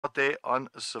out there on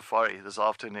safari this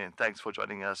afternoon. Thanks for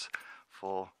joining us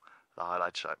for the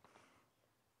Highlight Show.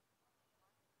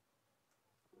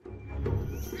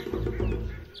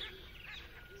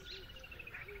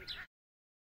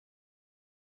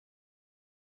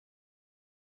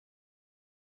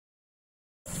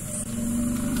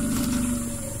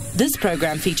 This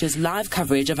program features live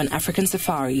coverage of an African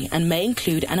safari and may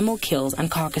include animal kills and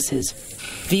carcasses.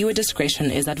 Viewer discretion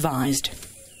is advised.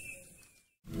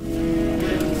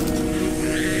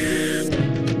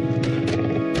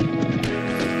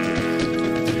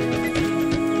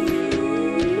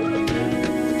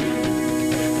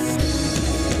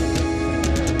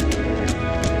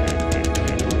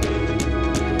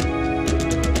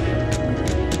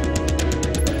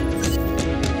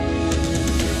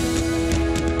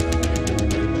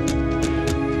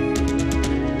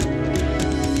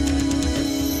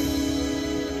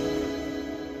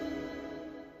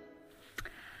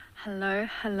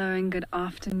 Hello and good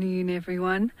afternoon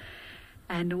everyone,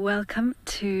 and welcome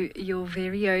to your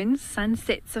very own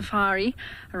sunset safari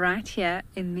right here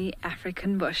in the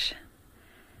African bush.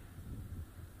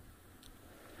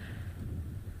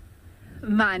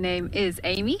 My name is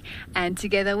Amy, and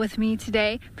together with me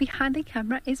today behind the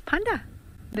camera is Panda.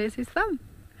 There's his thumb.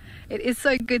 It is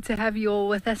so good to have you all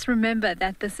with us. Remember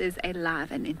that this is a live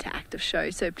and interactive show,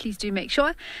 so please do make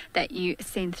sure that you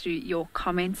send through your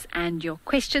comments and your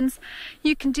questions.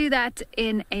 You can do that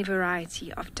in a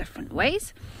variety of different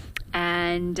ways,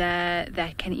 and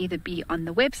that can either be on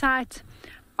the website,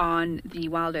 on the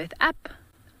WildEarth app,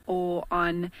 or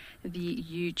on the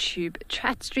YouTube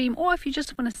chat stream. Or if you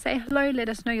just want to say hello, let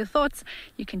us know your thoughts,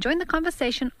 you can join the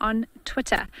conversation on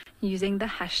Twitter using the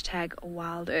hashtag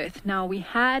WildEarth. Now, we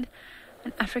had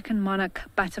an African monarch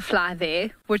butterfly there,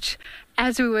 which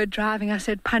as we were driving I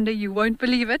said, Panda, you won't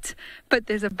believe it, but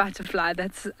there's a butterfly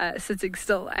that's sitting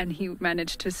still, and he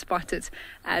managed to spot it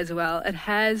as well. It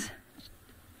has,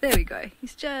 there we go,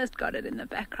 he's just got it in the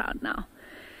background now.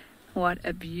 What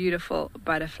a beautiful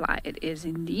butterfly it is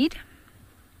indeed.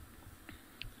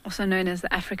 Also known as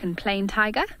the African plain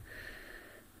tiger.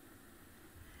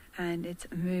 And it's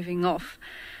moving off.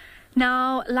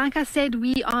 Now, like I said,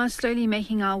 we are slowly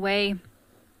making our way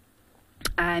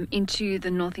into the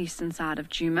northeastern side of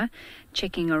Djuma,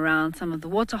 checking around some of the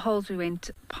water holes. We went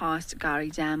past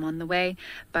Gari Dam on the way,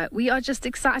 but we are just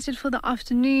excited for the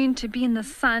afternoon to be in the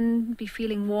sun, be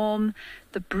feeling warm.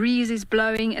 The breeze is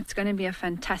blowing. It's going to be a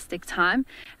fantastic time,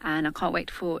 and I can't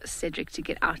wait for Cedric to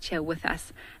get out here with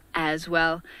us as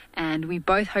well. And we're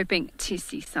both hoping to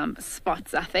see some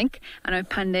spots, I think. I know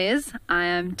Panda is, I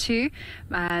am too.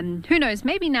 Who knows,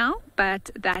 maybe now,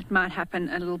 but that might happen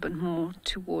a little bit more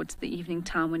towards the evening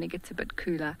time when it gets a bit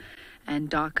cooler and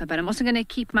darker. But I'm also going to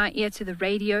keep my ear to the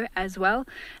radio as well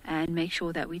and make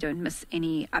sure that we don't miss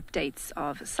any updates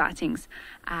of sightings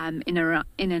in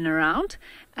and around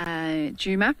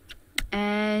Djuma.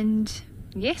 And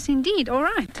yes, indeed. All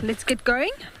right, let's get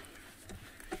going.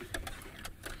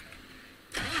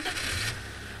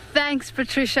 Thanks,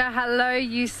 Patricia. Hello,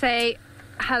 you say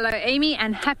hello, Amy,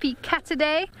 and happy cat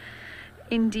today.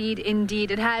 Indeed,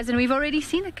 it has, and we've already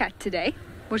seen a cat today,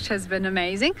 which has been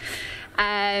amazing.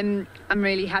 I'm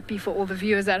really happy for all the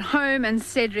viewers at home and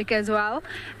Cedric as well.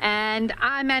 And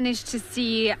I managed to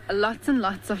see lots and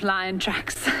lots of lion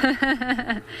tracks.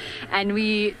 And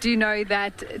we do know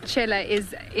that Chela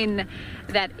is in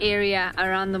that area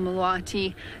around the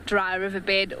Mulwati dry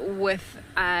riverbed with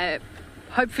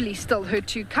hopefully still her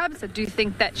 2 cubs. I do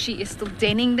think that she is still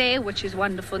denning there, which is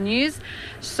wonderful news.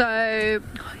 So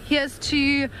here's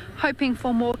to hoping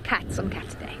for more cats on Cat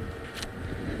Day.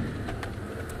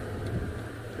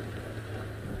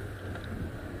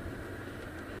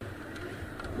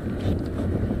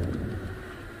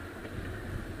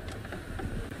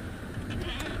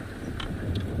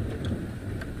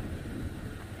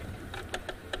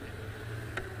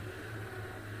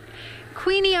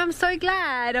 Queenie, I'm so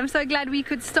glad we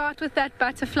could start with that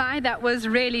butterfly. That was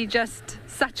really just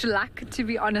such luck, to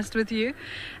be honest with you,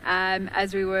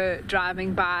 as we were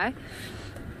driving by.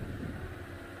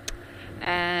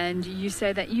 And you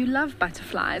say that you love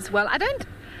butterflies. Well, I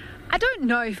don't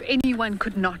know if anyone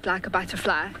could not like a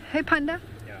butterfly. Hey, Panda?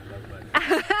 Yeah, I love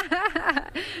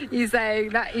butterflies. You say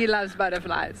that he loves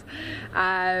butterflies.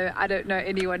 I don't know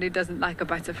anyone who doesn't like a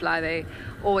butterfly. They're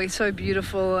always so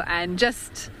beautiful and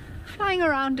just flying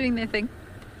around doing their thing,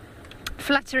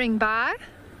 fluttering by,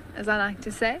 as I like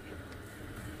to say.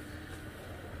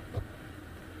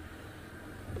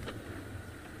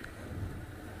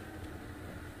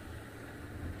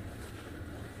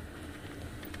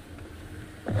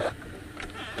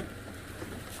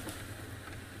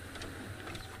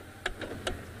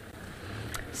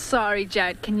 Sorry,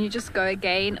 Jared, can you just go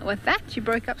again with that? You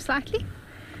broke up slightly.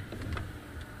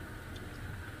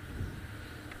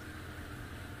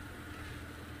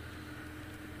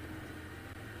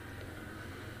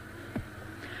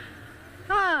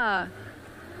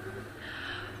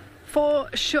 For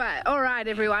sure. All right,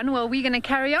 everyone. Well, we're going to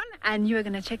carry on and you're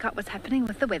going to check out what's happening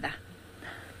with the weather.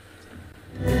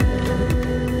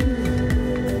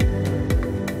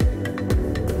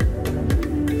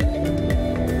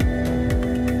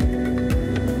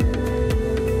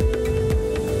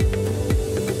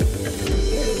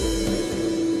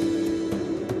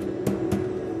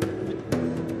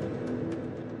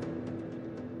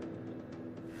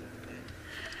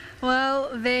 Well,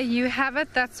 there you have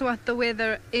it. That's what the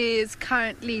weather is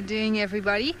currently doing,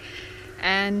 everybody.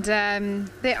 And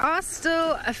there are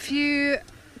still a few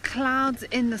clouds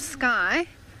in the sky.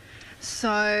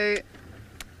 So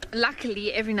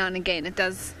luckily, every now and again, it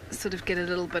does sort of get a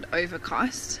little bit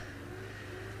overcast.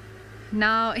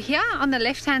 Now, here on the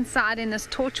left-hand side in this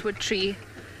torchwood tree,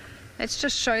 let's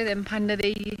just show them under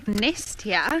the nest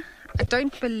here. I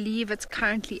don't believe it's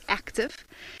currently active.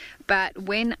 But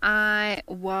when I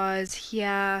was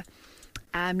here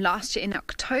last year in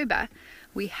October,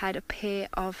 we had a pair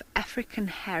of African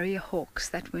harrier hawks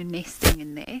that were nesting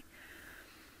in there.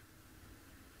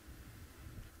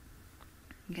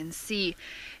 You can see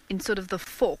in sort of the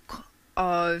fork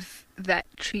of that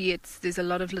tree, there's a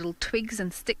lot of little twigs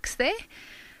and sticks there.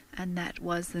 And that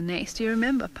was the nest. Do you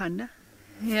remember, Panda?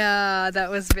 Yeah, that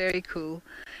was very cool.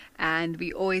 And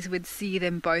we always would see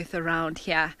them both around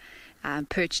here.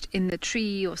 Perched in the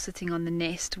tree or sitting on the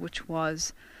nest, which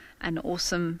was an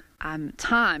awesome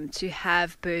time to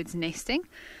have birds nesting.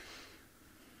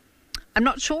 I'm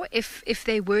not sure if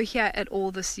they were here at all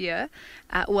this year,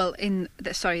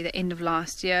 the end of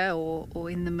last year or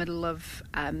in the middle of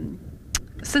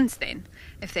since then,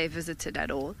 if they visited at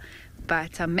all.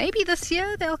 But maybe this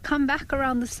year they'll come back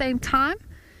around the same time.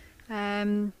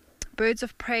 Birds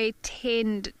of prey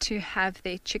tend to have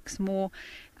their chicks more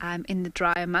in the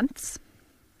drier months.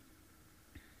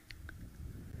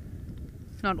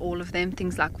 Not all of them.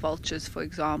 Things like vultures, for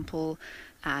example.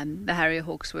 The harrier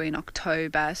hawks were in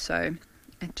October, so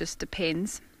it just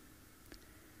depends.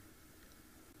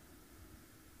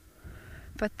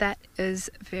 But that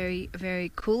is very,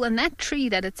 very cool. And that tree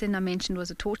that it's in, I mentioned, was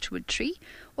a torchwood tree,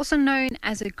 also known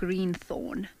as a green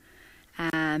thorn.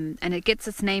 And it gets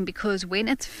its name because when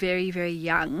it's very, very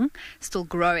young, still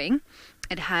growing,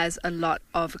 it has a lot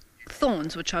of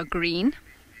thorns which are green.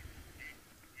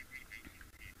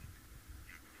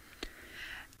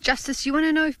 Justice, you want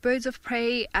to know if birds of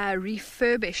prey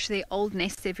refurbish their old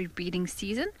nests every breeding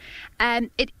season?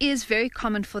 It is very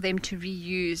common for them to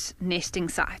reuse nesting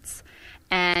sites.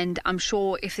 And I'm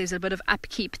sure if there's a bit of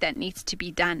upkeep that needs to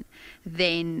be done,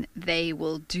 then they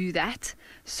will do that.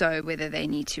 So whether they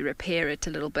need to repair it a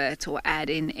little bit or add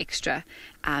in extra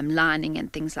lining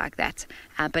and things like that.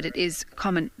 But it is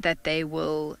common that they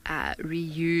will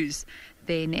reuse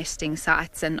their nesting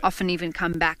sites and often even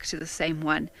come back to the same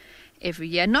one every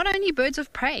year. Not only birds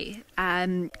of prey.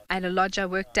 At a lodge I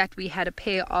worked at, we had a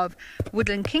pair of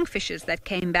woodland kingfishers that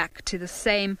came back to the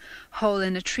same hole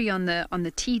in a tree on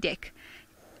the tea deck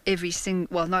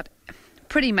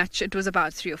pretty much. It was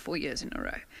about 3 or 4 years in a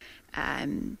row.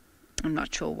 I'm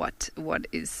not sure what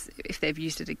is, if they've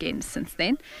used it again since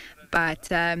then,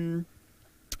 but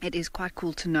it is quite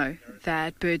cool to know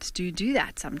that birds do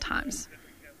that sometimes.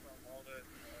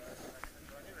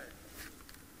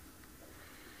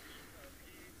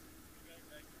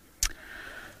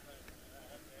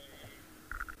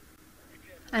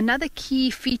 Another key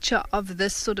feature of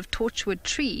this sort of torchwood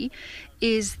tree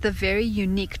is the very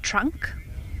unique trunk.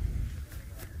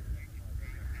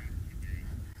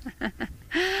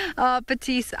 Oh,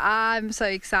 Patisse, I'm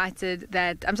so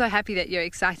happy that you're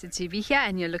excited to be here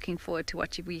and you're looking forward to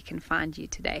what we can find you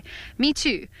today. Me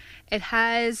too. It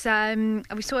has,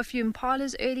 we saw a few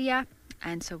impalas earlier,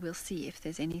 and so we'll see if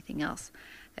there's anything else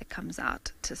that comes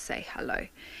out to say hello.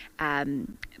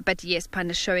 But yes,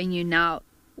 Panda, showing you now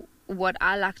what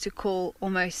I like to call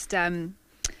almost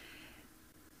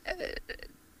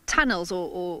tunnels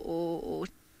or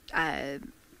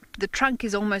the trunk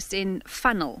is almost in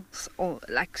funnels, or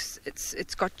like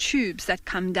it's got tubes that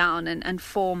come down and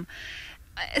form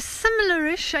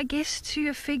similar-ish, I guess, to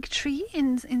a fig tree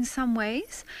in some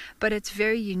ways, but it's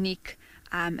very unique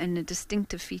and a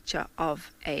distinctive feature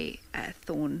of a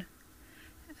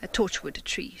torchwood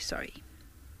tree, sorry.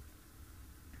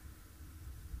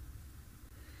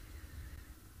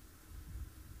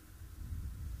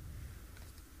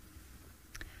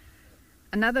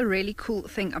 Another really cool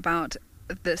thing about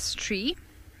this tree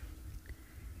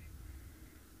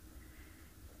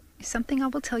is something I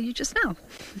will tell you just now.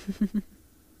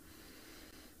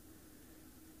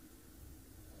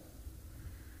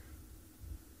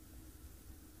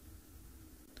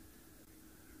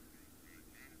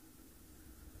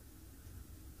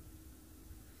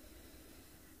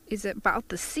 Is about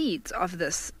the seeds of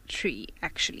this tree,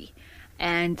 actually.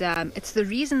 And it's the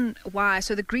reason why.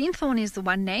 So the greenthorn is the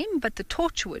one name, but the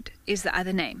torchwood is the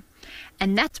other name.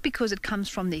 And that's because it comes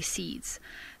from their seeds.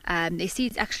 Their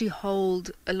seeds actually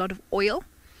hold a lot of oil.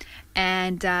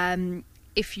 And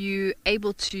if you're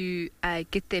able to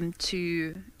get them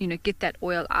to, get that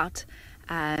oil out,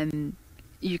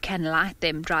 you can light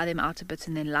them, dry them out a bit,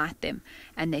 and then light them.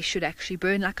 And they should actually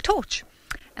burn like a torch.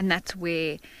 And that's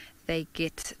where they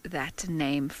get that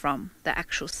name from, the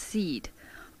actual seed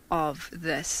of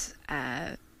this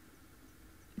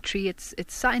tree. Its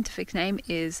scientific name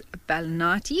is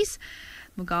Balanates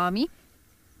mugami,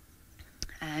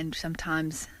 and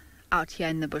sometimes out here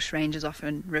in the bush rangers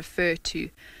often refer to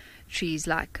trees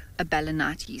like a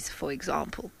Balanates, for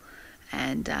example,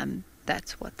 and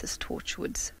that's what this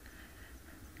torchwood's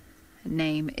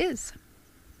name is.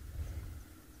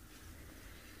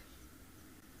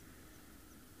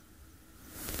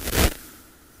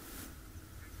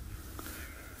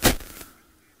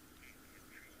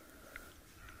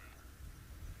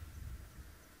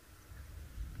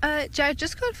 Joe,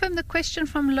 just confirm the question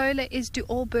from Lola is, do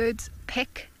all birds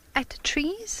peck at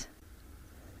trees?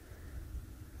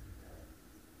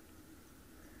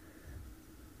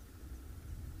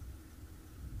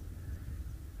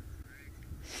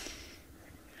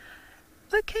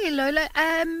 Okay, Lola.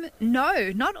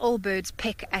 No, not all birds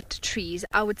peck at trees.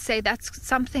 I would say that's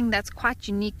something that's quite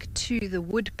unique to the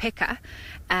woodpecker,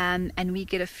 and we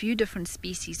get a few different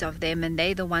species of them, and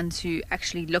they're the ones who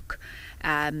actually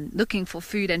looking for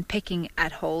food and pecking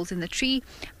at holes in the tree.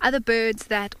 Other birds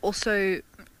that also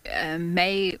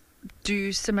may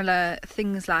do similar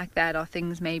things like that are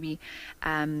things maybe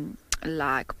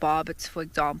like barbets, for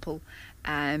example,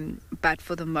 but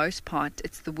for the most part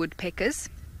it's the woodpeckers.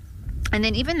 And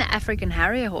then even the African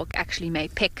harrier hawk actually may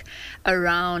peck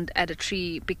around at a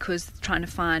tree because trying to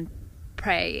find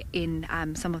prey in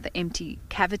some of the empty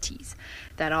cavities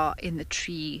that are in the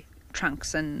tree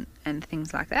trunks and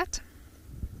things like that.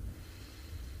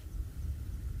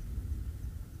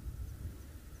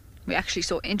 We actually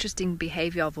saw interesting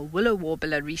behavior of a willow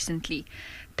warbler recently,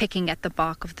 pecking at the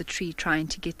bark of the tree trying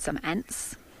to get some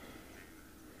ants.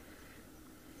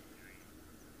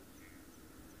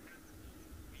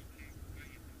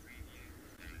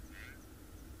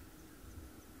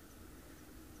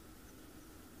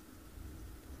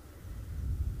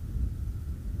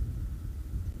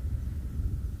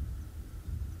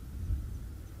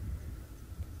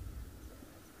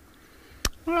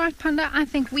 All right, Panda, I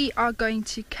think we are going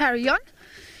to carry on.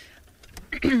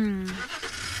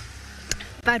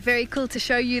 But very cool to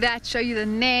show you the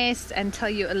nest and tell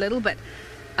you a little bit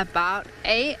about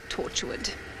a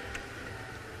torchwood.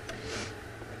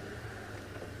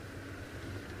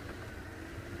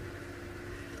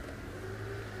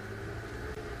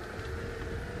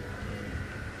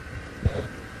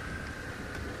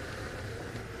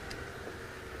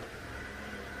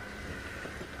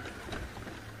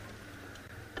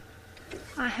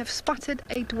 I have spotted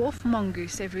a dwarf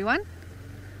mongoose, everyone.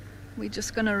 We're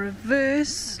just going to reverse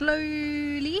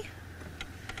slowly.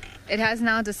 It has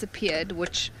now disappeared,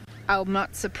 which I'm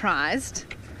not surprised,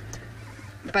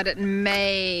 but it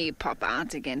may pop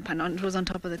out again. It was on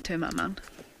top of the termite mound.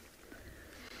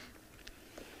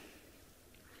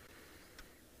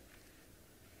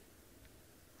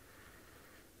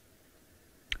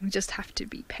 We just have to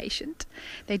be patient.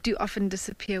 They do often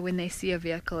disappear when they see a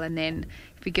vehicle, and then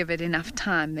if we give it enough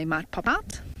time, they might pop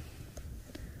out.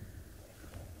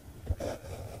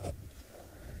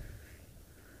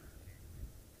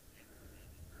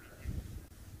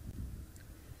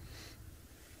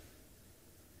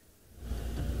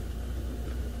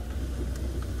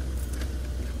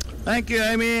 Thank you,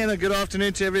 Amy, and a good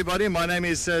afternoon to everybody. My name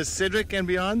is Cedric, and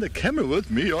behind the camera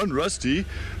with me on Rusty,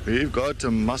 we've got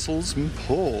Muscles and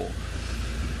Paul.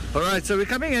 All right, so we're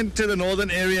coming into the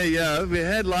northern area here. We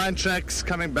had lion tracks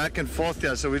coming back and forth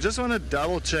here, so we just want to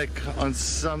double check on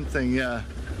something here.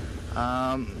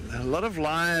 A lot of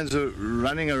lions are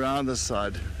running around this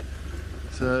side,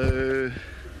 so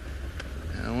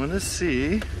I want to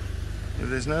see if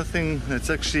there's nothing that's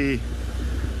actually...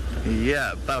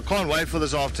 Yeah, but I can't wait for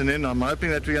this afternoon. I'm hoping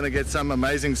that we're going to get some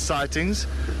amazing sightings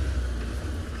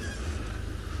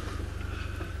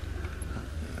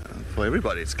for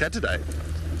everybody. It's Cat Day.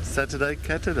 Saturday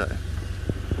Cat Day.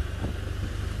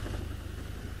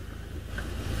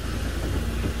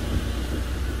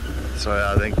 Sorry,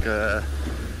 I think I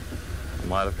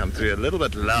might have come through a little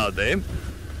bit loud there.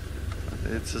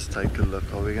 Let's just take a look.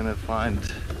 Are we going to find...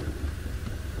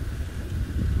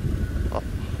 Oh,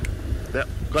 yeah,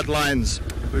 got lions.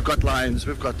 We've got lions.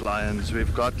 We've got lions.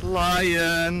 We've got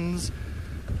lions.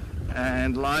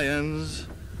 And lions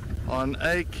on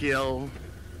a kill.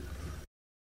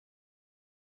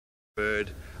 Bird.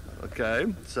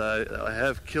 Okay, so I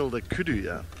have killed a kudu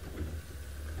here.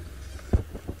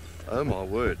 Oh my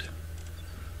word.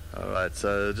 Alright,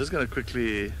 so just going to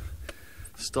quickly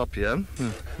stop here. A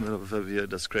little bit of your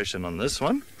discretion on this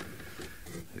one.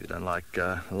 If you don't like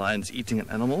lions eating an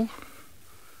animal,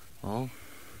 well,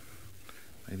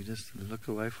 maybe just look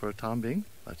away for a time being.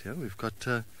 But yeah, we've got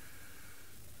 2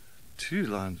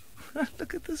 lions.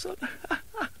 Look at this one.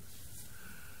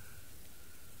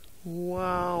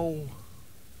 Wow.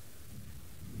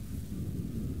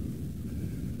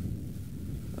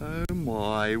 Oh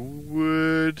my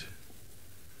word.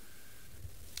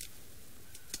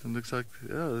 It looks like,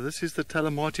 oh, this is the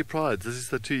Talamati Pride. This is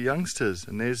the 2 youngsters.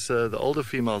 And there's the older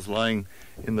females lying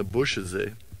in the bushes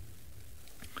there.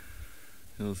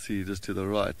 You'll see just to the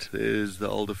right. There's the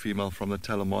older female from the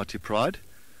Talamati Pride.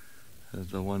 There's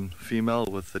the one female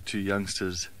with the 2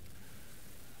 youngsters.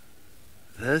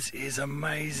 This is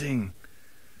amazing.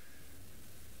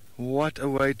 What a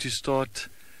way to start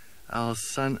our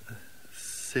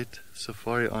sunset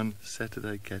safari on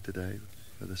Saturday, Catterday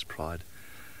for this pride.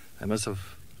 They must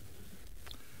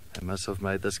have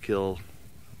made this kill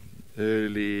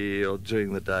early or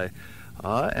during the day.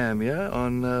 I am here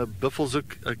on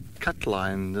Buffelshoek cut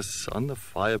line, this on the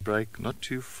fire break, not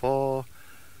too far,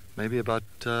 maybe about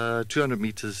 200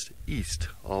 meters east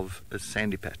of a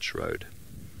sandy patch road.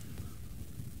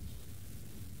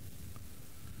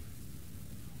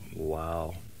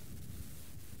 Wow,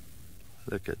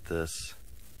 look at this.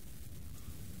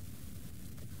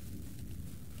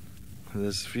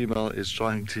 This female is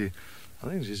trying to, I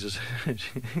think she's just,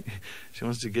 she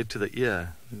wants to get to the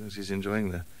ear. She's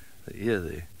enjoying the ear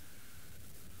there.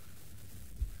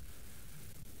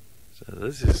 So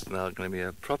this is now going to be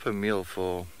a proper meal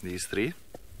for these 3.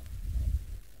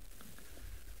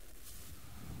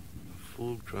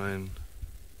 Full grown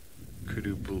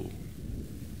kudu bull.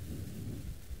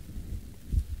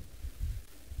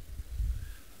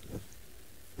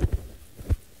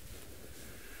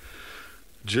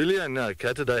 Julia, no,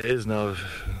 Catterday is now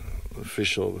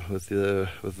official with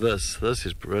this. This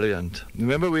is brilliant.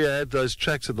 Remember we had those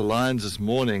tracks of the lions this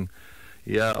morning.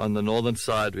 Yeah, on the northern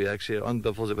side, we actually on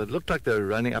Buffelshoek, but it looked like they were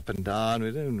running up and down.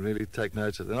 We didn't really take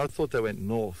notice of them. I thought they went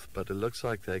north, but it looks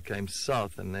like they came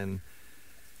south, and then,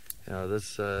 you know,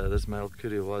 this male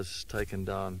kudu was taken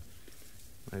down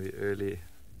maybe early,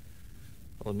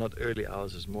 or not early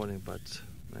hours this morning, but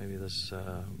maybe this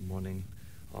morning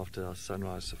after our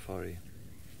sunrise safari.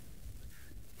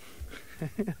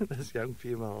 This young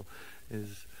female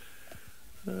is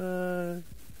well,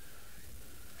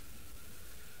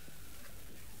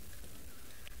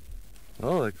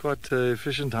 they're quite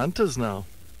efficient hunters now.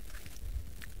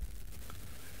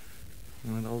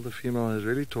 And the older female has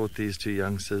really taught these 2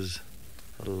 youngsters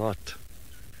a lot.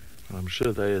 And I'm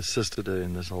sure they assisted her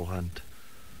in this whole hunt.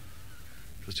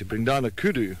 Because to bring down a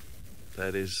kudu,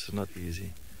 that is not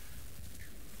easy.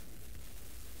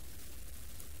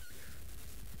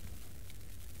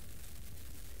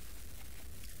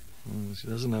 She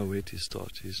doesn't know where to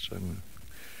start. She's struggling.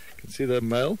 You can see the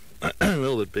male, a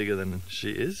little bit bigger than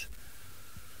she is.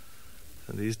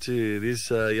 And these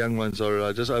young ones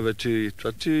are just over 2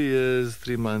 years,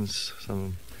 3 months,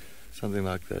 something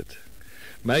like that.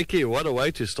 Makey, what a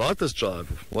way to start this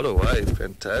drive. What a way.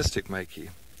 Fantastic, Makey.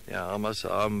 Yeah,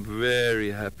 I'm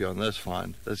very happy on this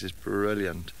find. This is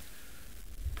brilliant.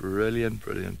 Brilliant,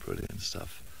 brilliant, brilliant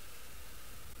stuff.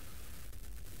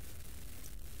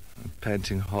 I'm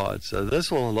panting hard. So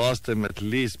this will last them at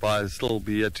least by, still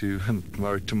be here to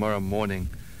tomorrow morning.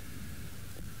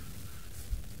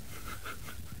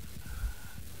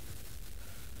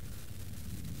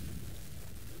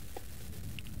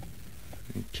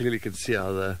 You clearly can see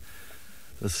how the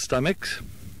stomach,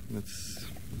 and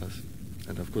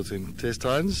of course the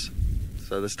intestines.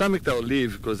 So the stomach they'll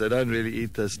leave because they don't really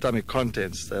eat the stomach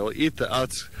contents. They'll eat the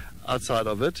outside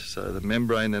of it, so the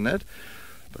membrane in it,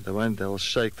 but they won't. They'll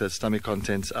shake the stomach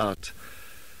contents out.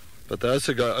 But they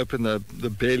also go open the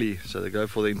belly, so they go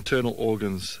for the internal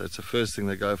organs. That's the first thing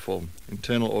they go for,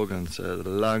 internal organs, the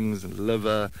lungs and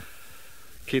liver,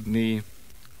 kidney,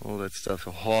 all that stuff,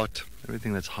 the heart,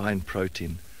 everything that's high in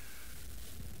protein.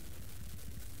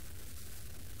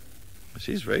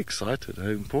 She's very excited,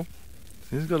 eh, Paul?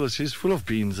 She's full of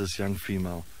beans, this young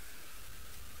female.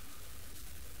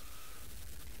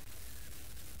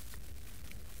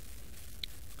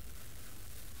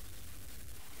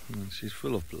 She's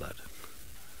full of blood.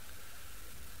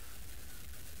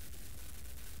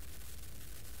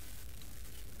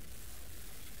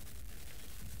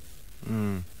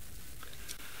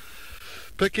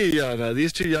 Picky, yeah, no,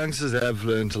 these two youngsters have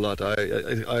learned a lot. I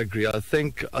agree. I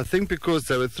think because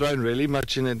they were thrown really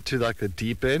much into like the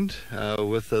deep end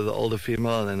with the older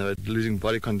female, and they were losing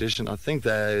body condition. I think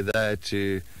they had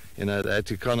to, they had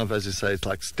to kind of, as you say, it's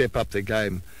like step up their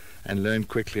game and learn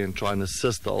quickly and try and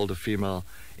assist the older female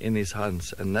in these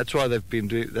hunts. And that's why they've been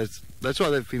doing. That's why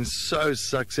they've been so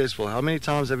successful. How many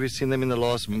times have you seen them in the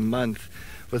last month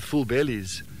with full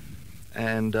bellies?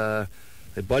 And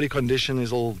their body condition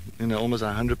is all, almost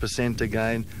 100%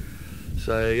 again.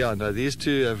 So yeah, no, these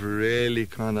two have really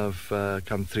kind of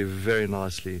come through very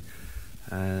nicely,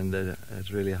 and it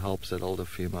really helps that older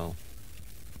female.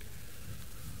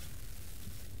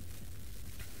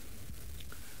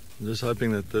 I'm just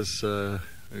hoping that this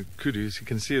kudu, you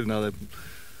can see it now,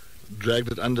 they've dragged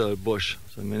it under a bush.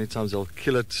 So many times they'll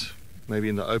kill it maybe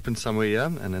in the open somewhere here,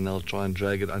 and then they'll try and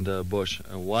drag it under a bush.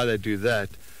 And why they do that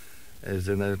is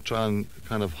then they try and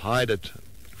kind of hide it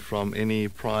from any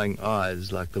prying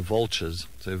eyes, like the vultures.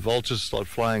 So if vultures start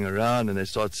flying around and they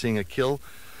start seeing a kill,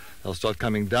 they'll start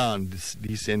coming down,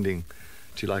 descending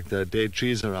to like the dead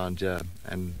trees around here.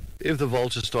 And if the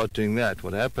vultures start doing that,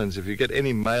 what happens, if you get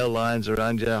any male lions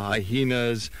around here,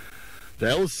 hyenas,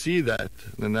 they'll see that,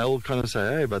 and they'll kind of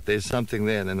say, hey, but there's something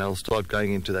there, and then they'll start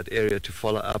going into that area to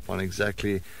follow up on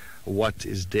exactly what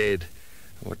is dead,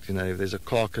 if there's a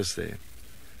carcass there.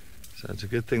 So it's a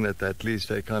good thing that at least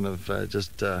they kind of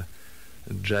just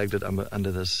dragged it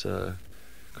under this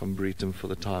combretum for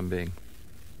the time being.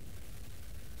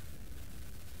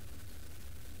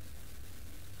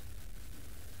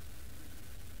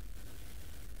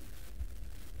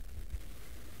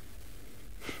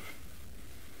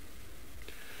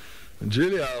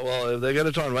 Julia, well, if they're going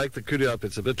to try and wake the kudu up,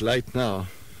 it's a bit late now.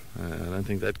 I don't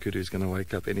think that kudu is going to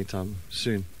wake up anytime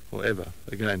soon or ever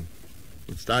again.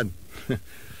 It's done.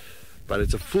 But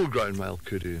it's a full-grown male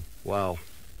kudu. Wow.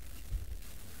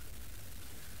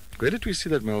 Where did we see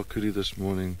that male kudu this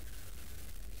morning?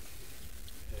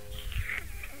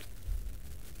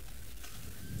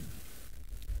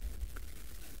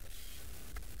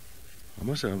 I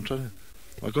must say, I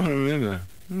can't remember.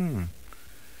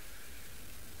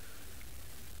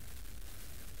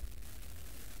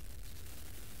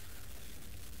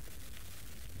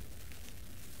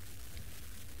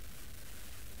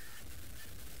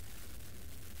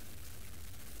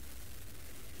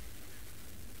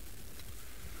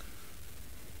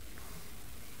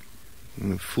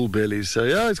 Full bellies. So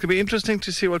yeah, it's going to be interesting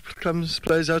to see what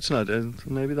plays out tonight. And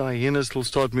maybe the hyenas will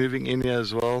start moving in here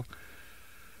as well.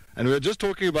 And we were just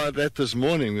talking about that this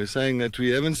morning. We were saying that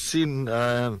we haven't seen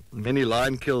many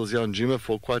lion kills here on Djuma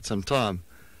for quite some time.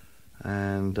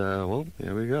 And well,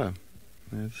 here we go.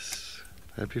 It's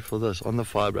happy for this on the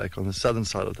firebreak, on the southern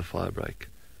side of the firebreak.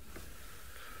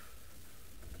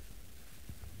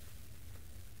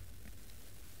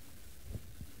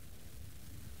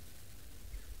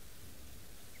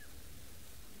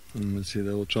 And let's see,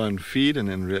 they'll try and feed and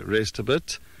then rest a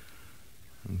bit.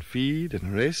 And feed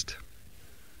and rest.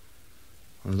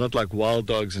 Well, it's not like wild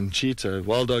dogs and cheetah.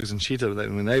 Wild dogs and cheetah,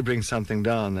 when they bring something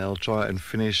down, they'll try and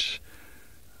finish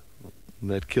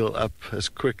that kill up as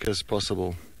quick as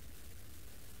possible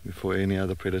before any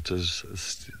other predators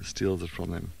steals it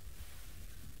from them.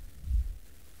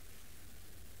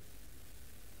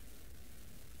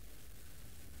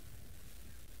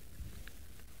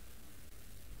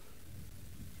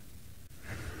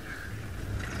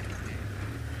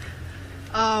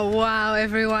 Oh wow,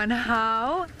 everyone,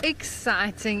 how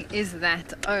exciting is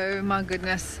that? Oh my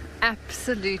goodness,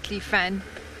 absolutely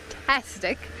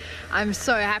fantastic. I'm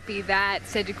so happy that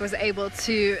Cedric was able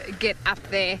to get up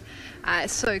there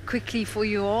so quickly for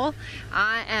you all.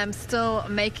 I am still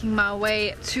making my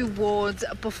way towards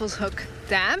Buffelshoek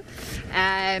Dam.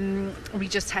 We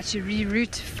just had to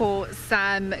reroute for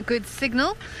some good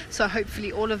signal, so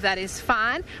hopefully all of that is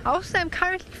fine. I also am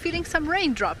currently feeling some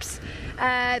raindrops.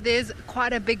 There's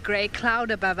quite a big grey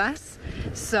cloud above us,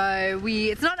 so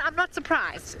I'm not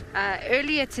surprised.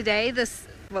 Earlier today, the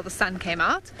sun came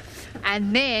out,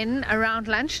 and then around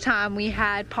lunchtime we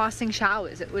had passing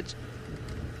showers. It would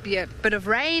be a bit of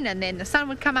rain, and then the sun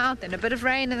would come out, then a bit of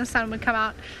rain and the sun would come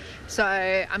out. So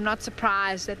I'm not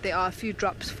surprised that there are a few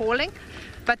drops falling,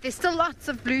 but there's still lots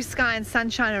of blue sky and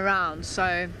sunshine around,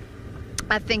 so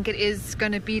I think it is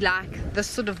going to be like this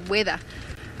sort of weather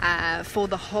for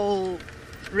the whole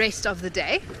rest of the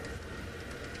day.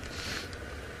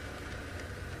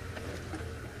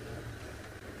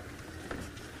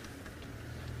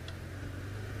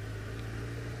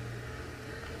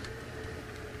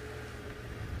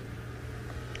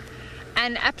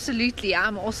 And absolutely,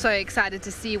 I'm also excited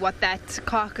to see what that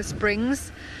carcass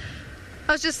brings.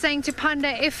 I was just saying to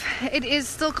Panda, if it is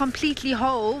still completely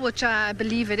whole, which I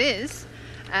believe it is,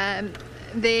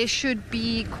 there should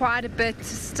be quite a bit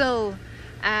still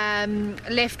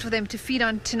left for them to feed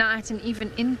on tonight and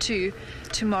even into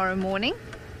tomorrow morning.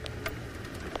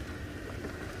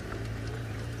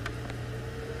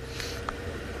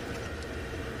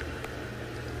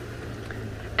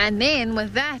 And then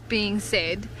with that being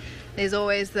said, there's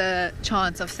always the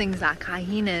chance of things like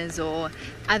hyenas or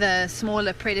other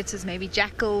smaller predators, maybe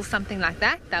jackals, something like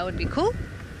that. That would be cool.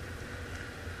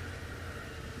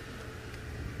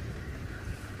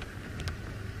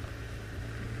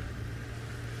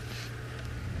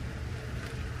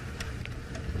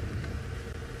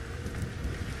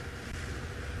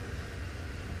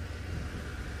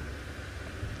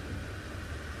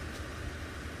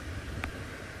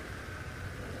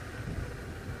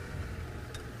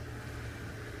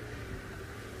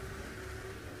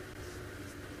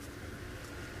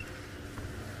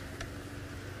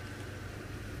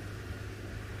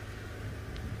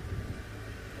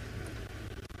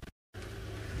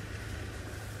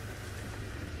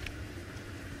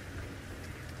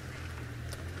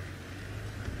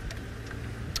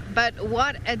 But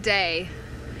what a day.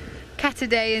 Cat a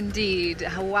day indeed.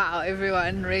 Wow,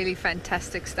 everyone, really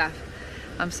fantastic stuff.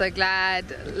 I'm so glad.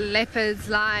 Leopards,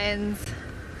 lions.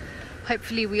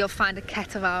 Hopefully we'll find a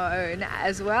cat of our own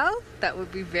as well. That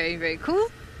would be very, very cool.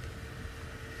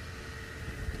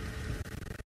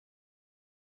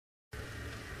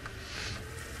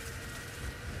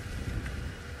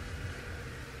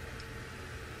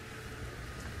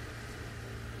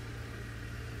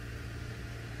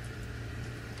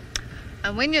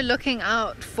 And when you're looking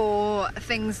out for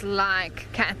things like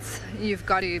cats, you've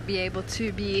got to be able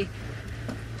to be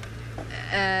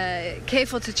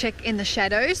careful to check in the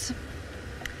shadows,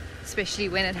 especially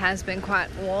when it has been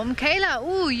quite warm. Kayla,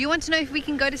 ooh, you want to know if we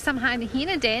can go to some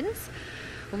hyena dens?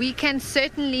 We can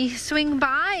certainly swing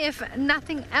by if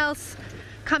nothing else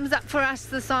comes up for us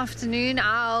this afternoon.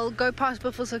 I'll go past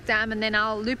Buffelshoek Dam and then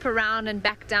I'll loop around and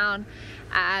back down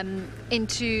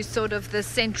into sort of the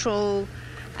central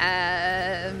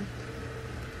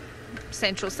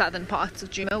southern parts of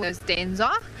Djuma where those dens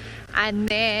are, and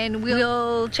then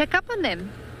we'll check up on them.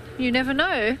 You never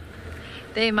know,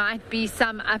 there might be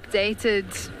some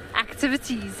updated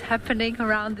activities happening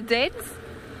around the dens.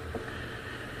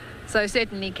 So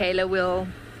certainly, Kayla,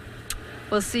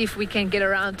 we'll see if we can get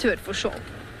around to it for sure.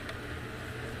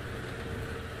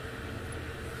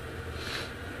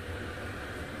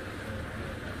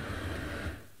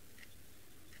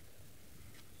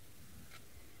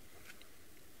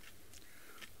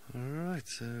 Alright,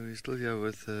 so we're still here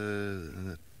with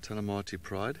the Talamati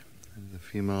Pride. And the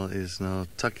female is now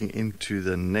tucking into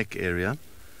the neck area.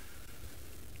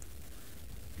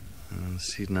 And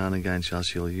see now and again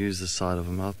she'll use the side of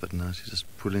her mouth, but now she's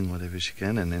just pulling whatever she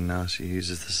can, and then now she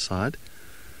uses the side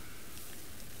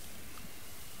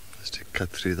just to cut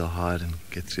through the hide and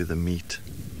get through the meat.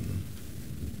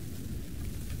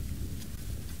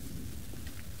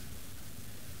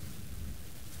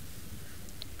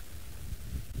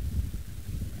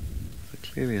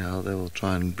 Clearly how they will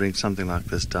try and bring something like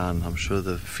this down. I'm sure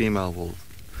the female will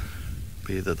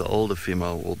be the older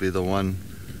female will be the one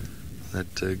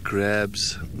that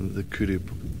grabs the kudu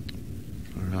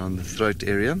around the throat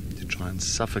area to try and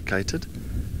suffocate it.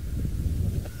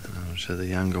 I'm sure the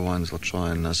younger ones will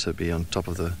try and also be on top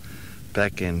of the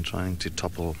back end trying to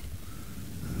topple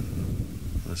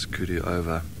this kudu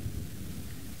over.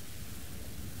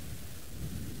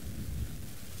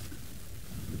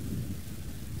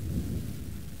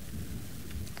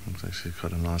 Actually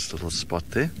got a nice little spot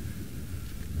there.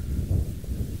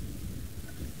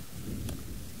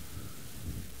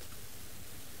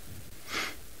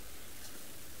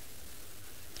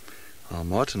 Oh,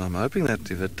 Martin, I'm hoping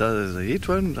that if it does, the heat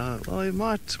won't, well, it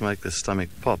might make the stomach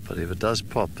pop, but if it does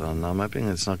pop, I'm hoping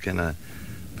it's not going to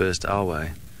burst our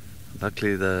way.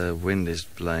 Luckily the wind is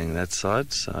blowing that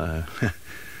side, so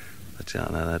but yeah,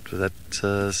 no,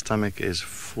 that stomach is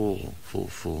full.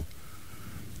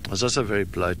 I was also very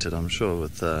bloated, I'm sure,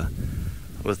 with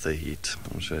the heat.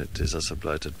 I'm sure it is also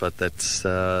bloated, but that's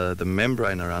the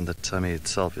membrane around the tummy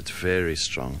itself. It's very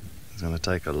strong. It's going to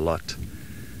take a lot.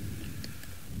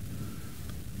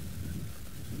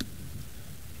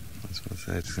 That's what I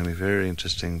say. It's going to be very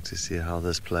interesting to see how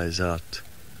this plays out.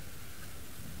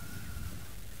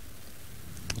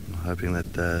 I'm hoping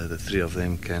that the three of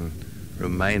them can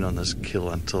remain on this kill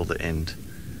until the end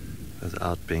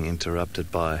without being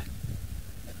interrupted by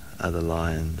other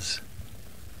lions.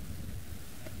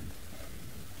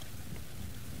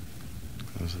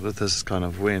 With this kind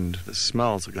of wind, the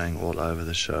smells are going all over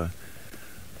the show.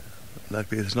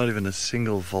 Luckily, there's not even a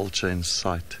single vulture in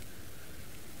sight.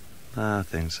 I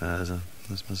think so.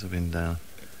 This must have been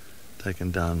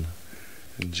taken down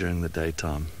during the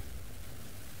daytime.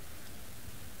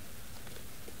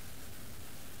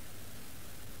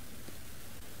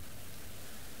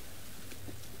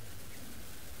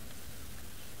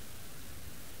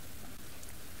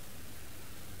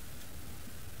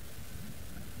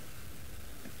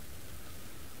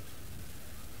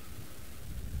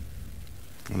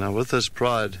 Now with this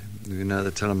pride, you know, the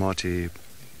Talamati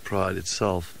pride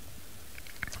itself,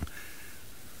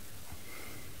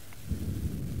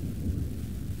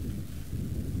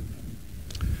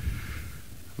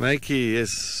 Makey,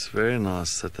 yes, very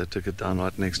nice that they took it down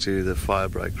right next to the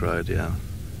Firebreak Road, yeah.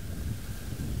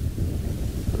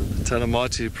 The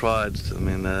Talamati pride, I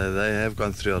mean, they have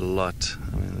gone through a lot.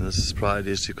 I mean, this pride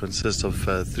used to consist of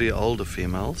 3 older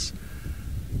females.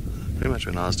 Pretty much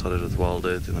when I started with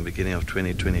WildEarth in the beginning of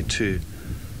 2022,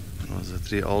 it was the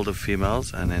 3 older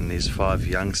females and then these 5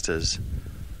 youngsters.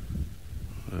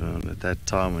 At that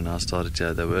time when I started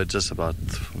here, they were just about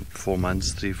 4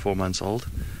 months, 3-4 months old.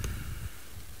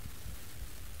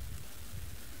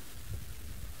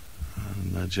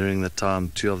 And during that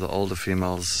time, 2 of the older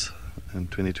females in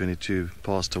 2022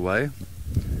 passed away.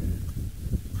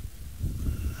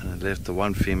 Left the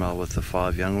 1 female with the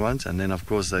 5 young ones, and then of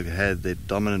course they had their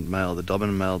dominant male, that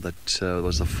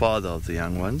was the father of the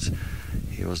young ones.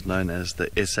 He was known as the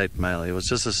S8 male. He was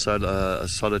just a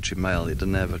solitary male. He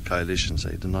didn't have a coalition, so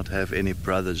he did not have any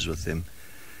brothers with him.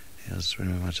 He was very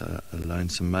much a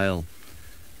lonesome male,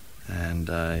 and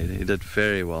he did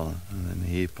very well. And then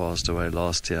he passed away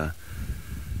last year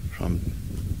from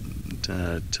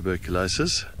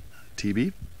tuberculosis,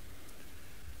 TB.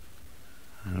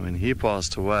 And when he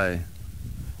passed away,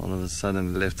 all of a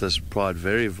sudden left this pride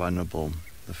very vulnerable.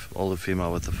 The older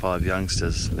female with the 5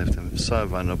 youngsters left them so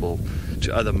vulnerable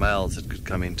to other males that could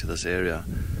come into this area.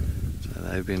 So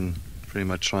they've been pretty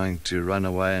much trying to run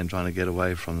away and trying to get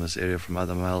away from this area from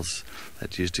other males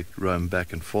that used to roam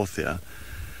back and forth here.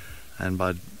 And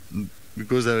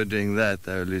because they were doing that,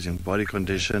 they were losing body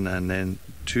condition, and then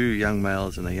 2 young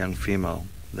males and a young female,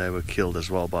 they were killed as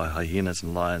well by hyenas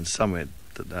and lions somewhere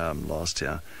last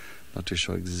year. Not too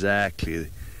sure exactly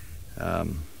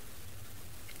the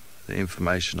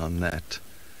information on that,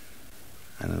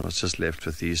 and it was just left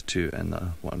with these 2 and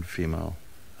 1 female.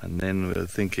 And then we were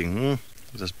thinking,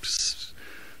 just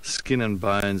skin and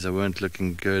bones, they weren't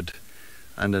looking good,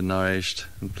 undernourished,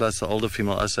 and plus the older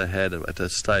female also had, at a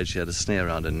stage, she had a snare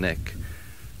around her neck,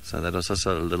 so that was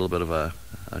also a little bit of a,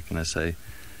 how can I say,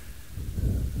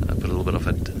 put a little bit of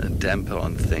a damper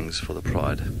on things for the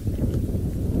pride.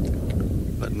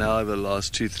 But now over the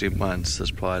last 2-3 months,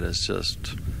 this pride has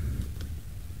just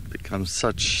become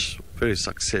very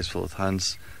successful with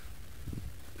hunts.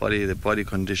 The body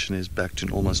condition is back to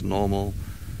almost normal.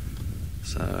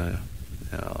 So,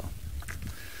 yeah,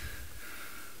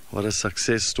 what a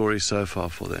success story so far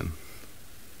for them.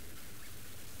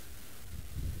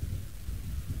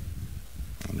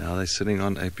 And now they're sitting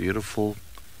on a beautiful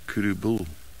kudu bull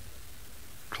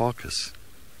carcass.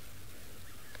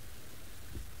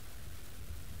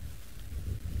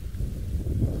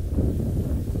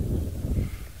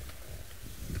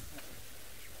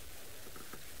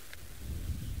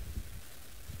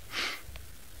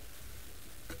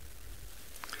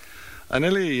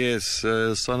 Annelie, yes,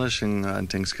 astonishing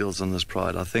hunting skills on this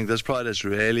pride. I think this pride has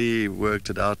really worked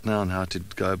it out now on how to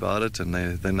go about it, and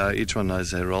they know, each one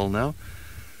knows their role now.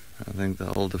 I think the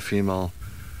older female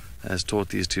has taught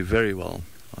these 2 very well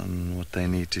on what they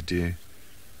need to do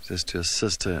just to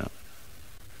assist her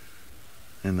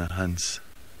in the hunts.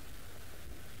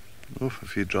 Oof, a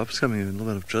few drops coming, a little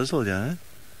bit of drizzle, yeah?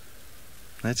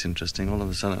 That's interesting. All of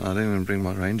a sudden, I didn't even bring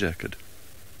my rain jacket.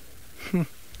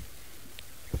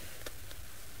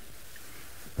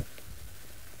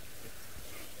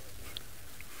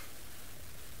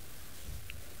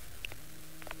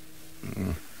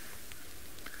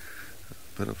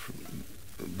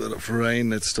 A bit of rain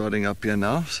that's starting up here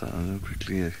now, so I'll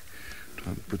quickly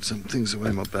try and put some things away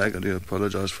in my bag. I do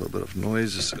apologize for a bit of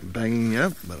noise, just banging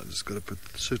here, but I just got to put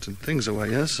certain things away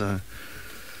here so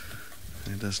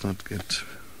it does not get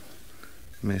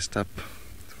messed up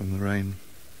from the rain.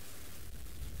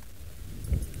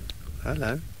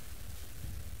 Hello.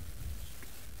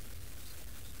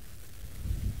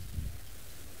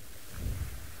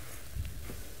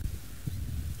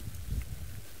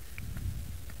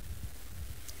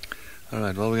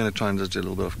 Alright, well, we're going to try and just do a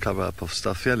little bit of cover up of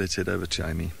stuff here. Let's head over to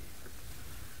Amy.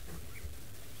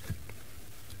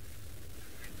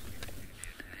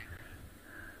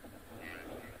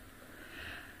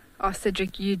 fast,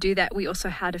 Cedric, you do that. We also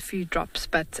had a few drops,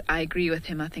 but I agree with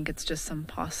him. I think it's just some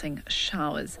passing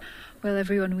showers. Well,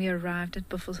 everyone, we arrived at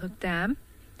Buffelshoek Dam,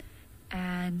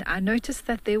 and I noticed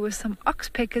that there were some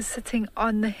oxpeckers sitting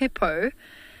on the hippo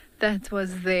that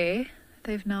was there.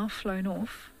 They've now flown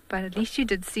off, but at least you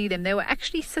did see them. They were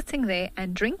actually sitting there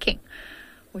and drinking,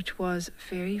 which was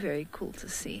very, very cool to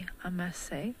see, I must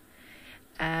say.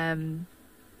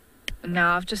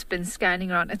 Now I've just been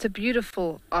scanning around. It's a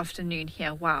beautiful afternoon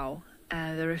here. Wow.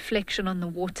 The reflection on the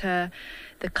water,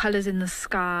 the colors in the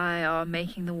sky are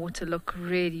making the water look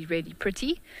really, really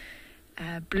pretty.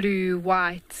 Blue,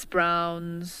 whites,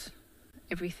 browns,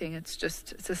 everything. It's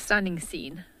a stunning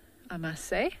scene, I must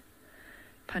say.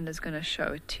 Panda's going to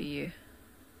show it to you.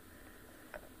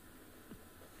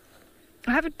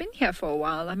 I haven't been here for a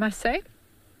while, I must say.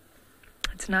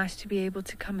 It's nice to be able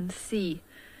to come and see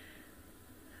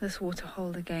this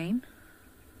waterhole again.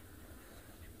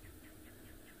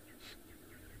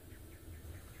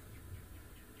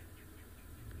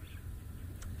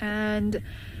 And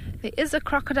there is a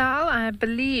crocodile, I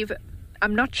believe.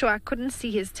 I'm not sure, I couldn't see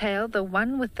his tail. The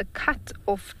one with the cut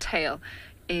off tail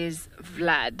is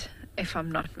Vlad, if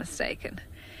I'm not mistaken.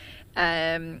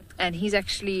 And he's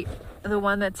actually the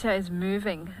one that is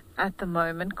moving at the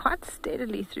moment quite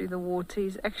steadily through the water.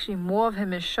 He's actually, more of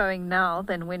him is showing now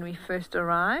than when we first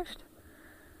arrived.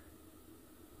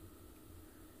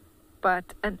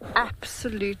 But an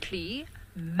absolutely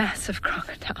massive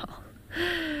crocodile.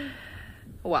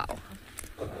 Wow.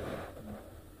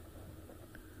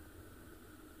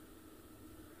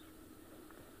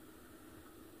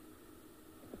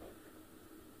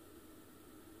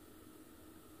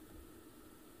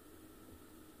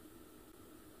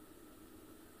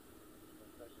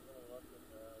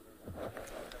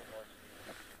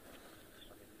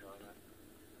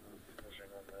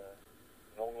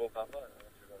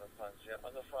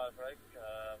 On the fire break,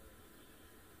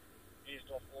 east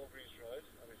of Albury's Road,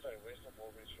 west of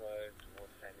Albury's Road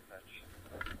towards Sandy Patch.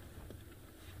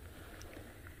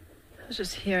 I was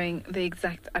just hearing the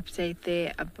exact update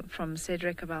there from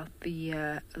Cedric about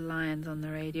the lions on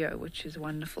the radio, which is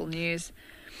wonderful news.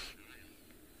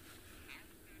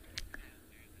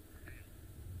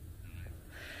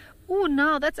 Oh,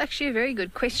 no, that's actually a very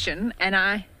good question, and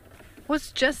I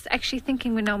was just actually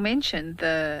thinking when I mentioned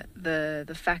the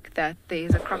fact that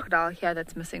there's a crocodile here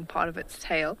that's missing part of its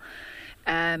tail.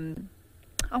 I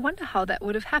wonder how that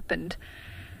would have happened.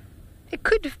 It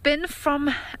could have been from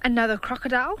another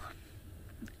crocodile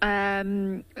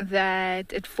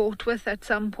that it fought with at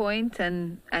some point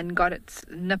and got it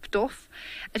nipped off.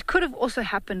 It could have also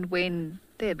happened when,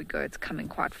 there we go, it's coming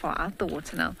quite far out the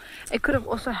water now. It could have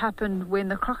also happened when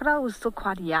the crocodile was still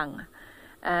quite young.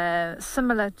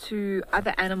 Similar to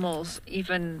other animals,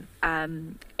 even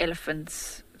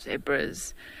elephants,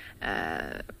 zebras,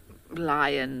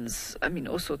 lions, I mean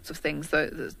all sorts of things,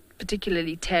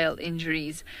 particularly tail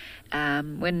injuries.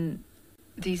 When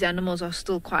these animals are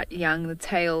still quite young, the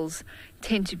tails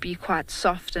tend to be quite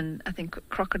soft, and I think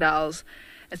crocodiles,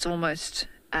 it's almost,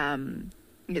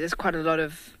 there's quite a lot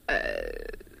of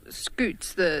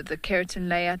scoots, the keratin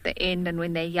layer at the end, and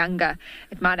when they're younger,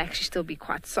 it might actually still be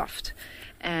quite soft.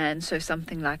 And so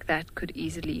something like that could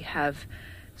easily have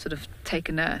sort of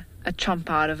taken a chomp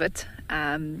out of it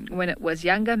when it was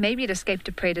younger. Maybe it escaped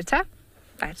a predator.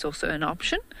 That's also an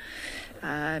option.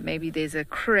 Maybe there's a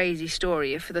crazy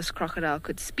story. If this crocodile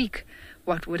could speak,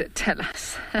 what would it tell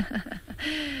us?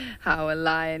 How a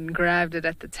lion grabbed it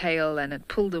at the tail and it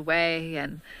pulled away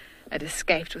and it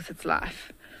escaped with its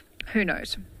life. Who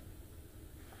knows?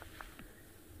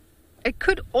 It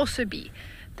could also be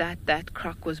that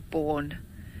croc was born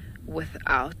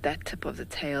without that tip of the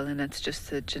tail, and it's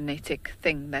just a genetic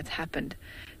thing that happened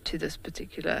to this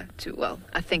particular,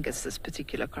 I think it's this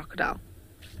particular crocodile.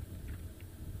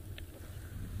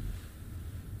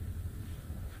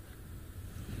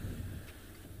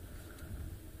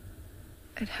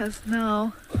 It has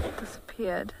now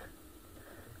disappeared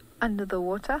under the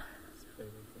water.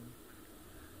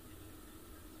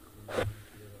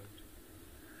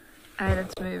 And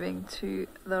it's moving to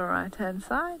the right hand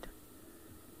side.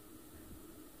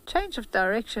 Change of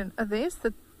direction. There's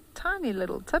the tiny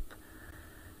little tip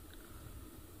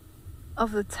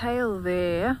of the tail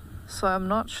there. So I'm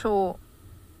not sure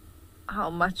how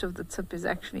much of the tip is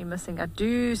actually missing. I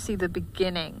do see the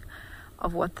beginning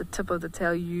of what the tip of the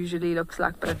tail usually looks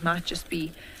like, but it might just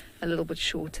be a little bit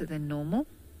shorter than normal.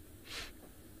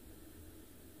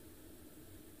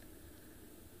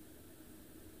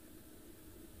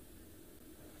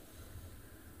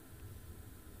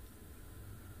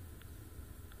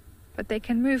 But they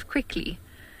can move quickly.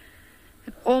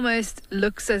 And almost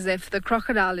looks as if the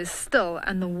crocodile is still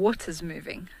and the water's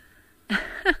moving.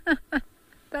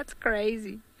 That's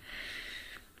crazy.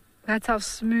 That's how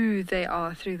smooth they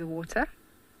are through the water.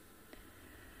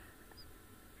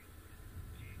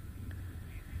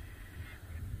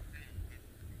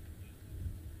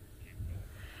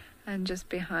 And just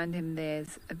behind him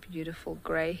there's a beautiful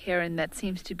grey heron that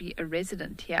seems to be a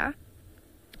resident here.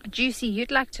 Juicy,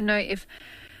 you'd like to know if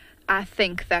I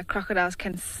think that crocodiles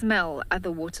can smell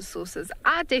other water sources.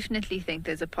 I definitely think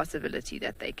there's a possibility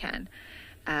that they can,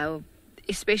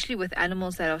 especially with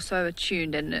animals that are so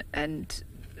attuned and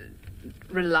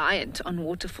reliant on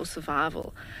water for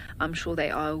survival. I'm sure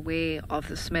they are aware of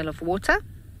the smell of water.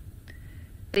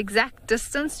 The exact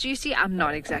distance, Juicy, I'm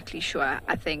not exactly sure.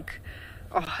 I think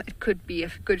it could be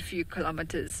a good few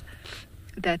kilometers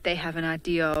that they have an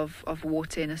idea of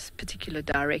water in a particular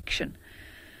direction,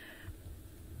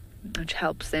 which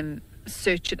helps them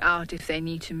search it out if they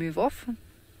need to move off.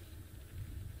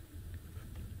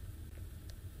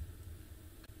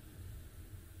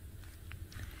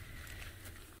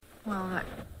 Well, that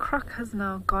croc has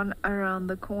now gone around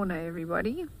the corner,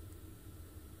 everybody.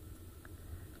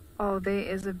 Oh, there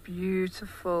is a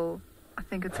beautiful, I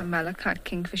think it's a malachite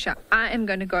kingfisher. I am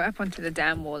going to go up onto the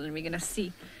dam wall and we're going to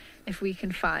see if we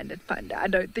can find it, Panda. I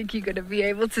don't think you're going to be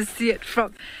able to see it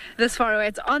from this far away.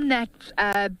 It's on that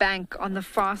bank on the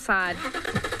far side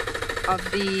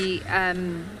of the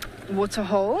water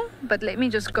hole. But let me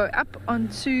just go up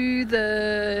onto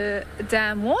the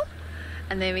dam wall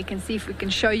and then we can see if we can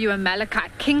show you a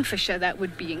malachite kingfisher. That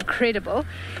would be incredible.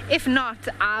 If not,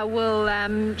 I will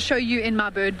show you in my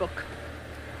bird book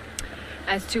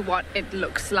as to what it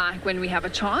looks like when we have a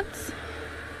chance.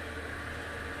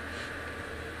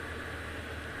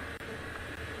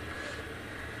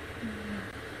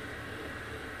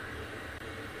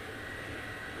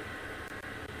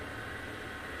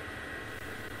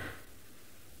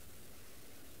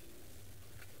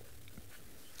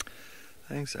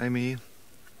 Thanks, Amy.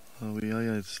 Well, we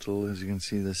are still, as you can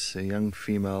see, this young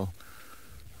female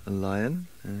lion,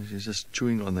 and she's just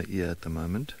chewing on the ear at the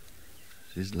moment.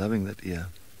 She's loving that ear.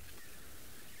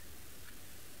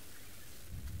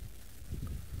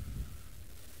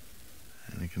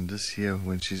 And you can just hear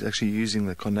when she's actually using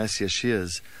the cornacea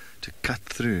shears to cut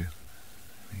through.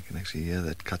 You can actually hear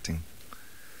that cutting.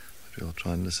 But we'll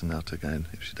try and listen out again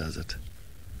if she does it.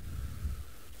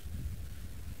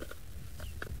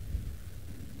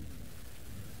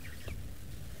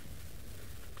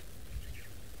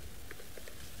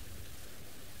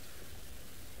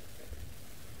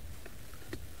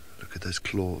 Those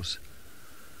claws.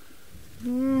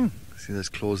 See those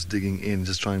claws digging in,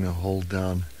 just trying to hold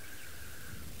down.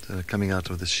 So they're coming out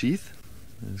of the sheath.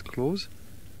 Those claws.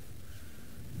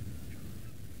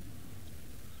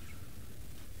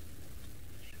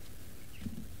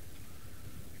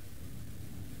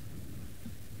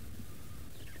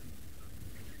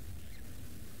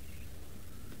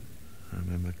 I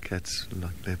remember cats,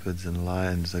 like leopards and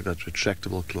lions, they've got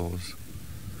retractable claws.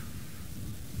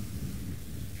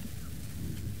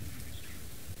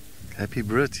 Happy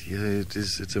Brit, yeah,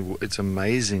 it's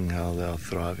amazing how they are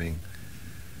thriving.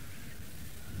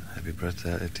 Happy Brit,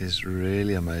 it is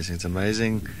really amazing. It's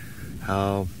amazing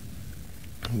how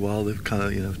well they've kind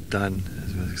of done,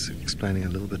 as I was explaining a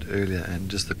little bit earlier, and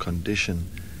just the condition.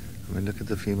 I mean, look at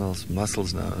the female's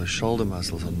muscles now. Her shoulder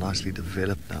muscles are nicely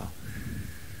developed now.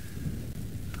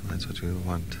 And that's what we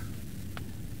want.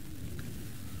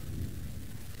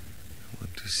 I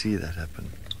want to see that happen.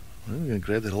 Well, we're going to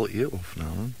grab that whole ear off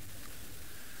now, huh?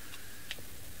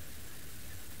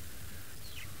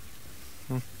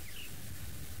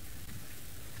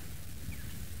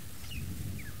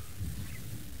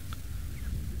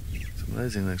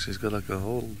 Amazing, like she's got like a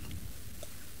whole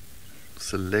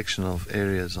selection of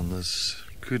areas on this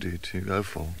kudu to go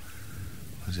for.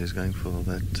 She's going for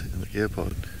that ear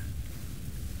pod.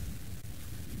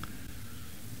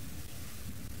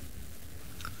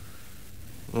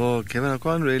 Oh, Kevin, I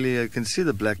can see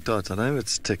the black dots. I don't know if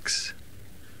it's ticks.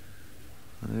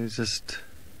 It's just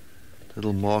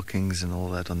little markings and all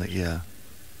that on the ear.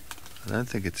 I don't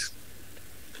think it's...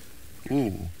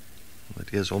 Ooh,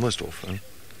 that ear's almost off, huh?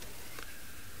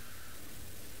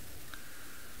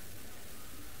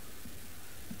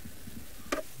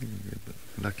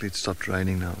 Luckily it stopped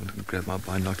raining now. I'm going to grab my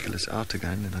binoculars out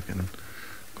again and I can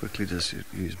quickly just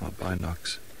use my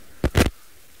binocs.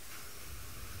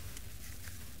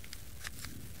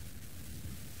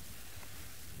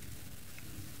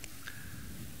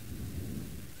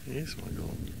 Yes, my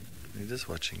girl. He's just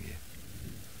watching you.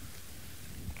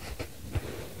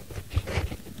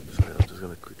 So I'm just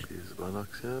going to quickly use the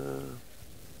binocs here.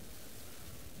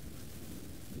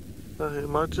 It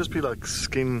might just be like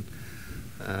skin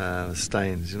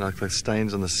stains, like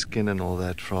stains on the skin and all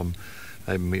that from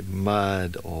maybe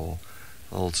mud or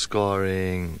old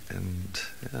scarring, and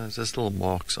it's just little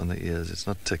marks on the ears. It's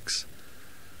not ticks.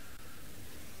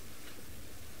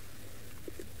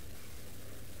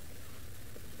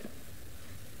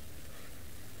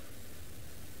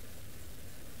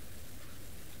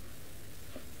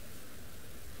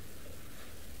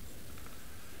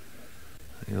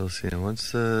 You'll see,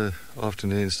 once the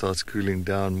afternoon starts cooling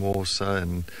down more so,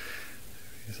 and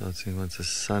you start seeing once the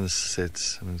sun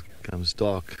sets and it becomes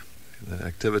dark, the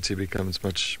activity becomes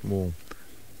much more.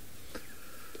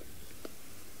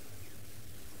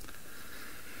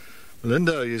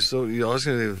 Linda, you asked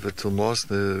me if it will mask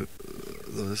the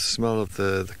smell of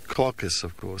the carcass,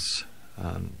 of course.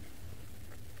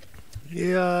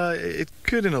 Yeah, it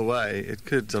could in a way. It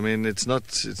could. I mean, it's not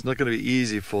going to be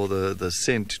easy for the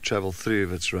scent to travel through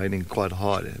if it's raining quite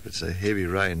hard. If it's a heavy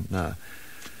rain, no.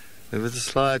 If it's a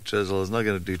slight drizzle, it's not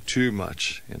going to do too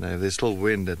much. If there's still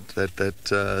wind,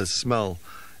 that smell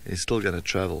is still going to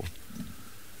travel.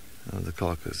 The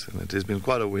carcass, and it has been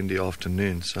quite a windy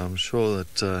afternoon, so I'm sure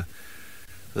that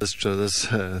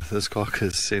this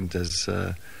carcass scent has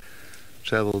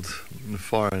travelled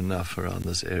far enough around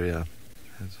this area.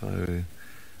 So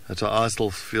I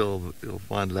still feel you'll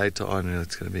find later on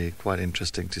it's going to be quite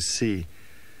interesting to see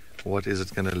what is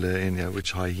it going to lure in here,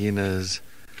 which hyenas,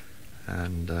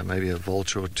 and maybe a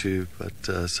vulture or two.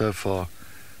 But so far,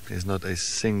 there's not a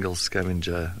single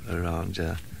scavenger around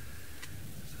here.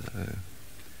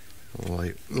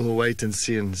 So we'll wait and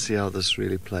see how this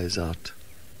really plays out.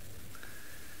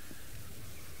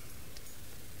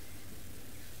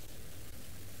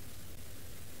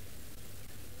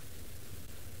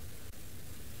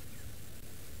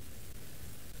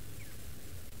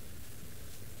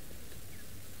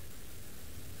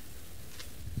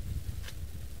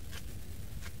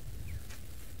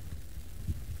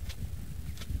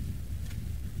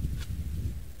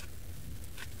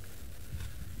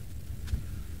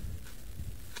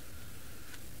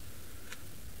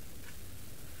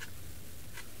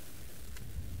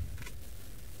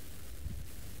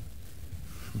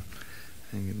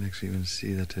 You can actually even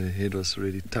see that her head was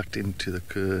already tucked into the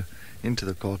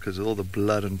carcass, all the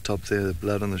blood on top there, the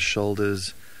blood on the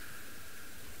shoulders,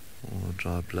 all the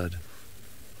dry blood.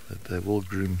 But they will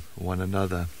groom one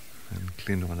another and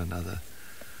clean one another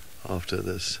after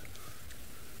this.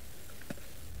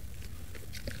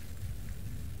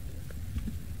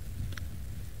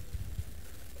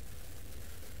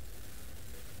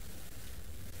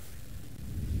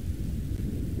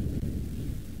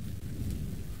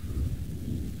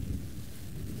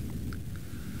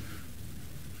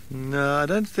 No, I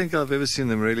don't think I've ever seen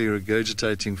them really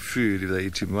regurgitating food if they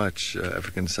eat too much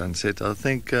African sunset. I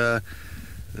think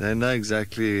they know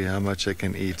exactly how much they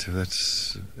can eat.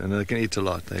 And they can eat a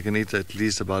lot. They can eat at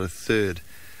least about a third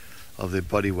of their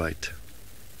body weight.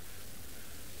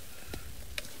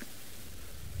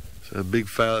 So a big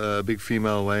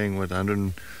female weighing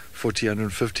 140,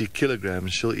 150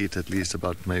 kilograms, she'll eat at least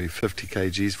about maybe 50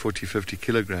 kgs, 40, 50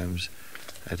 kilograms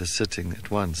at a sitting at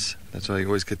once. That's why you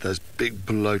always get those big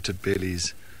bloated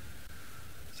bellies.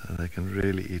 So they can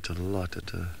really eat a lot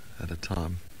at a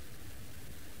time.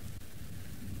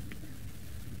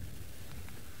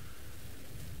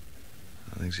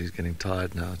 I think she's getting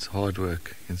tired now. It's hard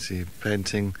work. You can see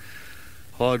panting,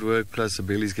 hard work, plus the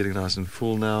belly's getting nice and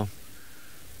full now.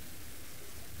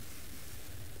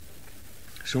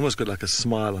 She's almost got like a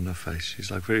smile on her face.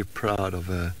 She's like very proud of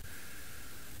her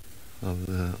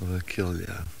kill,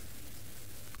 yeah.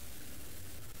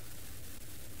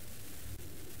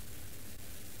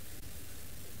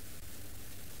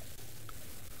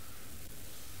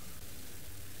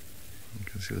 You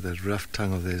can see with that rough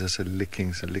tongue of theirs, just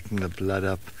licking the blood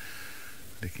up,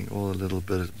 licking all the little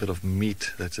bit of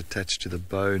meat that's attached to the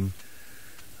bone,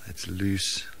 that's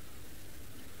loose.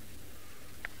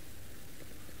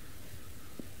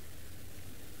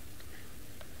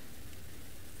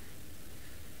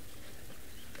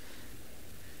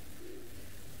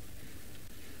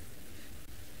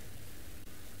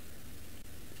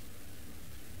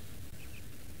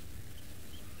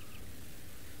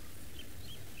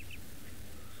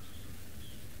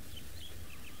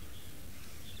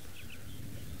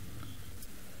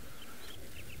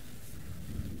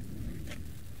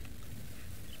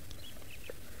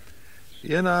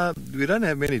 We don't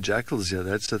have many jackals here,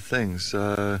 that's the thing.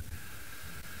 So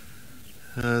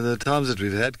the times that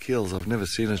we've had kills, I've never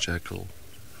seen a jackal.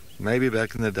 Maybe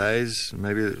back in the days, I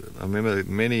remember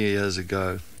many years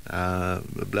ago,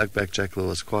 the black-backed jackal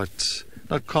was quite,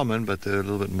 not common, but they're a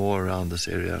little bit more around this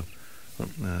area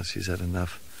No, she's had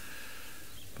enough.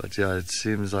 But yeah, it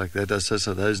seems like that does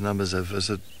so those numbers have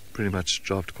pretty much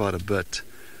dropped quite a bit.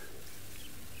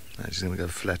 Now she's going to go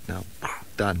flat now.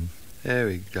 Done. There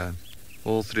we go.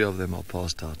 All three of them are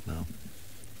passed out now.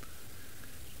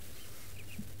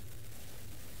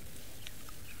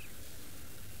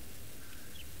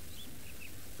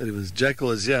 But it was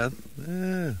jackal is yeah.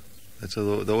 That's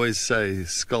what they always say,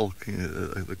 skulk.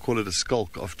 They call it a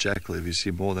skulk of jackal if you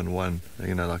see more than one,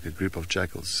 like a group of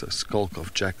jackals, a skulk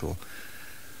of jackal.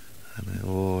 And they're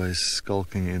always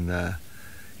skulking in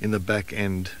the back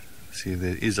end. See,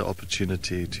 there is an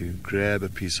opportunity to grab a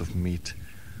piece of meat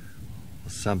or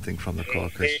something from the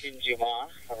carcass.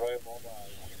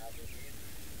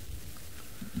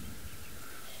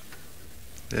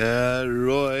 Yeah,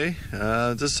 Roy,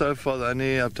 just so far the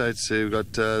only updates, we've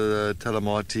got the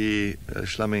Talamati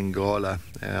Shlumingala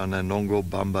on the Nongo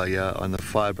Bamba on the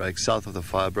firebreak, south of the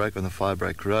firebreak, on the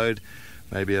firebreak road,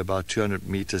 maybe about 200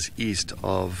 meters east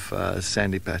of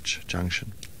Sandy Patch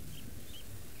Junction.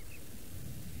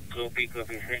 Copy,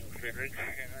 thanks, Cedric.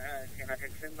 Can I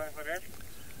take standby for that?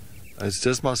 It's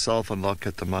just myself on lock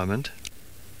at the moment.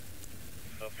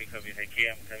 Copy, thank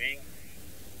you, I'm coming.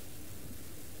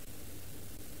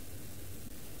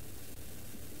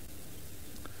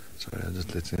 Sorry, I'm just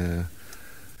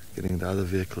getting the other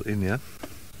vehicle in here.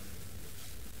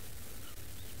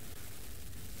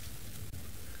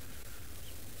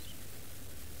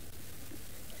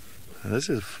 This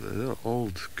is an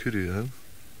old kudu, huh?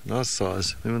 Nice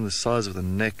size. Even the size of the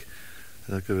neck,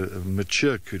 like a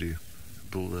mature kudu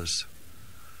bull this.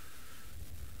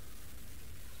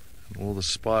 And all the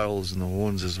spirals and the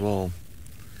horns as well.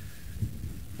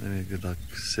 Maybe a good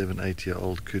 7-8 year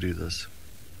old kudu this.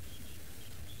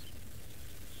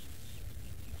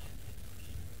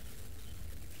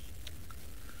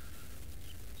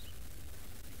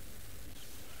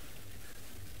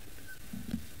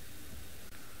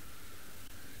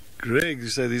 Greg, you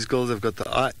say these girls have got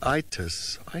the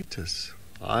itis, like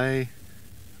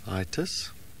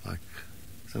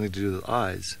something to do with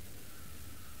eyes.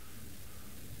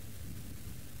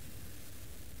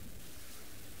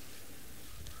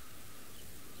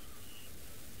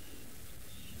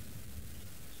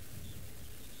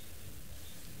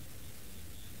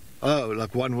 Oh,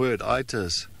 like one word,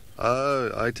 itis.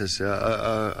 Oh, itis,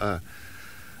 yeah.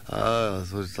 I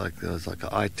thought it was like an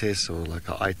eye test or like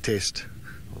an eye test.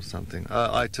 Or something.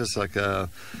 I just like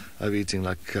overeating,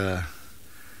 like I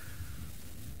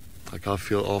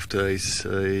feel after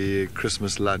a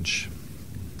Christmas lunch.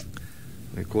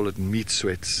 We call it meat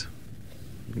sweats.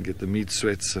 You get the meat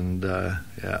sweats, and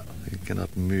yeah, you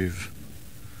cannot move.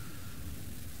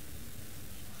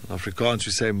 In Afrikaans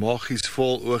we say maag is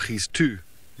vol, oog is toe,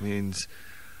 means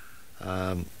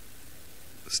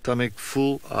stomach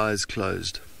full, eyes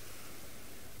closed.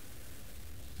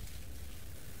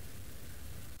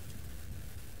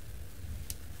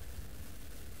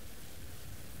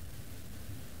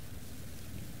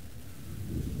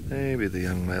 Maybe the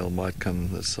young male might come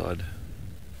this side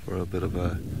for a bit of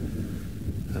a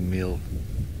meal.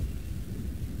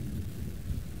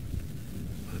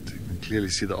 But you can clearly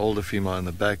see the older female in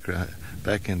the back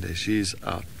end there. She's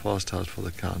passed out for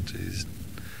the count.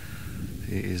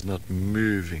 He is not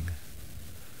moving.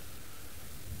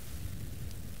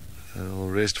 I'll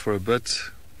rest for a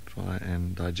bit, try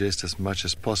and digest as much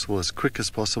as possible, as quick as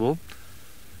possible,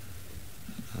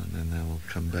 and then they will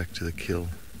come back to the kill.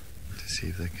 See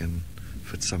if they can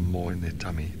fit some more in their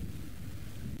tummy.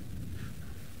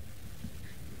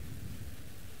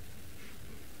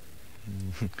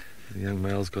 The young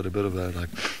male's got a bit of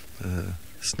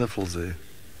sniffles there.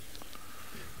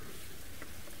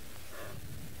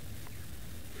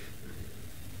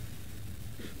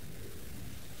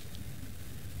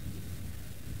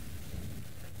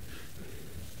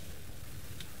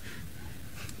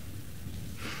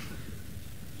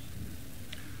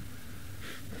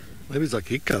 Maybe it's like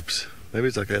hiccups. Maybe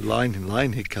it's like a line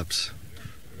hiccups.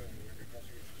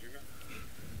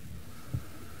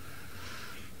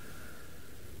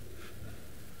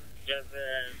 Just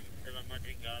the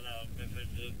Matigala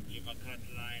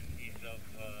line is of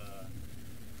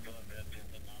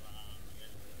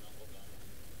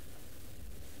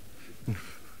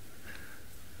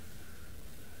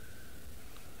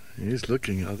He's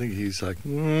looking. I think he's like,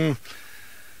 I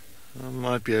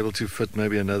might be able to fit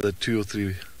maybe another 2 or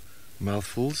 3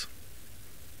 mouthfuls.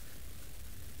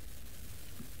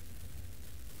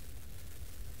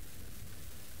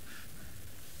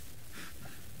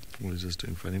 Or he's just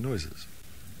doing funny noises.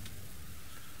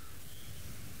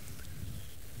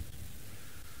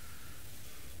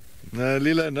 No,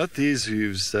 Lila, not these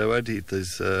hooves. They won't eat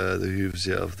these, the hooves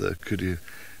here of the kudu.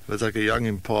 If it's like a young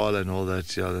impala and all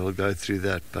that, yeah, they'll go through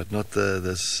that, but not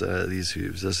these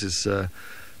hooves. This is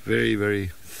very,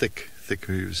 very thick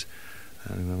hooves,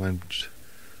 and they won't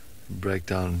break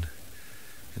down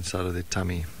inside of their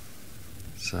tummy.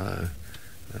 So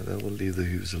they will leave the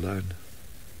hooves alone.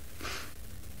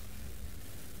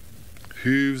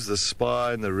 Hooves, the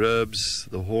spine, the ribs,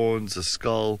 the horns, the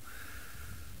skull,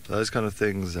 those kind of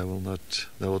things, they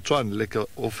will try and lick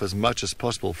off as much as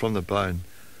possible from the bone,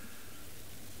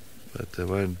 but they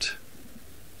won't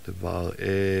devour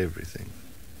everything.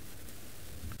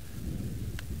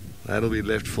 That'll be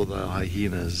left for the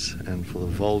hyenas and for the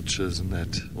vultures, and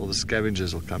that all the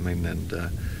scavengers will come in and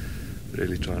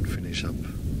really try and finish up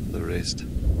the rest.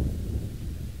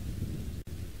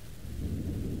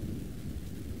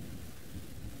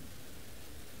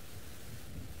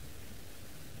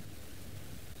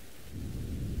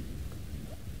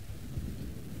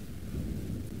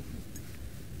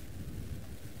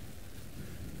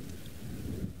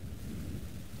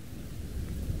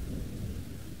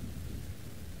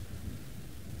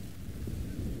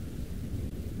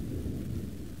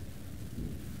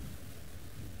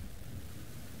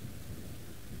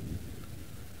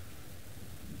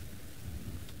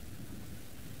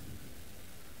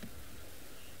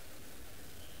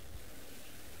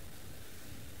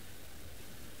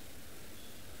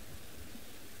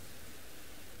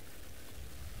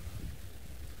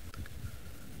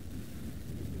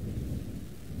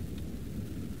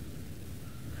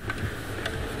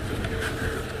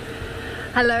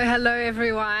 Hello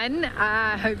everyone.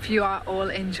 I hope you are all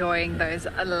enjoying those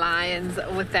lions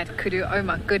with that kudu. Oh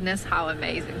my goodness, how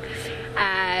amazing.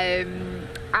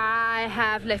 I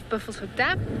have left Buffelshoek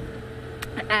Dam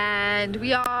and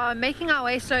we are making our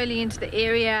way slowly into the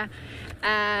area,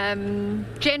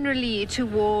 generally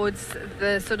towards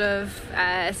the sort of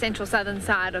central southern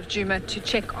side of Djuma, to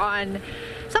check on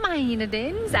some hyena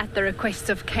dens at the request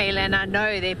of Kayla, and I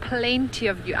know there are plenty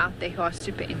of you out there who are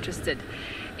super interested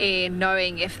in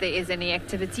knowing if there is any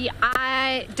activity.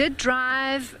 I did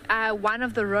drive one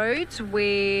of the roads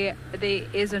where there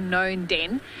is a known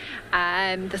den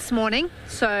this morning,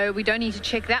 so we don't need to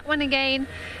check that one again.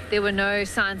 There were no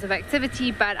signs of activity,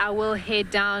 but I will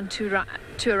head down to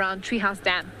around Treehouse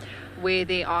Dam where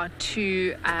there are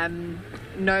two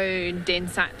known den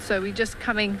sites. So we're just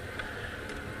coming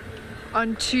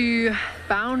onto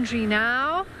boundary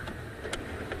now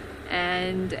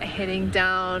and heading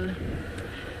down.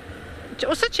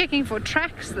 Also checking for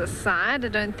tracks this side. I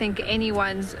don't think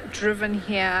anyone's driven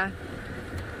here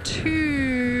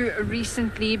too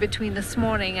recently between this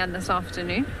morning and this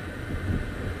afternoon.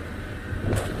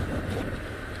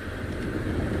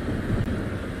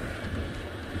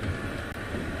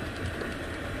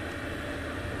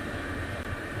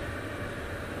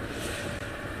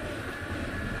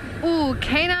 Ooh,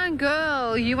 canine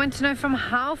girl, you want to know from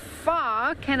how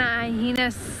far can a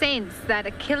hyena sense that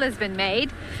a kill has been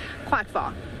made? Quite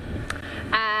far.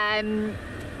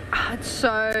 It's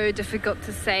so difficult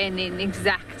to say an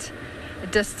exact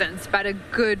distance, but a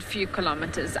good few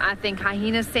kilometers. I think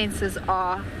hyena senses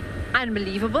are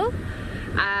unbelievable.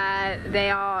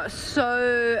 They are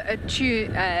so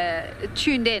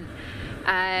tuned in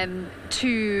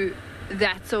to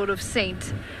that sort of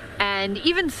scent and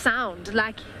even sound,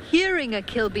 like hearing a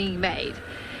kill being made.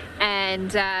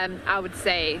 And I would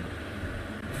say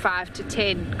 5 to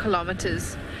 10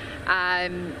 kilometers.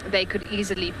 They could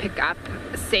easily pick up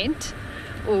scent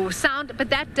or sound, but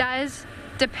that does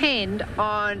depend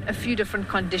on a few different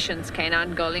conditions,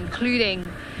 canine girl, including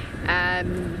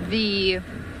the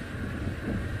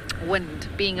wind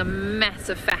being a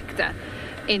massive factor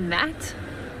in that.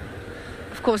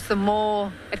 Of course, the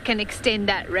more it can extend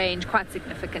that range quite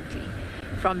significantly,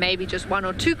 from maybe just 1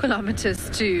 or 2 kilometers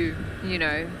to,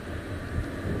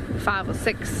 5 or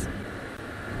 6.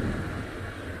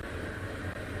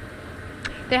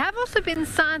 There have also been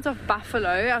signs of buffalo.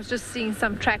 I was just seeing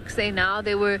some tracks there now.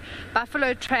 There were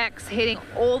buffalo tracks heading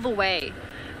all the way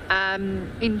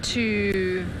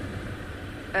into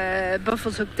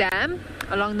Buffelshoek Dam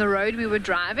along the road we were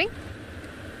driving.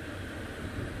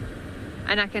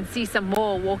 And I can see some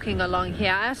more walking along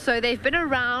here. So they've been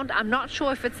around. I'm not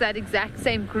sure if it's that exact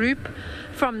same group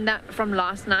from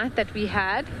last night that we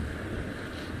had.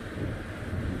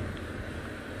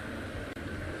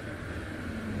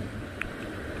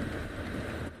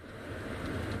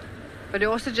 But we're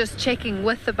also just checking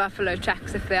with the buffalo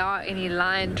tracks if there are any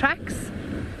lion tracks.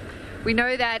 We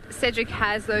know that Cedric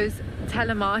has those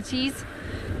telemates,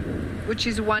 which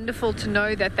is wonderful to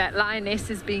know that that lioness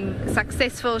is being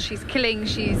successful. She's killing,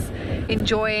 she's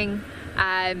enjoying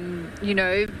you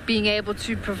know, being able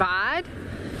to provide,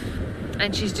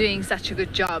 and she's doing such a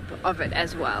good job of it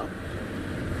as well.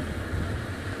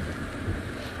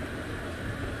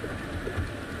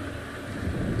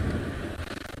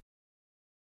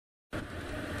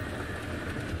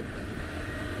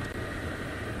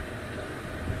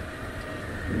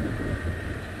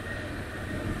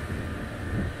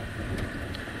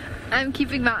 I'm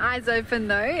keeping my eyes open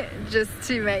though, just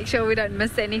to make sure we don't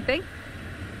miss anything.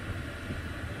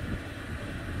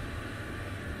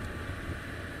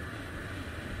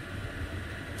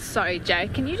 Sorry, Joe,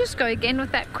 can you just go again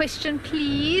with that question,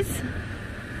 please?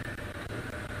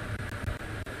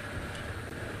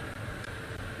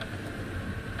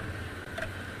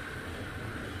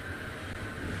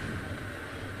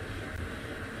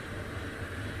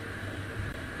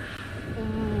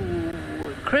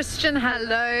 Christian,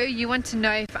 hello. You want to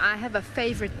know if I have a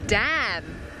favorite dam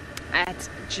at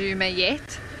Djuma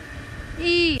yet?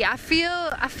 I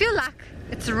feel like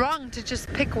it's wrong to just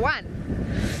pick one.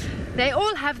 They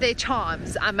all have their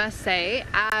charms, I must say.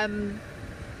 I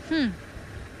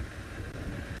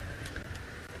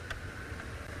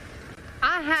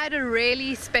had a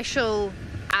really special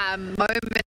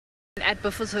moment at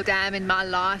Buffelshoek Dam in my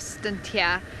last stint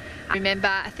here. I remember,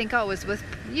 I think I was with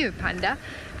you, Panda,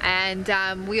 and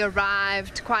we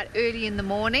arrived quite early in the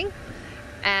morning,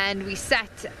 and we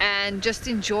sat and just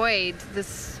enjoyed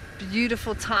this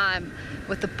beautiful time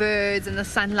with the birds and the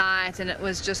sunlight, and it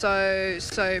was just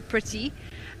so pretty,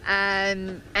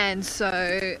 and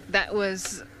so that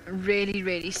was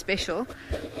really special.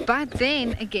 But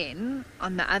then again,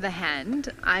 on the other hand,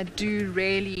 I do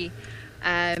really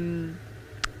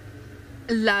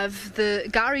love the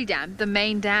Gari Dam, the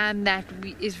main dam that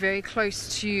is very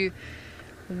close to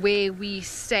where we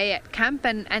stay at camp,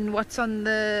 and what's on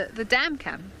the dam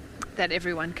cam that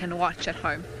everyone can watch at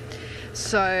home.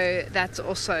 So that's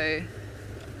also,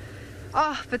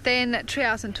 but then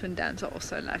Treehouse and Twin Dams are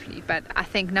also lovely. But I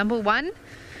think number one,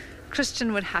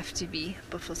 Christian, would have to be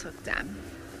Buffelshoek Dam.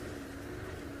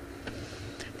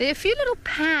 There are a few little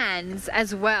pans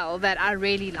as well that I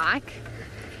really like.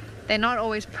 They're not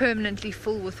always permanently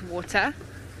full with water.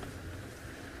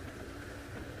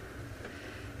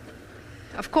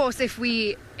 Of course, if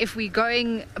we're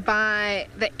going by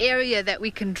the area that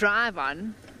we can drive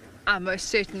on, I most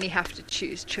certainly have to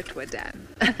choose Chitwa Dam.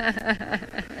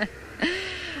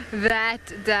 That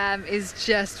dam is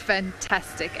just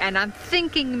fantastic, and I'm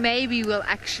thinking maybe we'll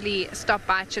actually stop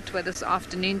by Chitwa this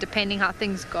afternoon, depending how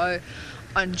things go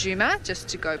on Djuma, just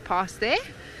to go past there.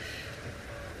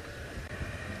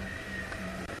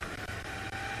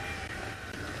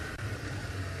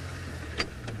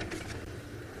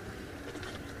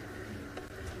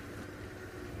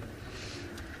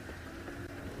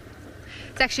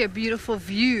 It's actually a beautiful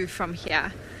view from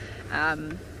here,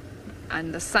 and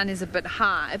the sun is a bit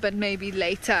high, but maybe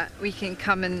later we can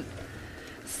come and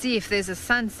see if there's a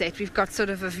sunset. We've got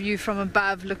sort of a view from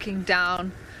above looking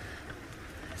down,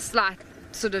 slight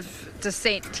sort of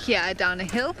descent here down a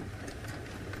hill.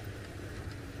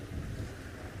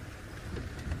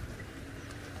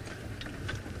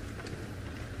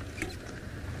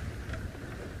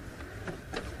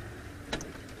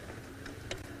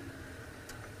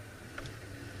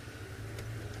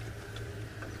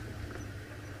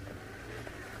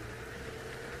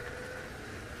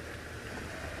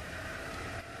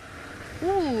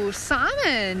 Ooh,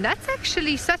 Simon, that's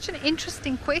actually such an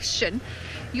interesting question.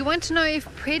 You want to know if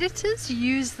predators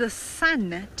use the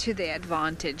sun to their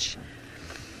advantage.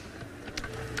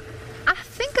 I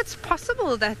think it's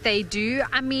possible that they do.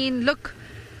 I mean, look,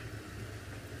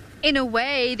 in a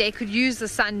way they could use the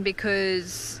sun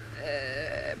because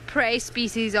prey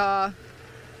species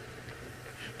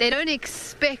they don't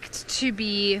expect to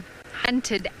be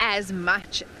hunted as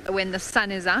much when the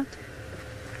sun is out.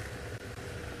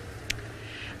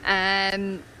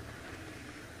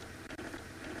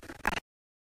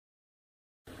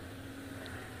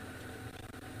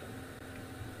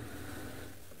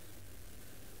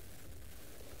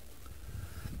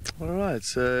 Alright,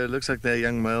 so it looks like the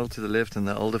young male to the left and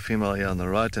the older female here on the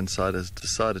right hand side has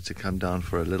decided to come down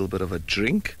for a little bit of a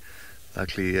drink.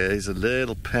 Luckily there's a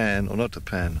little pan, or not a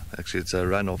pan, actually it's a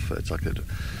runoff, it's like a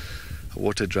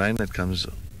water drain that comes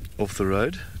off the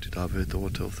road to divert the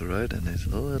water off the road, and there's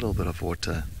a little bit of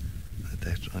water that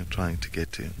they're trying to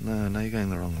get to. No, you're going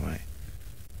the wrong way.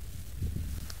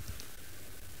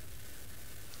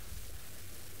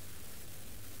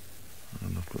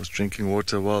 And of course drinking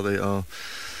water while they are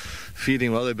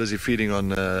feeding, while they're busy feeding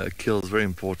on kill is very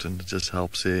important. It just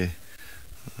helps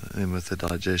them with the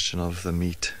digestion of the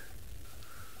meat.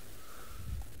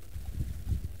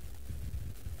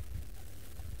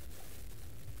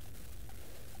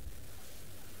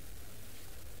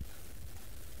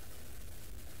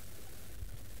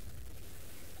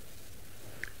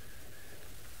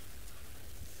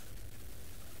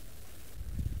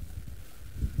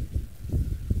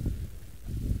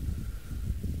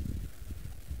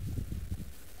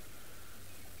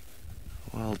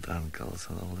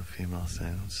 males and all the females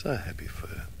saying, I'm so happy for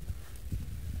her.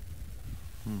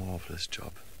 Marvelous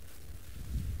job.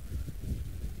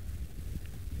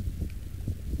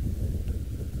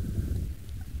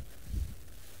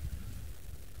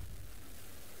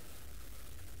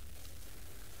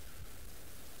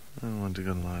 I want to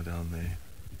go and lie down there.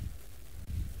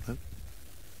 Nope.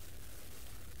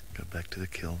 Go back to the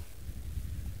kill.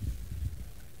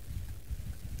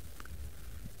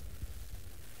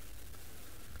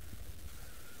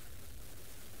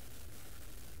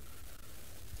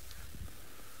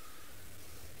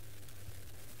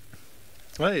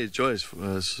 Hey, Joyce,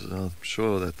 I'm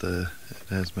sure that it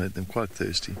has made them quite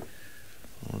thirsty.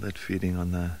 All that feeding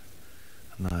on a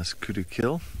nice kudu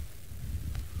kill.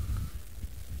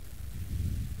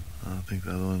 I think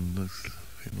the other one looks, the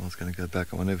female's going to go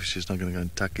back. I wonder if she's not going to go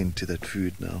and tuck into that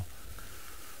food now.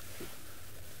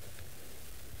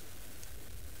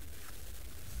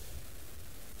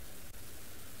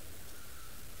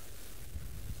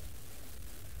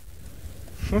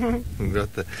 We've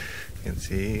got the, you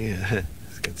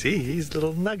can see his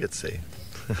little nuggets there.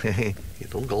 His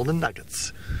little golden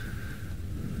nuggets.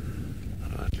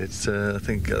 Alright, let's, I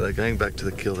think they're going back to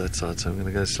the kill that side, so I'm going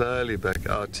to go slowly back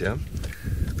out here.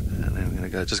 And then we're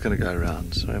going to just going to go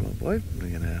around. Sorry, my boy.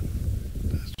 We're going to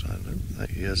just try and,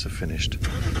 yes, are finished.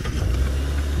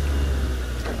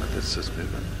 Alright, let's just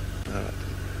move on. Alright,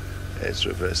 let's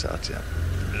reverse out here.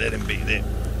 Let him be there.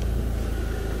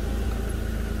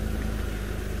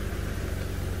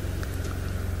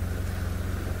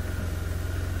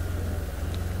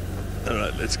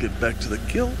 Alright, let's get back to the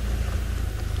kill.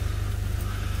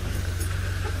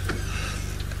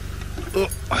 Oh,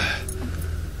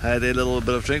 had a little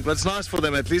bit of drink, but it's nice for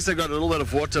them. At least they got a little bit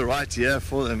of water right here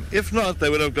for them. If not, they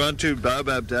would have gone to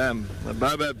Baobab Dam. The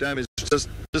Baobab Dam is just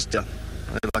yeah,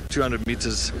 like 200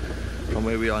 meters from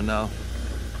where we are now.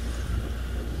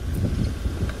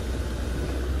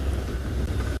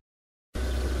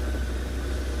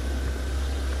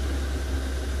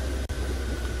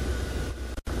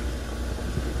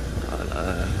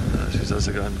 She's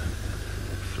also gone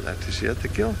flat. Is she at the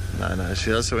kill? No,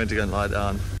 she also went to go and lie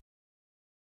down.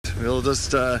 We'll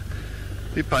just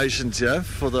be patient here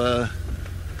for the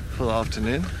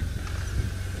afternoon.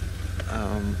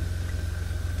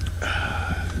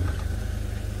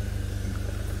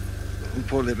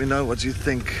 Paul, let me know what you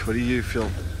think. What do you feel?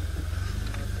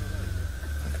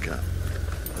 Okay.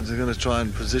 I'm just going to try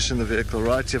and position the vehicle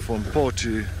right here for Paul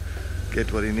to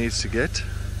get what he needs to get.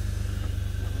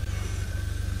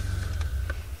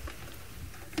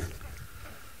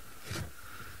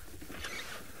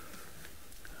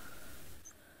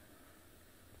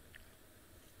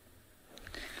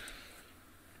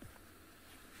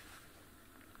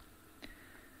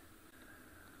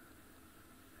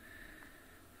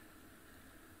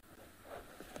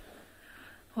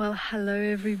 Well, hello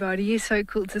everybody. It's so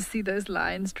cool to see those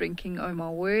lions drinking, oh my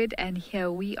word. And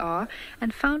here we are,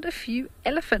 and found a few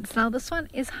elephants. Now this one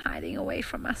is hiding away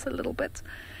from us a little bit.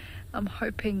 I'm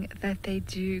hoping that they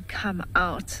do come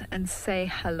out and say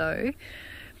hello.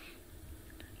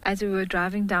 As we were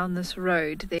driving down this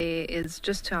road, there is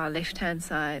just to our left hand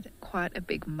side quite a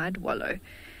big mud wallow.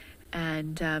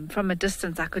 And from a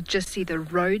distance I could just see the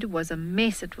road was a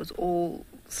mess. It was all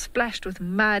splashed with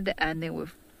mud, and there were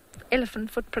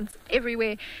elephant footprints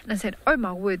everywhere. And I said, oh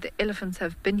my word, the elephants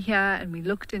have been here. And we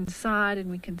looked inside and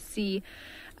we can see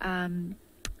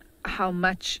how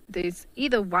much there's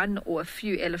either one or a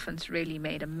few elephants really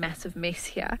made a massive mess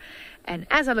here. And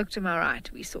as I looked to my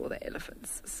right, we saw the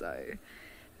elephants. So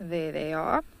there they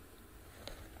are.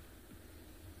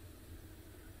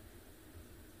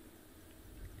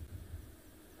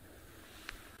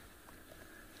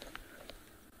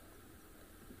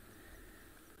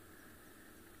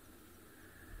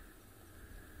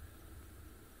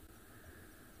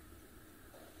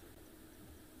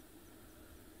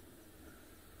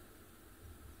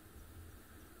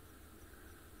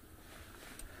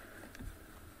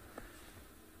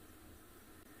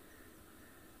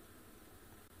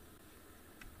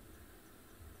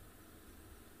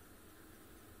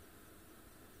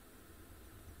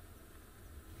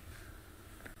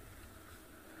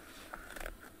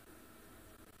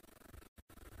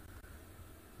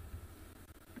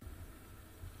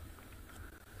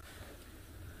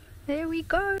 There we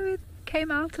go. It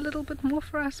came out a little bit more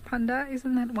for us, Panda.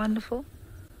 Isn't that wonderful?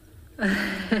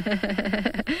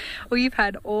 We've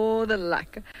had all the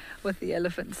luck with the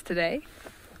elephants today.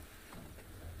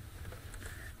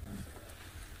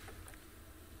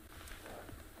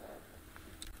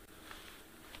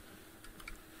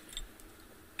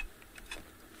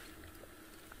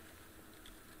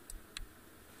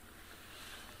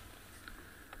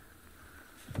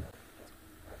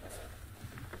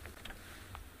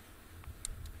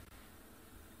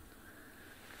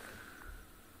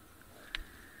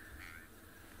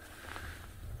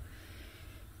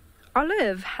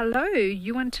 Olive, hello.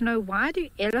 You want to know, why do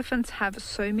elephants have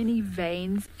so many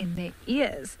veins in their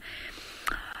ears?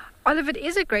 Olive, it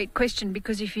is a great question,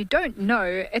 because if you don't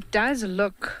know, it does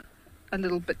look a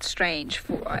little bit strange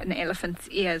for an elephant's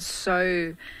ears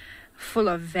so full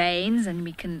of veins, and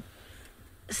we can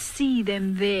see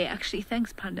them there. Actually,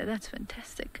 thanks, Panda, that's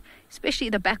fantastic. Especially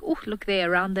the back. Oh, look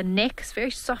there around the neck. It's very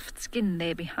soft skin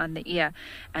there behind the ear,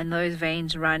 and those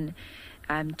veins run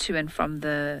to and from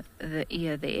the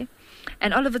ear there.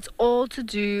 And Olive, it's all to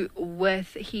do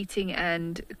with heating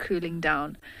and cooling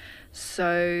down.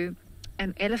 So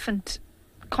an elephant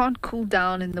can't cool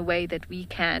down in the way that we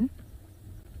can,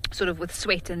 sort of with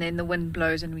sweat, and then the wind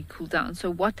blows and we cool down.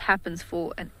 So what happens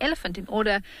for an elephant, in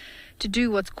order to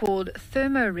do what's called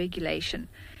thermoregulation,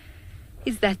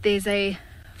 is that there's a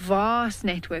vast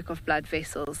network of blood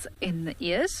vessels in the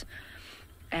ears.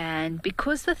 And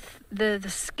because the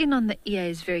skin on the ear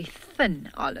is very thin,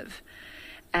 Olive,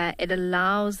 it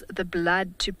allows the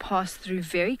blood to pass through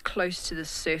very close to the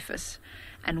surface.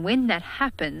 And when that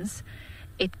happens,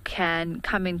 it can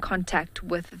come in contact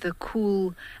with the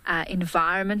cool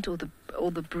environment, or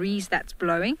the breeze that's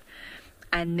blowing.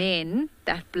 And then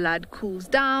that blood cools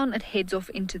down, it heads off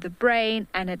into the brain,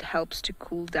 and it helps to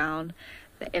cool down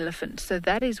the elephant. So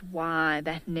that is why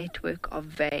that network of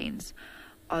veins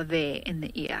are there in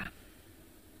the ear.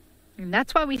 And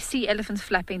that's why we see elephants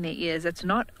flapping their ears. It's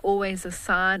not always a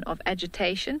sign of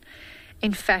agitation.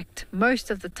 In fact,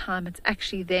 most of the time it's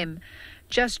actually them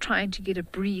just trying to get a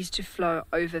breeze to flow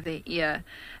over their ear,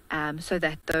 so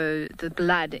that the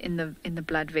blood in the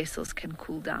blood vessels can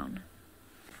cool down.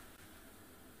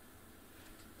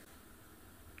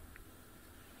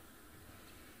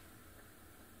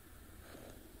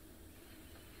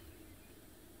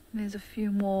 There's a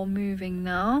few more moving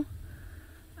now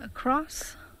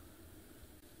across.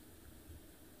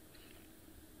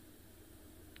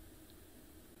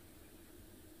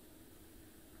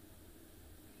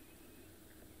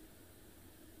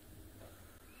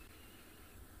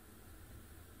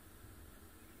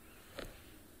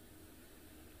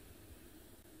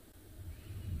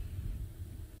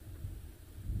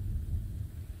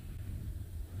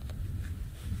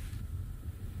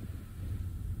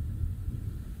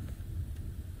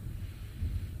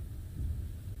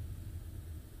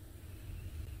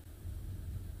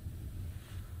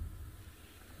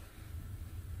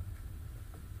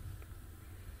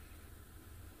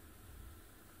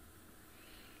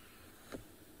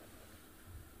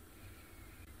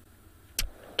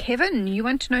 Kevin, you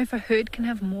want to know if a herd can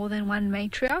have more than one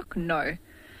matriarch? No,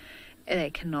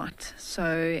 they cannot.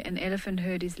 So an elephant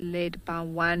herd is led by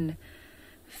one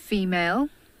female,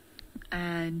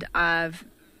 and I've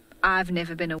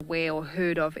never been aware or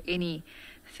heard of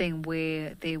anything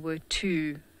where there were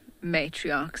two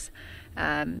matriarchs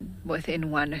within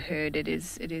one herd. It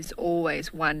is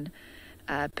always one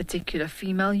particular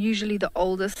female, usually the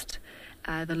oldest,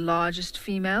 the largest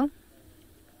female,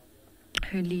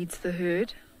 who leads the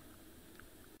herd.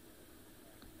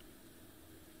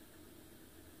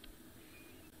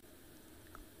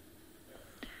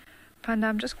 Panda,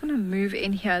 I'm just going to move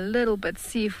in here a little bit,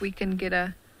 see if we can get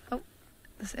a... Oh,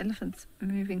 this elephant's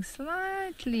moving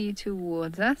slightly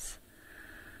towards us.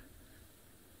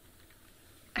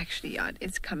 Actually, yeah,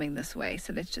 it's coming this way,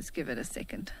 so let's just give it a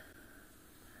second.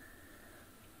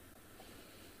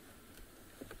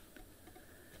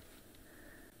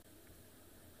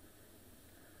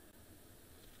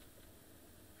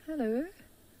 Hello.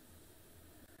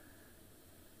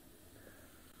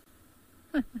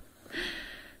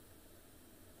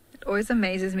 It always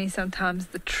amazes me sometimes,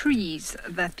 the trees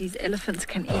that these elephants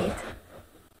can eat.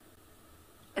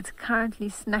 It's currently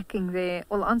snacking there,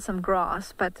 well, on some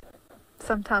grass, but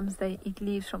sometimes they eat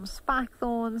leaves from spike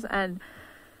thorns and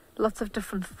lots of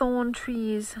different thorn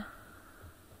trees.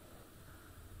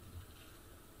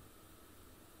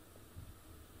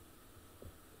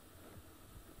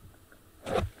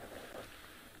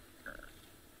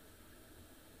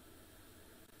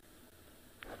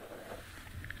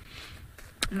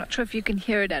 I'm not sure if you can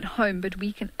hear it at home, but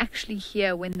we can actually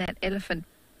hear when that elephant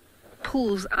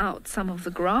pulls out some of the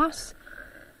grass.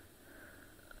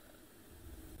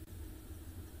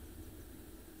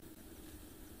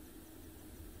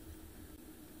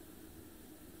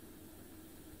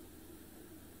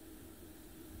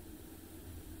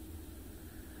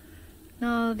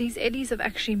 Now, these eddies have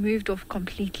actually moved off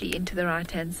completely into the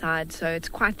right-hand side, so it's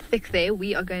quite thick there.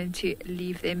 We are going to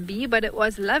leave them be, but it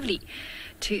was lovely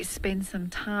to spend some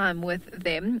time with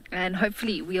them, and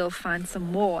hopefully we'll find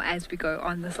some more as we go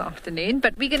on this afternoon.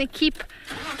 But we're going to keep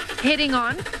heading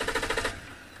on.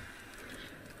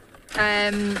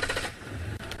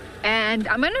 And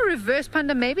I'm going to reverse,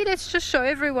 Panda. Maybe let's just show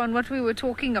everyone what we were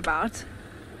talking about.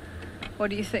 What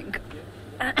do you think?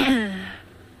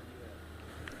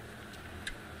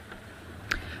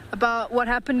 About what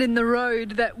happened in the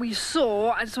road that we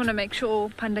saw. I just want to make sure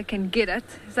Panda can get it.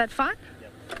 Is that fine?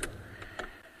 Yep.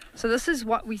 So this is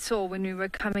what we saw when we were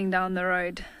coming down the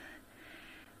road.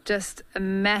 Just a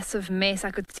massive mess.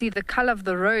 I could see the color of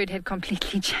the road had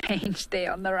completely changed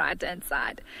there on the right hand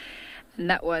side. And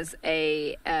that was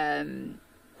a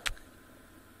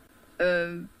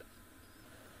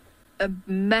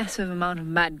massive amount of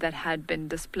mud that had been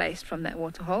displaced from that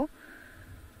waterhole.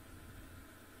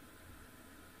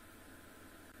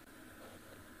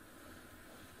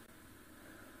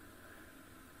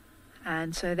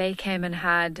 And so they came and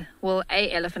had, well,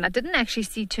 a elephant. I didn't actually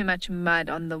see too much mud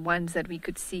on the ones that we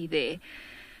could see there,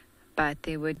 but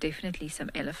there were definitely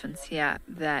some elephants here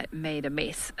that made a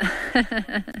mess.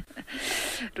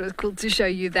 It was cool to show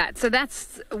you that. So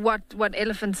that's what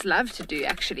elephants love to do,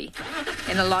 actually,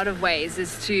 in a lot of ways,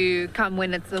 is to come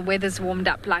when the weather's warmed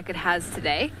up like it has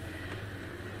today,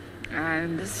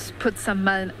 and just put some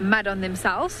mud on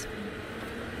themselves.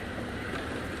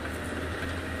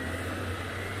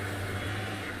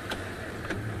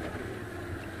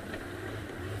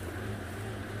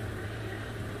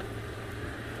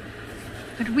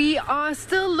 But we are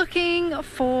still looking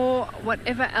for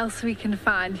whatever else we can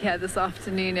find here this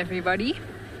afternoon, everybody.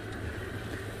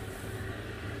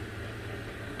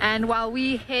 And while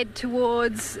we head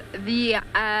towards the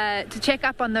to check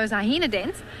up on those hyena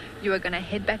dens, you are going to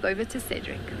head back over to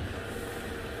Cedric.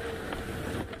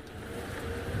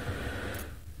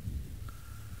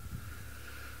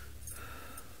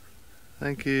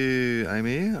 Thank you,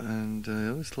 Amy. And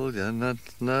we're still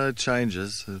no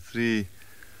changes. The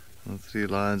three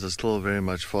lions are still very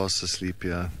much fast asleep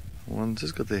here. One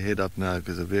just got their head up now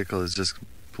because the vehicle has just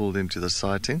pulled into the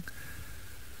sighting.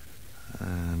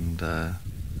 And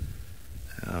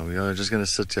we are just going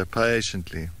to sit here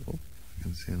patiently. Oh, you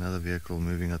can see another vehicle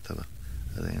moving at the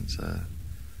other end, so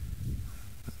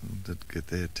did get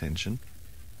their attention.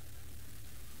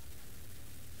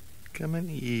 Come and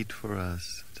eat for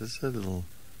us. Just a little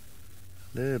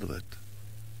bit.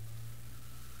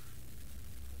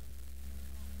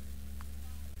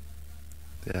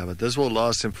 Yeah, but this will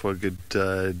last him for a good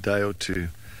day or two.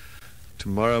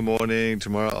 Tomorrow morning,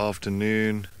 tomorrow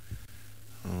afternoon,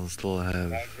 I'll still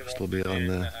be on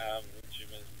the.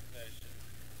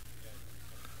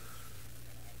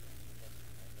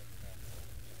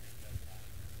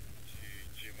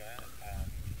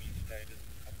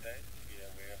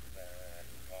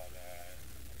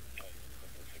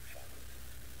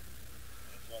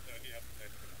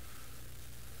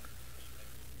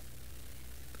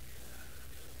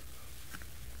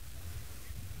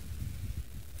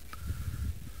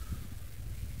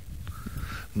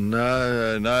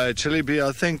 No, Chili Bee,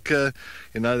 I think, if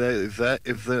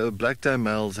the black tail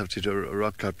males have to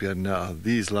rock up here now,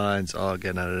 these lions are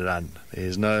going to run.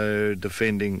 There's no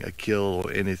defending a kill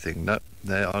or anything. No,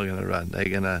 they are going to run. They're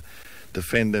going to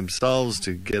defend themselves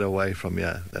to get away from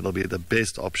here. That'll be the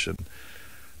best option.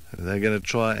 If they're going to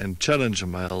try and challenge the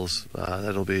males,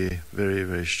 that'll be very,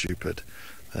 very stupid.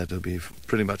 That'll be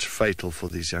pretty much fatal for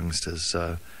these youngsters.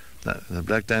 So, no, the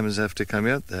black diamonds have to come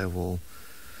here.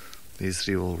 These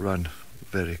three will run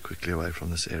very quickly away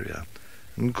from this area.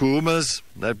 And Kumas,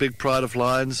 that big pride of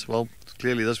lions, well,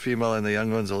 clearly this female and the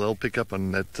young ones, they'll pick up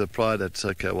on that pride. That's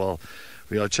okay, well,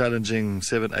 we are challenging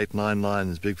 7, 8, 9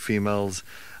 lions, big females.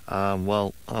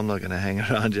 Well, I'm not going to hang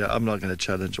around here. I'm not going to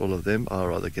challenge all of them. I'll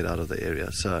rather get out of the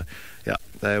area. So, yeah,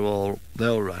 they'll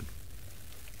run.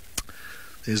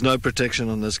 There's no protection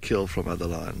on this kill from other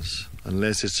lions,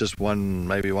 unless it's just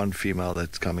maybe one female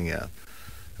that's coming out.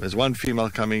 There's one female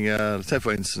coming, say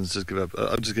for instance,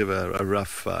 I'll just give a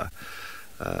rough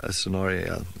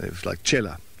scenario. It's like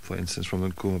Chela, for instance,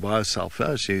 from Nkuma by herself.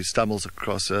 She stumbles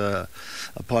across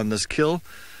upon this kill,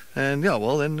 and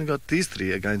then we got these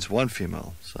three against one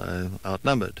female, so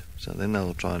outnumbered. So then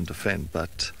they'll try and defend.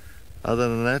 But other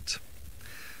than that,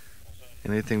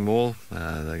 anything more,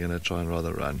 they're going to try and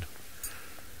rather run.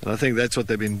 And I think that's what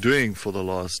they've been doing for the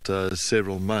last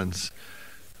several months.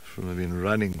 They've been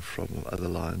running from other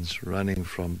lions, running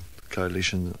from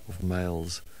coalition of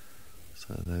males.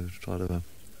 So they've tried to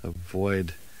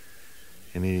avoid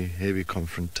any heavy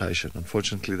confrontation.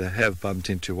 Unfortunately, they have bumped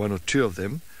into one or two of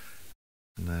them.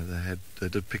 And they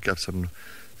did pick up some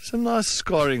nice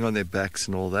scarring on their backs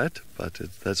and all that, but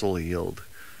that's all healed.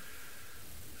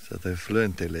 So they've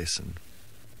learned their lesson.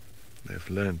 They've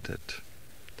learned that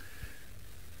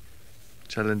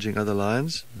challenging other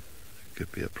lions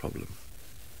could be a problem.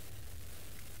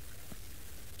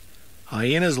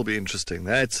 Hyenas will be interesting.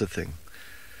 That's the thing.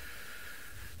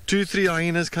 2-3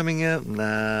 hyenas coming here?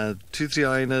 Nah, 2-3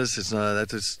 hyenas.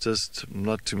 That is just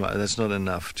not too much. That's not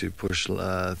enough to push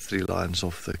 3 lions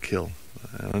off the kill.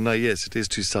 No, yes, it is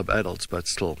 2 sub-adults, but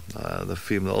still,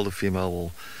 the older female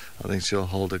will. I think she'll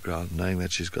hold her ground, knowing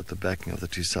that she's got the backing of the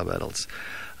 2 sub-adults.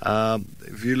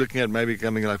 If you're looking at maybe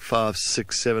coming like 5,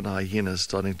 6, 7 hyenas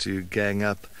starting to gang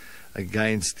up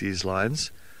against these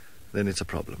lions, then it's a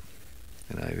problem.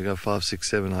 If you've got 5, 6,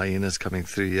 7 hyenas coming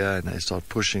through here and they start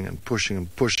pushing and pushing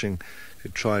and pushing to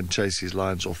try and chase these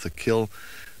lions off the kill,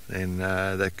 then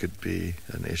that could be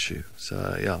an issue.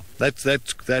 So yeah, that's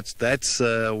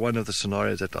one of the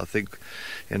scenarios that I think,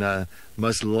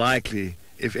 most likely,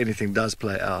 if anything does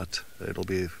play out, it'll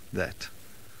be that.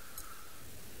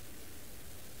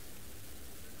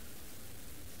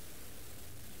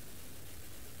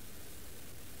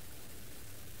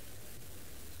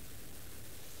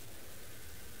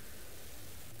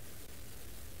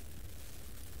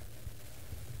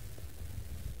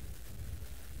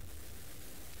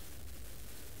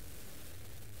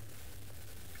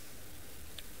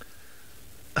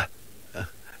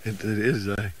 It is.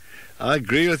 I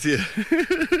agree with you.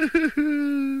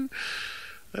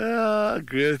 I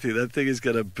agree with you. That thing is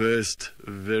going to burst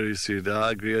very soon.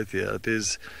 I agree with you. It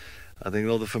is. I think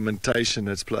all the fermentation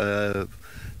that's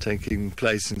taking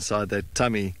place inside that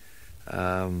tummy,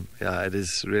 it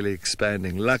is really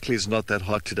expanding. Luckily, it's not that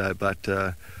hot today, but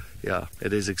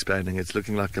it is expanding. It's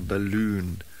looking like a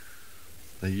balloon.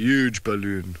 A huge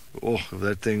balloon. Oh, if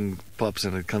that thing pops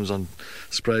and it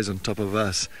sprays on top of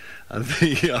us, I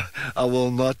think I will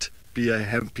not be a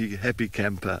happy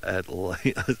camper at all.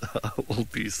 I will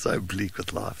be so bleak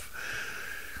with life.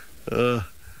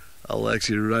 I'll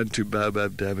actually run to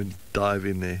Baobab Dam and dive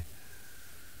in there.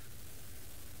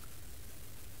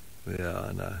 Yeah,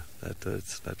 I know.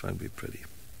 That won't be pretty.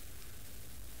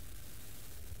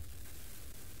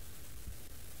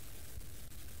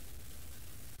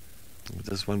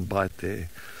 Just one bite there.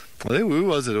 I think, who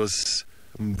was it? It was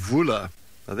Mvula.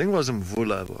 I think it was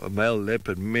Mvula, a male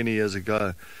leopard, many years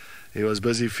ago. He was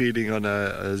busy feeding on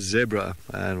a zebra,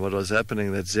 and what was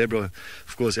happening, that zebra,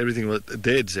 of course, everything was a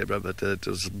dead zebra, but it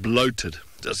was bloated.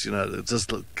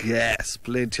 Just gas,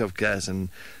 plenty of gas, and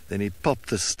then he popped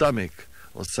the stomach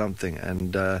or something,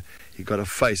 and he got a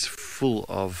face full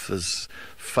of this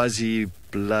fuzzy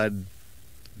blood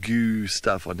goo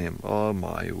stuff on him. Oh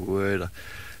my word.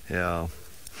 Yeah.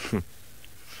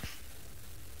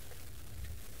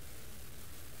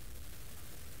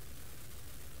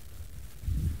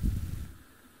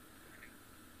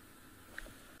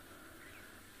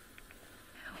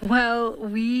 Well,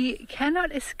 we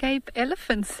cannot escape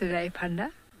elephants today,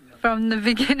 Panda, from the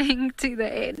beginning to the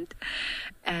end.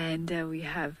 And we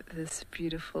have this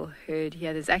beautiful herd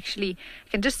here. There's actually, I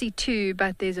can just see 2,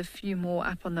 but there's a few more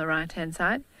up on the right-hand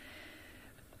side.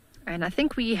 And I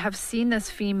think we have seen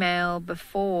this female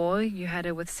before. You had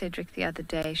her with Cedric the other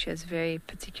day. She has very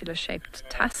particular shaped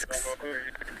tusks.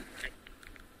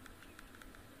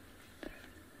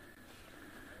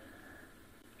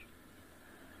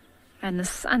 And the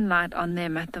sunlight on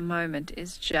them at the moment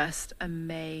is just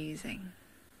amazing.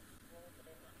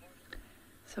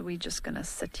 So we're just going to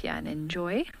sit here and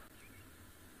enjoy.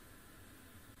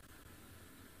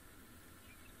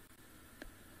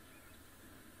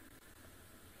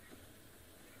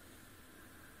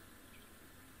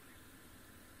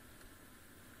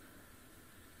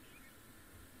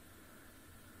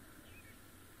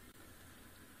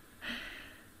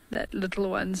 That little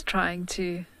one's trying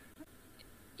to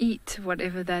eat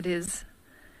whatever that is.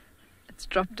 It's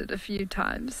dropped it a few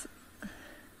times.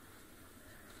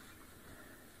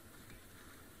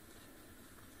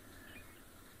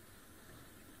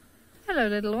 Hello,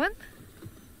 little one.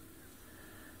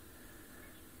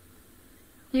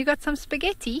 You got some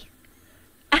spaghetti?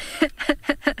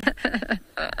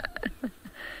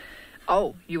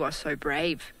 Oh, you are so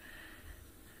brave.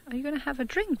 Are you going to have a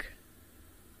drink?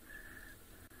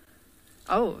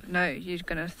 Oh, no, you're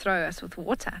going to throw us with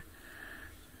water.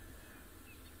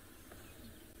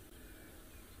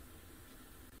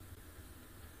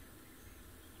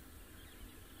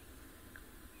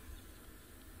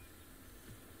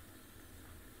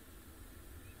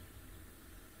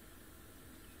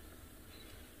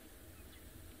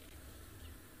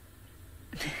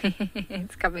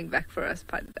 It's coming back for us,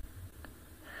 Panda.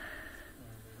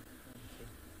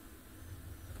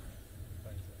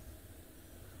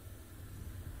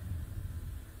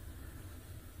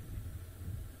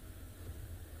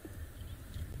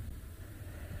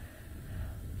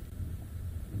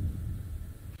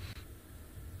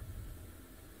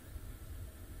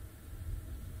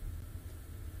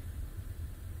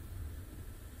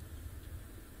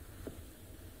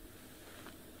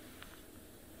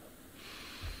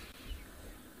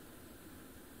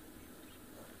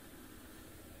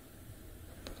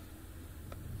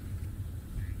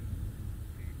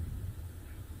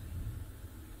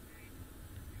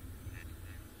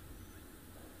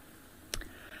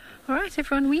 All right,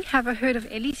 everyone, we have a herd of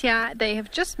Ellies here. They have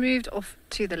just moved off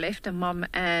to the left, a mom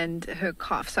and her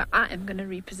calf. So I am going to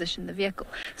reposition the vehicle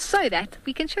so that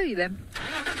we can show you them.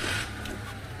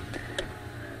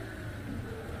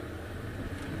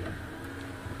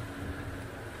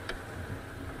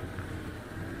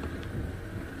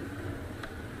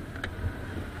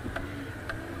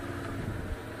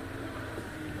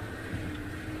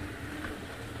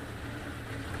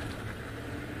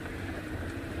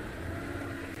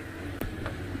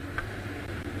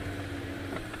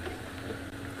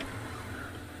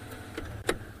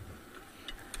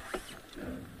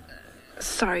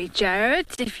 Sorry,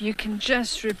 Jared, if you can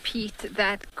just repeat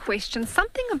that question.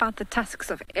 Something about the tusks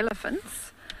of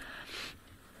elephants.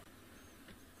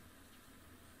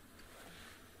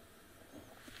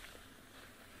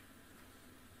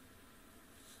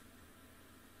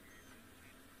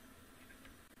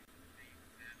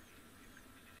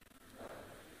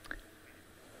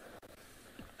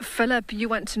 Philip, you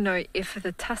want to know if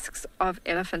the tusks of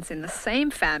elephants in the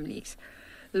same families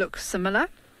look similar?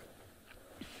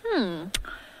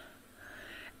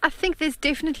 I think there's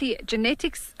definitely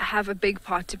genetics have a big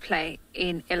part to play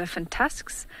in elephant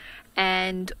tusks,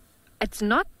 and it's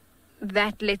not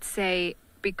that, let's say,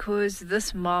 because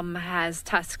this mom has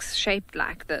tusks shaped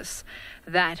like this,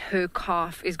 that her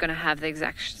calf is going to have the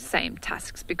exact same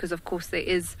tusks, because of course there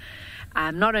is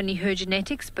not only her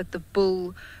genetics but the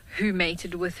bull who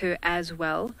mated with her as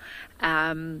well.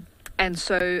 And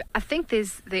so I think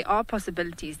there are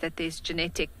possibilities that there's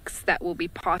genetics that will be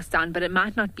passed down, but it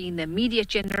might not be in the immediate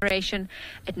generation.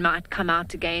 It might come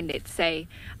out again, let's say,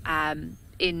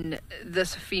 in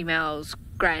this female's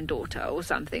granddaughter or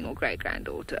something, or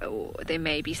great-granddaughter, or there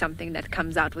may be something that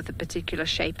comes out with a particular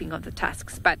shaping of the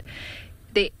tusks. But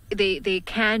there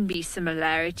can be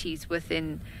similarities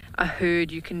within a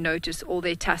herd. You can notice all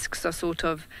their tusks are sort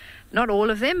of, not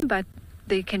all of them, but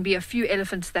there can be a few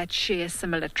elephants that share a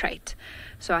similar trait.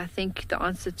 So I think the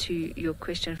answer to your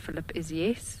question, Philip, is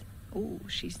yes. Oh,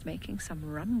 she's making some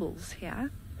rumbles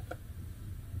here.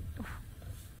 Oof.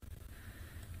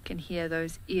 You can hear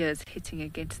those ears hitting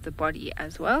against the body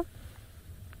as well.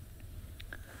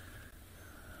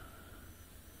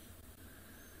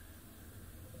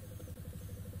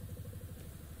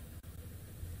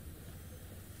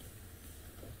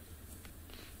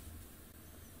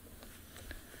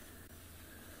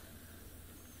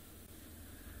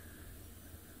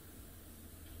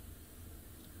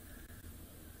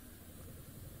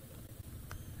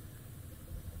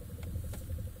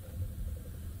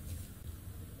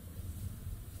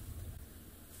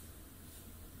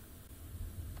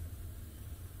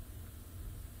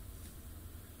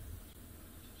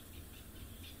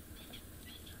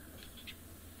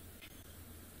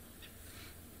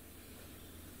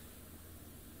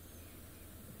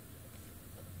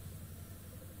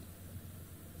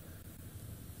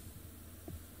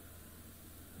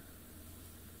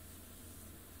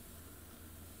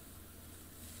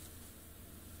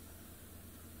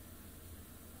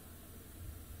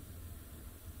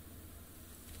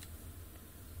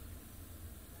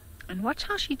 And watch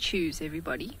how she chews,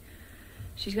 everybody.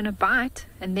 She's going to bite,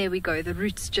 and there we go. The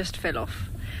roots just fell off.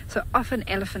 So often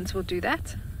elephants will do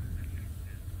that.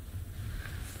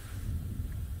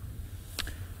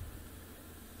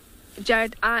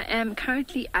 Jared, I am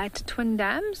currently at Twin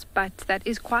Dams, but that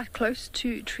is quite close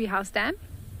to Treehouse Dam.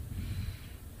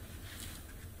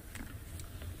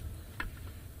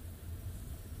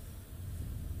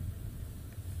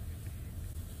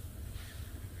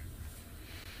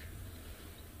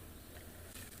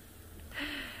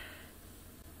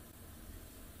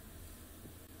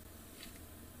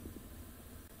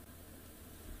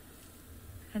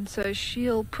 And so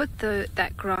she'll put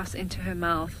that grass into her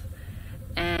mouth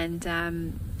and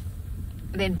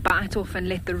then bite off and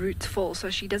let the roots fall, so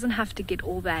she doesn't have to get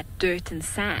all that dirt and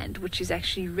sand, which is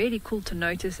actually really cool to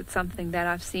notice. It's something that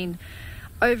I've seen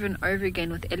over and over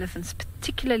again with elephants,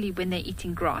 particularly when they're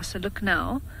eating grass. So look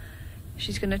now,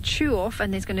 she's going to chew off,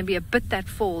 and there's going to be a bit that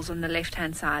falls on the left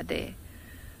hand side there.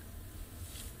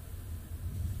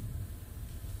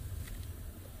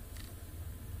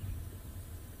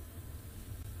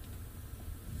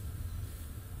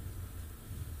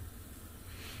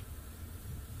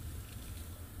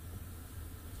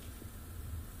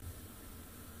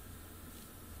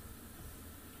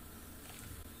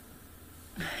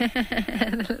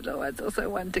 And the little one's also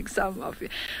wanting some of you.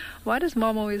 Why does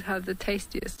mom always have the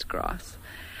tastiest grass?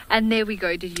 And there we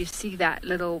go. Did you see that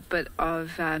little bit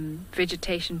of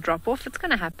vegetation drop off? It's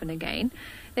going to happen again.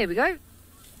 There we go.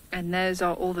 And those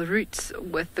are all the roots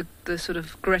with the sort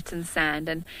of grit and sand.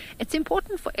 And it's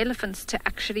important for elephants to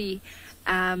actually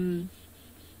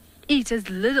eat as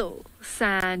little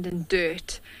sand and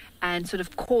dirt and sort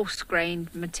of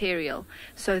coarse-grained material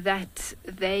so that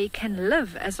they can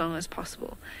live as long as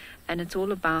possible. And it's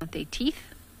all about their teeth.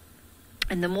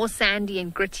 And the more sandy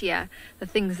and grittier the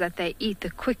things that they eat, the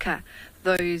quicker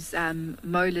those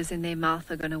molars in their mouth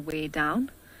are going to wear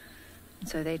down. And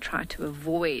so they try to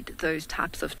avoid those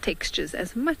types of textures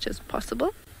as much as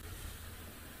possible.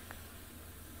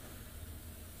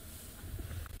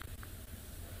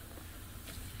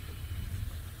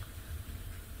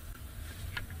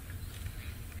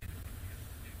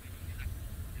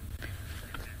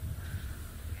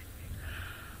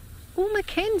 Oh,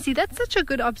 Mackenzie, that's such a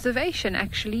good observation,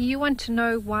 actually. You want to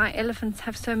know why elephants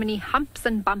have so many humps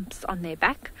and bumps on their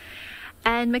back.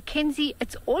 And Mackenzie,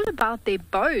 it's all about their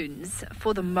bones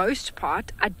for the most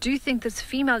part. I do think this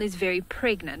female is very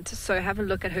pregnant. So have a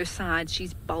look at her sides.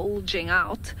 She's bulging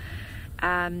out.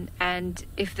 And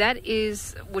if that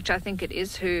is, which I think it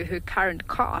is, her current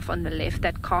calf on the left,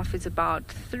 that calf is about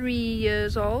 3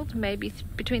 years old, maybe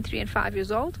between 3 and 5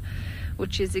 years old,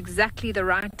 which is exactly the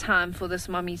right time for this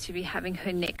mommy to be having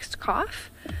her next calf.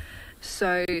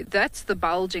 So that's the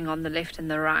bulging on the left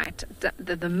and the right.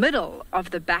 The middle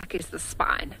of the back is the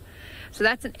spine. So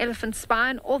that's an elephant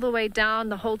spine all the way down.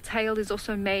 The whole tail is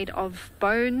also made of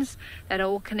bones that are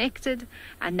all connected,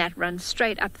 and that runs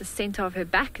straight up the center of her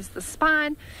back is the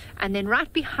spine. And then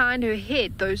right behind her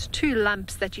head, those two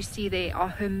lumps that you see there are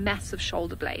her massive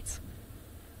shoulder blades.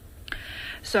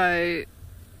 So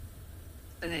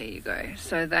there you go.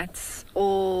 So that's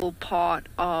all part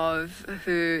of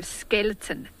her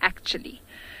skeleton, actually,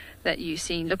 that you've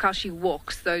seen. Look how she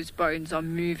walks. Those bones are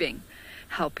moving,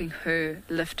 helping her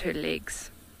lift her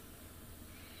legs.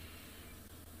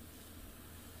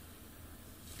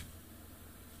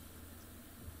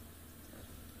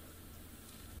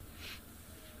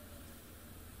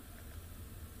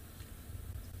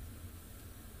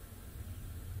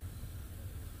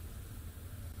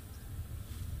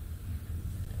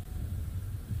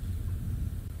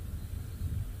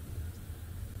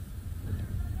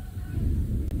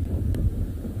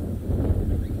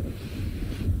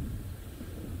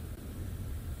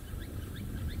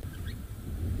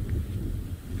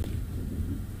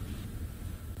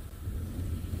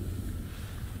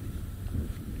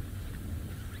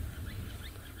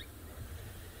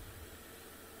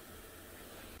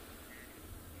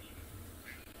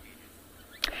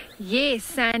 Yes,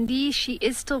 Sandy, she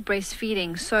is still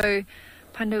breastfeeding. So,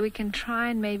 Panda, we can try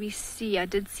and maybe see. I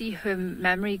did see her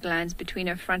mammary glands between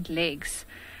her front legs.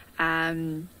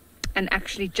 And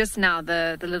actually, just now,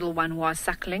 the little one was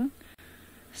suckling.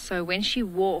 So when she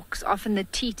walks, often the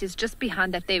teat is just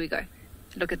behind that. There we go.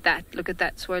 Look at that. Look at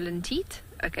that swollen teat.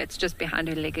 Okay, it's just behind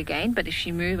her leg again. But if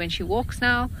she moves, when she walks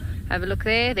now, have a look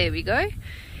there. There we go.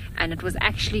 And it was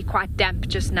actually quite damp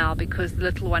just now because the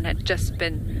little one had just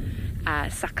been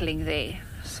suckling there.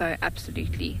 So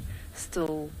absolutely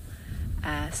still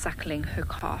suckling her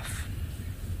calf.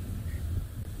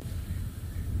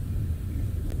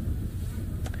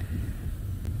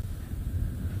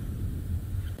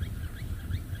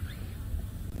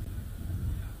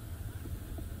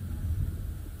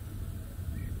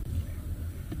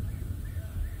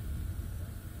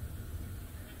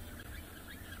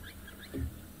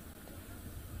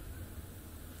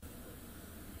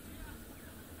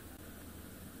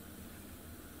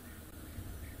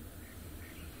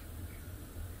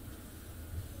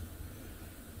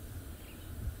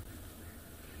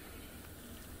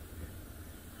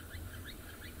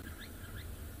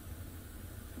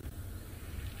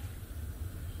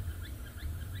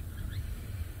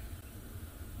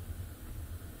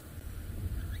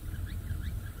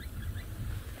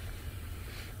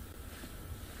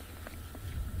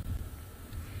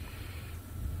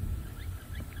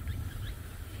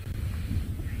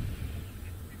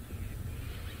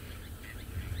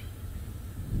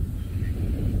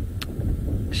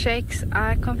 Shakes,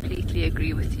 I completely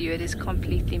agree with you. It is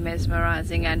completely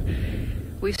mesmerizing,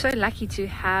 and we're so lucky to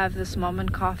have this mom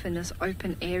and calf in this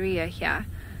open area here,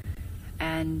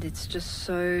 and it's just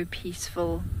so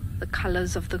peaceful. The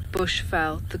colors of the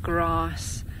bushveld, the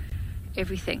grass,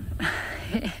 everything.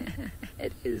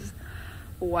 It is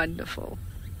wonderful.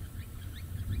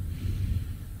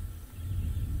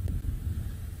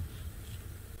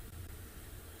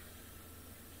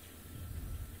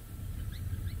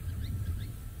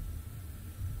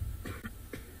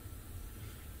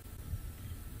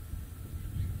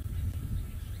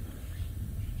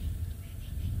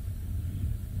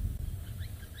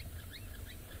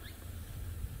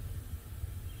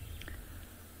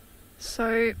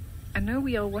 So I know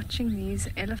we are watching these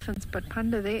elephants, but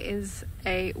Panda, there is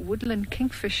a woodland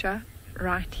kingfisher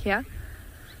right here.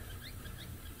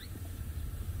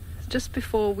 Just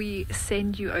before we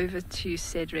send you over to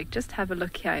Cedric, just have a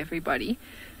look here, everybody.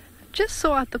 Just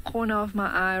saw out the corner of my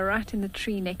eye, right in the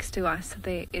tree next to us,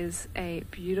 there is a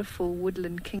beautiful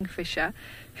woodland kingfisher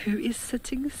who is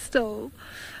sitting still.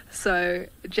 So,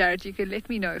 Jared, you can let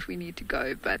me know if we need to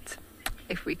go, but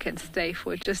if we can stay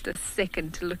for just a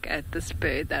second to look at this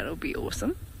bird, that'll be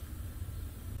awesome.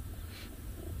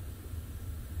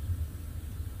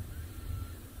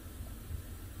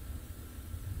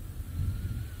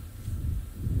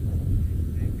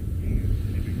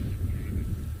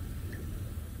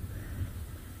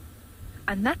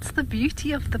 And that's the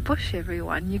beauty of the bush,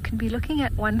 everyone. You can be looking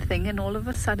at one thing and all of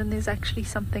a sudden there's actually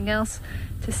something else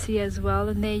to see as well.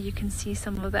 And there you can see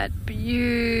some of that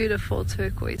beautiful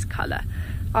turquoise color.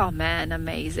 Oh man,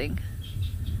 amazing.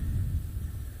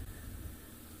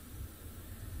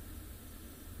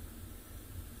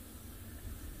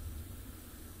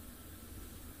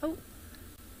 Oh,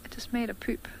 it just made a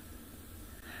poop.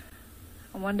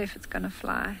 I wonder if it's gonna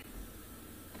fly.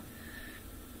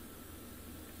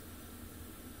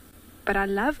 But I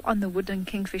love on the woodland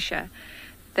kingfisher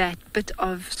that bit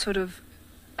of sort of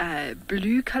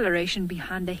blue coloration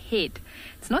behind the head.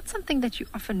 It's not something that you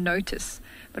often notice,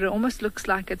 but it almost looks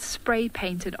like it's spray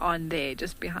painted on there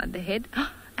just behind the head.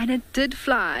 And it did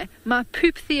fly. My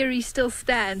poop theory still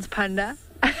stands, Panda.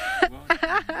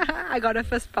 I got a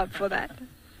fist pump for that.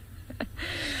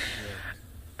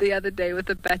 The other day with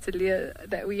the battalion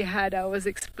that we had, I was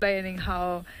explaining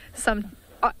how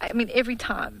every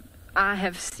time I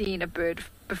have seen a bird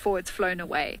before it's flown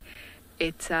away,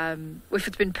 if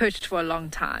it's been perched for a long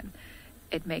time,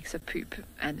 it makes a poop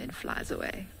and then flies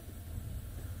away.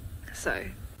 So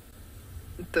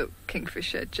the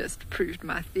kingfisher just proved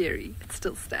my theory. It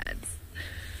still stands.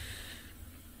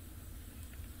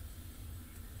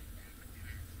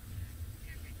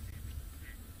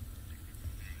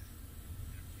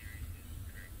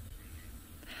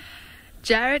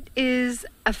 Jared is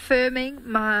affirming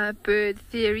my bird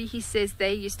theory. He says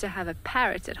they used to have a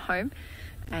parrot at home,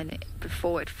 and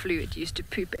before it flew, it used to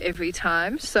poop every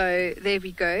time. So there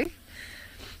we go.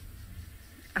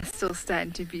 I still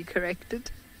stand to be corrected.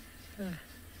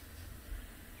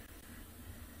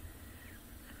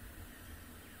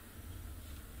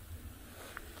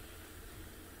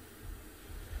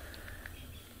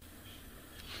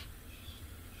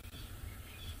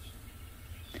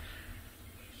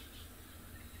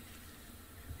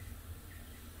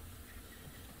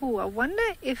 Oh, I wonder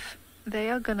if they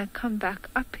are going to come back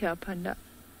up here, Panda.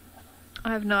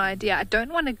 I have no idea. I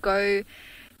don't want to go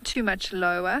too much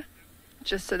lower,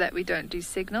 just so that we don't do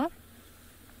signal.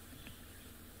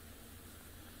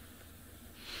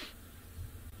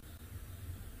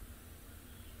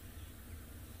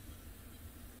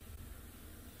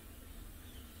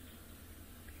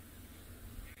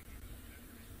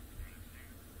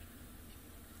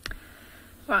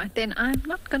 Right, then I'm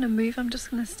not going to move. I'm just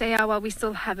going to stay out while we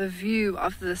still have a view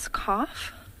of this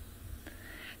calf.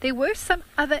 There were some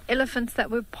other elephants that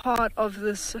were part of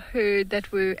this herd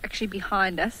that were actually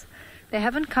behind us. They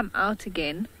haven't come out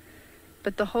again,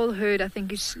 but the whole herd, I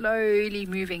think, is slowly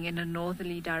moving in a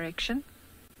northerly direction.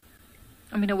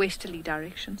 A westerly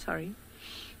direction, sorry.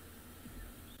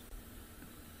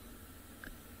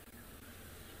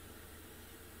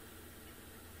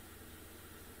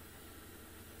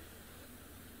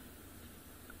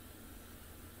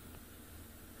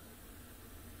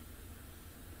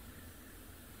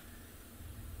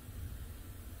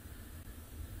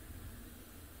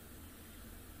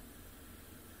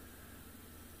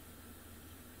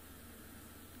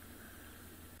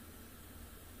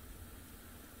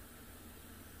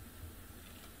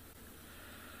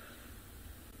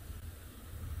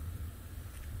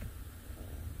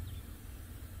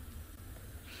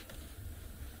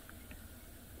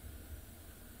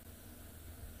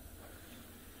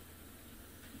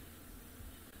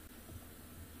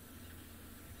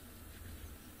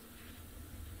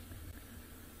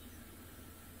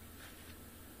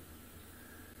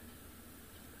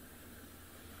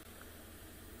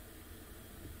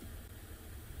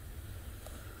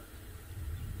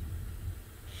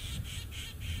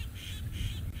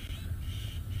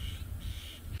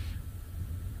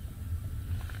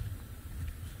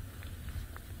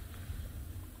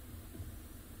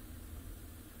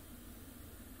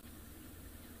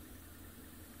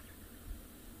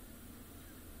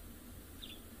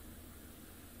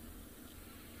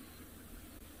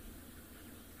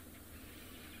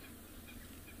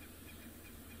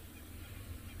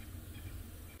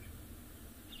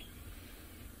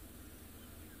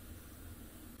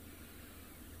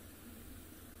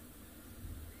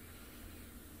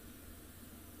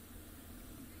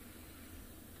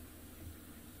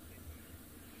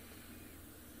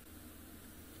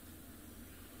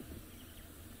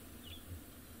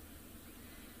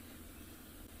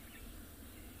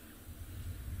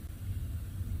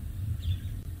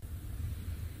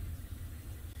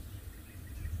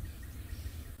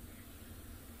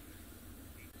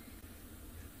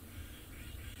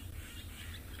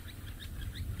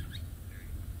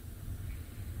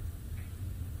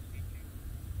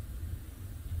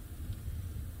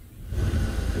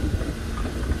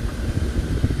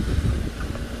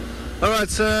 Alright,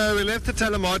 so we left the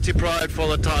Talamati Pride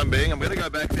for the time being. I'm going to go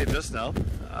back there just now.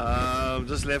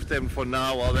 Just left them for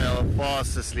now while they are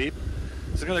fast asleep.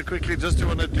 So I'm going to quickly just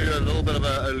want to do a little bit of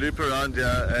a loop around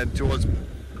here and towards what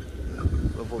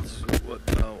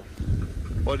now?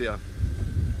 Bodia.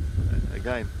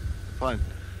 Again. Fine.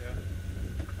 Yeah.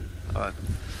 Alright.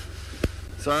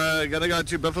 So I'm going to go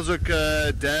to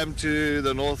Buffelshoek Dam to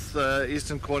the north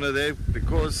eastern corner there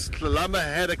because Lalamba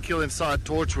had a kill inside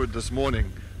Torchwood this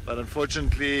morning, but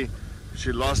unfortunately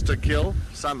she lost her kill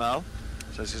somehow,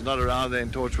 so she's not around there in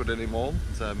Torchwood anymore.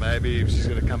 So maybe she's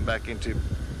going to come back into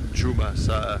Juma.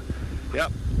 So yeah,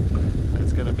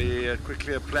 it's going to be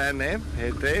quickly a plan there,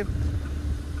 head there.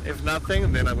 If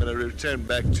nothing, then I'm going to return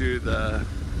back to the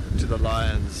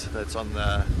lions that's on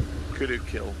the Kudu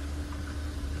kill.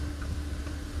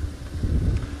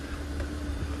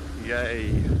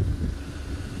 Yay.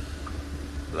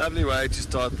 Lovely way to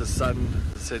start the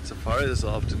sunset safari this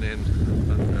afternoon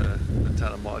with the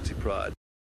Talamati Pride.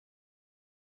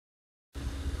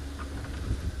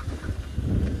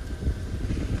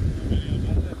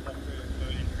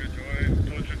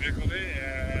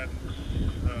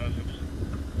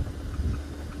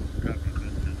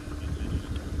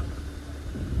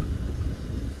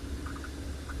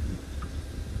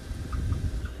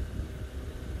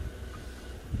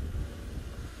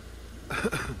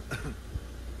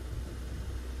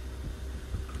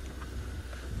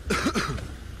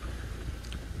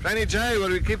 Franny J, will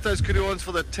we keep those kudu ones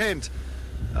for the tent?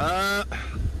 You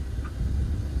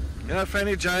know,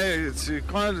 Franny J,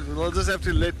 we'll just have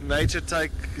to let nature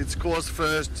take its course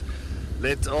first.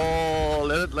 Let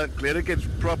it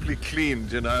get properly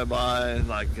cleaned, you know, by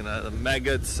the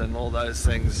maggots and all those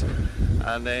things,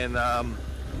 and then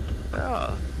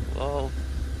yeah, well,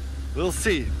 we'll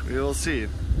see. We will see.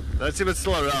 Let's see if it's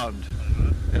still around.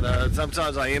 You know,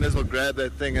 sometimes hyenas will grab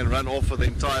that thing and run off with the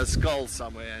entire skull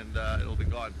somewhere, and it'll be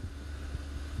gone.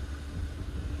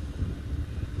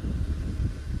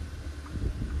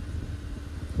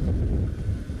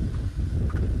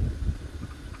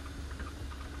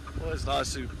 Always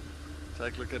nice to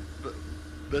take a look at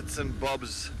bits and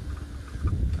bobs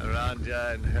around here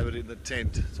and have it in the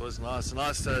tent. It's always nice.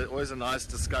 Always a nice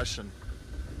discussion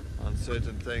on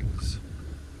certain things.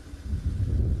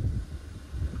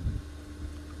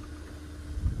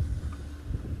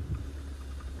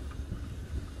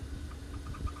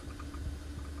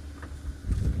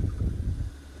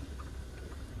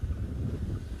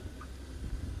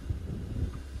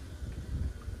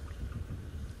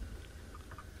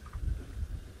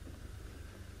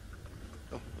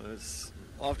 It's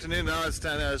afternoon now, it's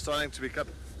starting to become...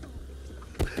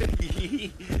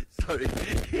 Sorry.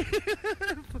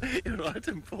 You're right,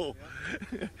 and Paul.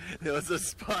 Yeah. There was a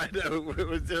spider.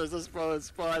 There was a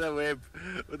spider web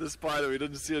with a spider. We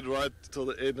didn't see it right till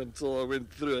the end until I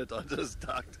went through it. I just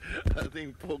ducked. I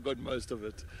think Paul got most of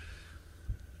it.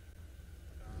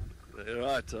 You're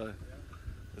right.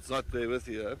 It's not there with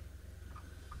you,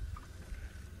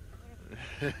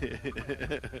 huh?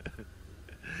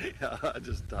 Yeah, I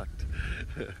just ducked.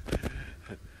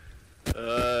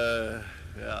 Yeah.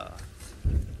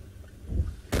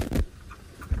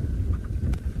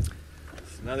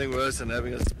 It's nothing worse than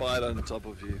having a spider on top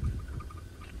of you.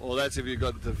 Or that's if you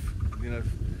got a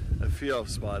fear of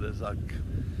spiders, like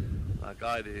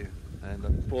I do,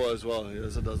 and Paul as well. He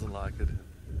also doesn't like it.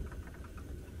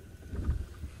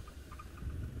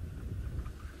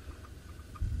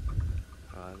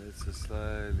 Right, let's just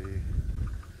slowly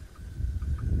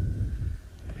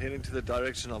head into the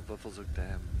direction of Buffelshoek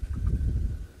Dam.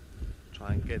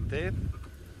 Try and get there.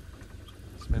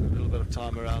 Spend a little bit of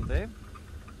time around there.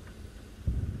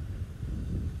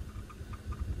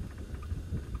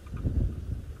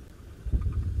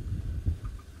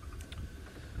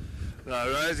 Now,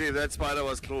 Rosie, if that spider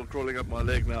was crawling up my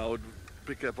leg now, I would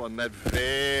pick up on that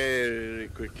very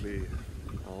quickly.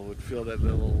 I would feel that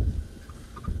little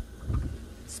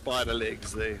spider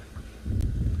legs there.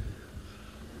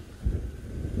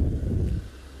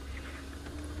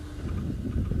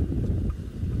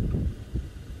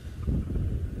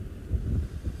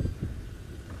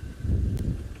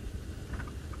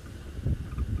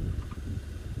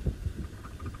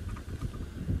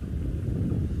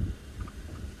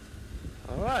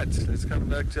 Alright, let's come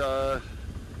back to our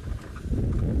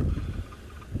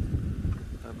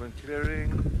urban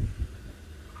clearing.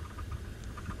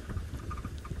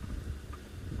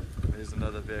 There's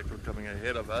another vehicle coming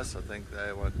ahead of us. I think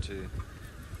they want to...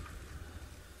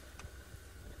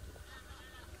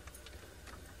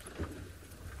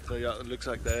 So yeah, it looks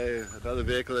like another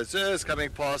vehicle that's just coming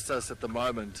past us at the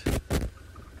moment.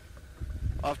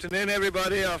 Afternoon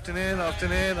everybody, afternoon.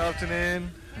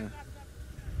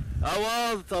 Oh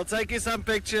well, I'll take you some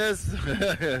pictures.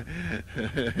 A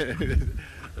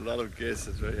lot of guests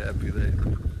is very happy there.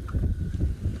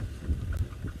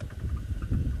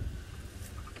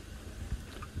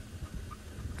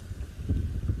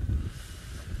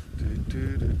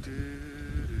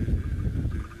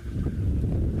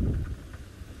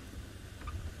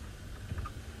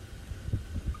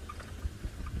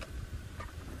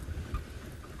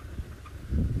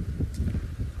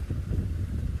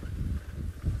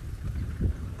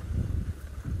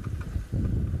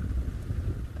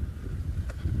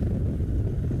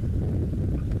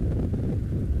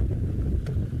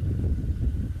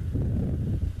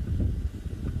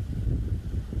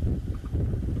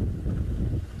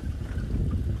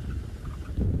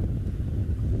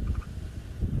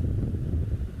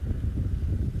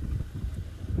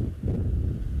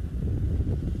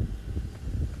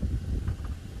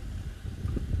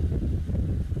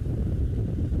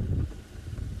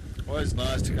 Always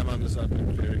nice to come on this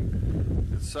open clearing.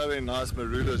 There's so many nice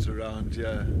marulas around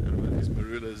here, and with these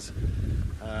marulas,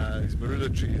 these marula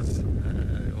trees,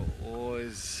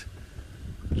 always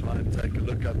try and take a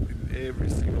look up in every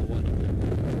single one of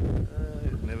them.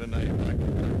 You never know, you might get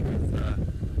lucky with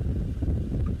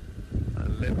a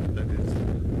leopard that is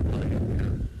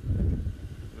lying.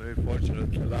 Very fortunate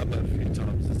with llama a few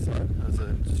times this side as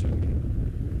a stringy.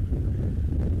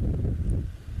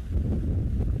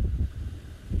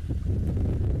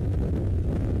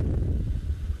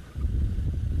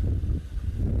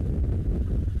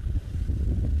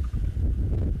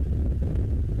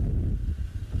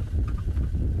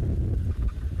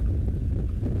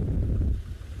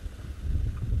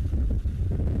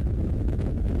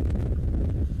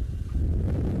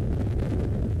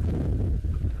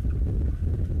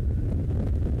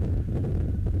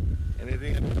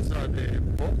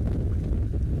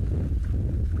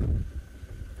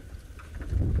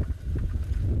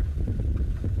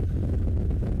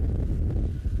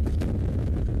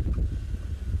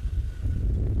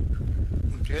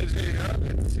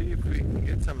 Let's see if we can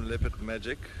get some leopard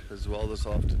magic as well this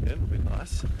afternoon. It'll be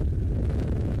nice. It'll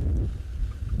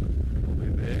be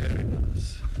very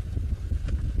nice.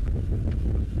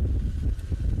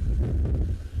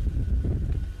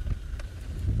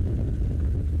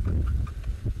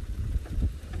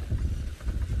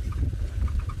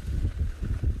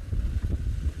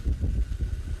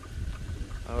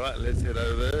 Alright, let's head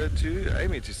over to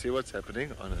Amy to see what's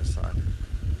happening on her side.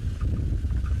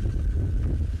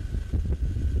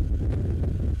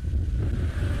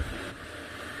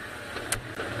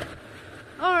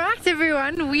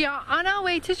 Everyone, we are on our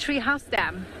way to Treehouse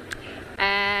Dam,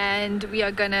 and we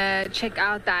are gonna check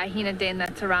out the hyena den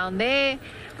that's around there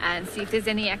and see if there's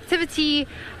any activity,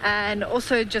 and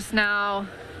also just now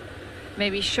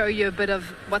maybe show you a bit of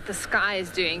what the sky is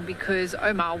doing, because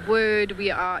oh my word,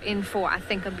 we are in for, I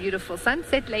think, a beautiful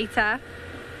sunset later.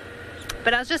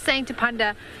 But I was just saying to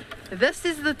Panda, this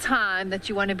is the time that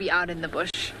you want to be out in the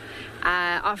bush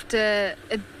after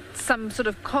some sort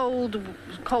of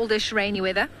coldish rainy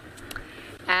weather.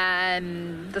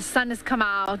 And the sun has come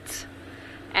out,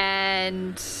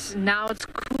 and now it's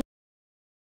cool.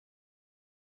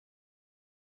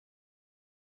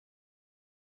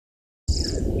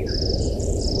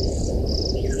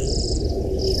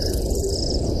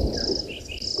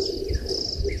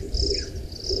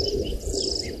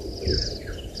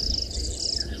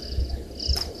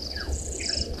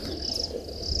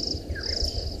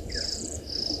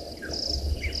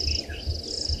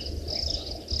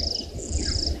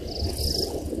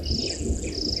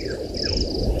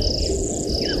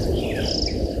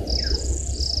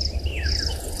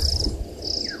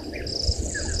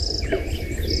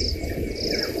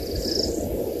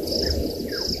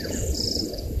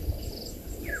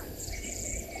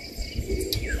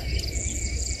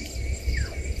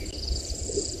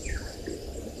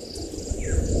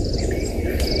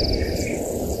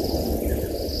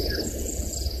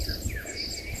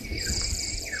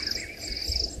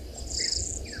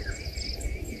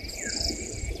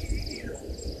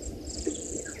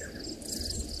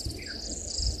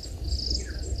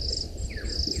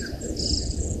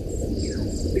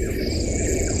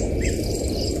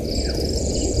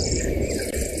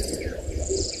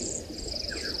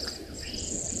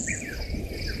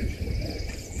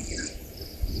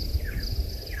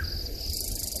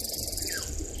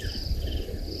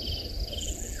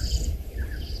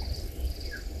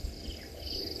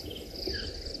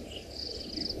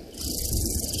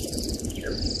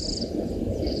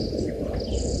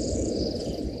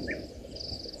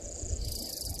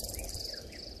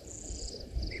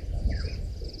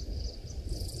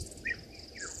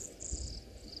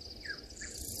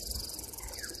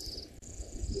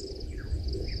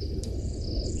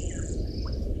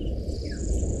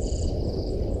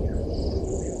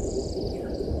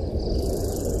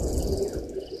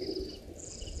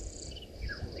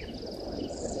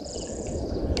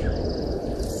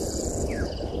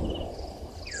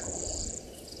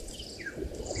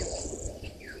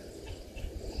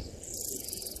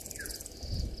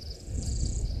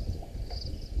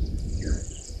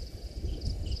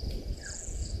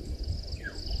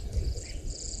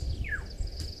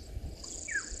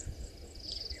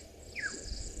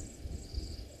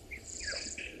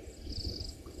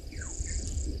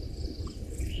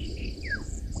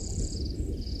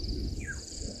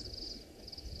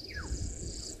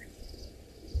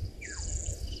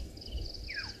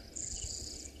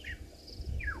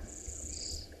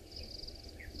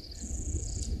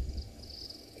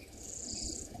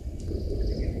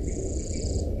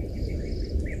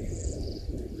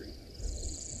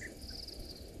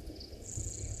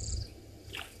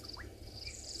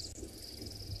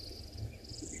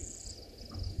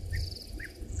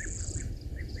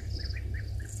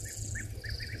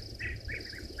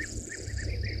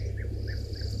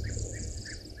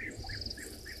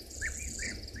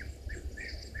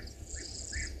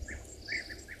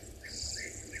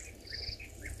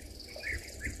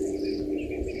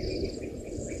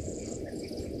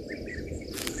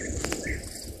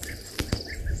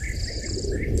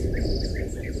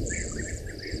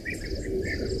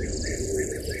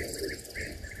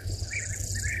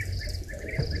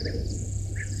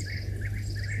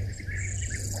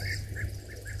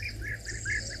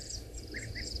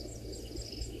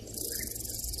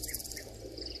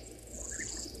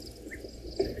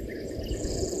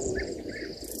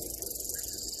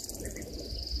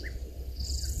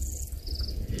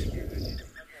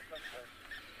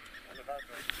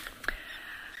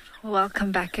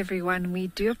 Welcome back, everyone. We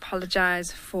do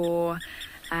apologize for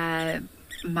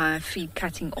my feed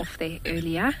cutting off there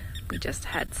earlier. We just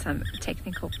had some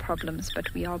technical problems,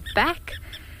 but we are back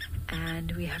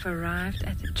and we have arrived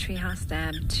at the Treehouse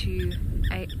Dam to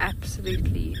a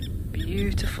absolutely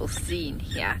beautiful scene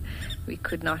here. We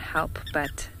could not help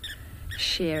but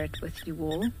share it with you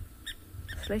all.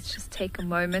 So let's just take a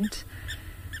moment.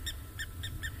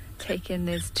 Take in,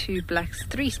 there's three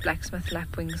blacksmith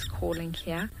lapwings calling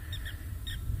here,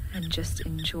 and just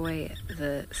enjoy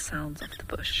the sounds of the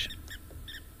bush.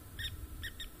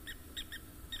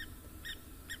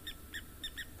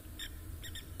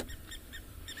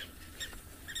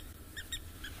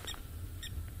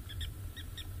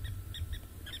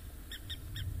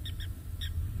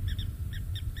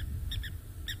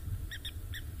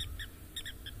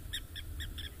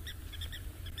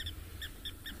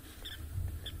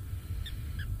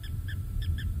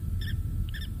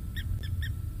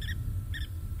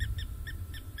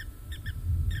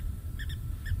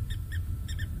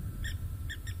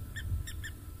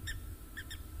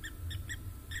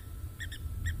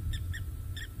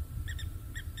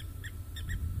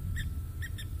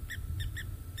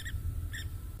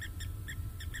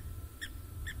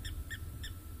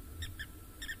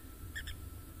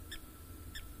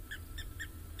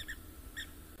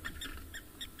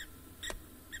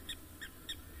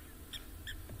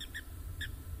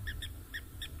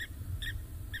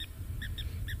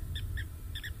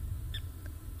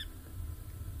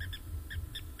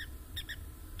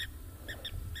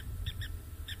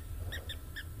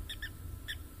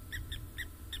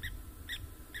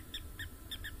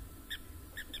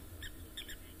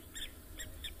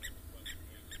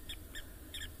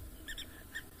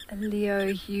 Leo,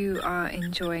 you are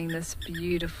enjoying this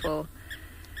beautiful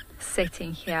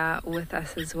setting here with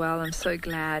us as well. I'm so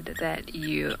glad that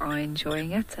you are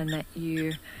enjoying it and that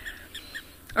you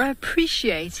are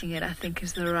appreciating it, I think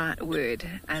is the right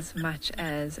word, as much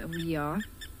as we are.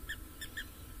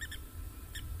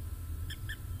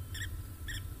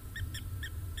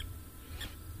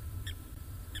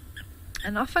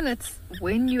 And often it's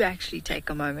when you actually take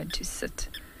a moment to sit,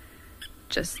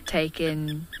 just take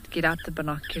in, get out the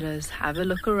binoculars, have a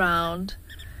look around,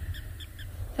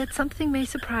 that something may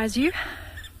surprise you.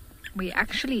 We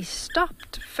actually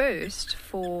stopped first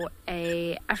for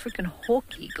a African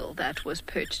hawk eagle that was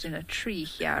perched in a tree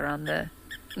here around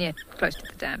close to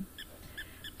the dam.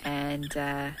 And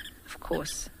of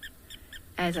course,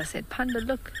 as I said, Panda,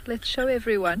 look, let's show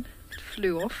everyone. It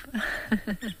flew off.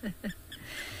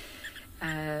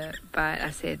 But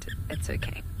I said, it's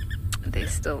okay.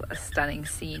 There's still a stunning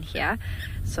scene here,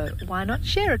 so why not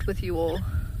share it with you all?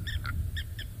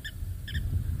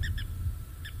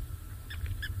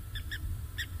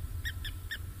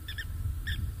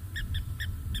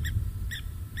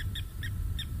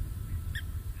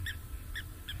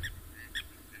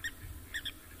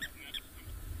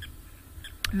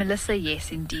 Melissa,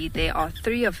 yes, indeed, there are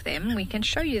 3 of them. We can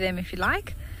show you them if you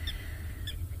like.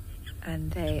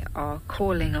 And they are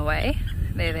calling away.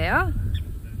 There they are.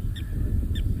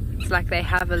 It's like they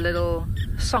have a little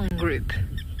song group,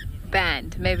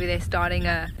 band. Maybe they're starting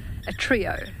a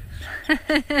trio.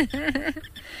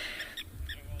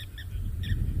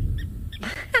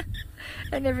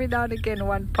 And every now and again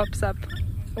one pops up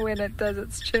when it does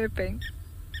its chirping.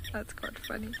 That's quite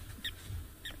funny.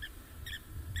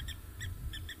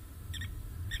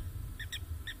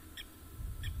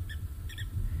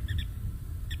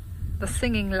 The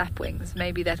Singing Lapwings,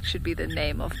 maybe that should be the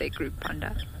name of their group,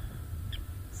 Panda.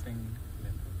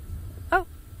 Oh,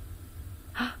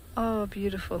 oh,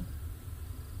 beautiful.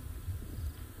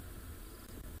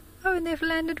 Oh, and they've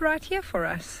landed right here for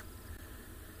us.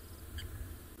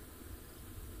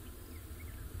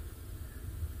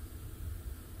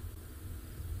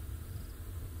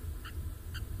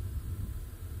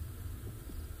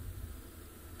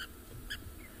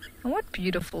 And what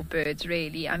beautiful birds,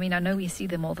 really. I mean, I know we see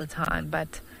them all the time,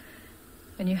 but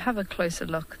when you have a closer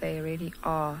look, they really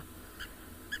are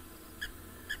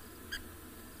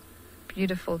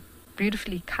beautiful,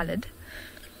 beautifully colored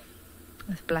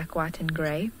with black, white and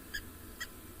grey.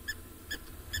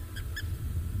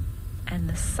 And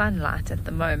the sunlight at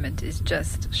the moment is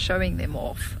just showing them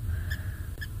off.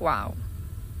 Wow.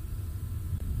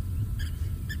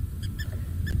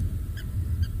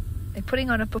 They're putting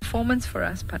on a performance for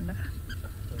us, Panda.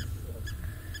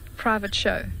 Private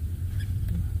show.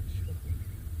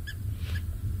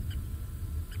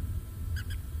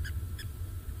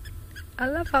 I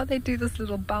love how they do this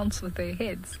little bounce with their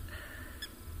heads.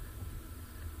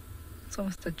 It's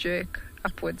almost a jerk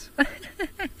upwards.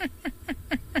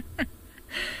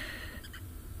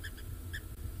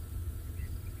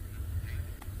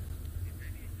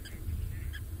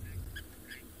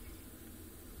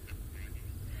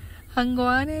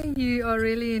 Pangwane, you are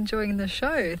really enjoying the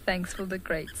show. Thanks for the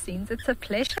great scenes. It's a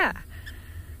pleasure.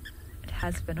 It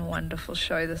has been a wonderful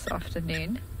show this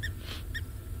afternoon.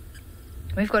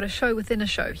 We've got a show within a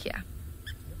show here.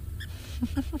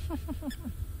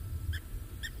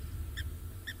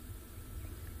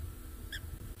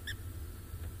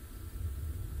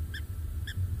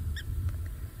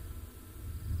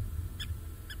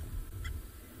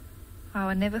 Wow,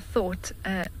 I never thought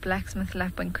Blacksmith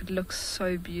Lapwing could look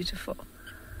so beautiful.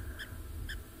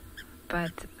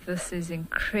 But this is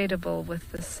incredible with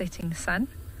the setting sun.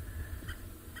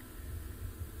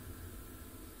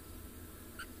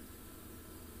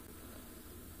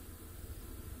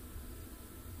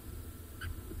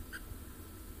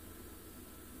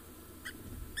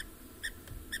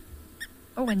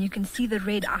 Oh, and you can see the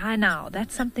red eye now.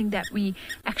 That's something that we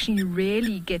actually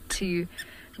rarely get to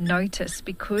notice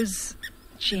because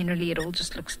generally it all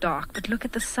just looks dark. But look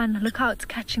at the sun. Look how it's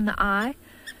catching the eye.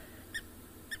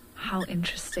 How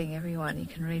interesting, everyone. You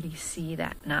can really see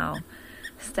that now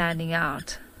standing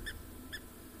out.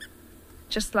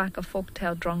 Just like a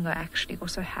fork-tailed drongo actually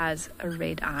also has a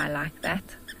red eye like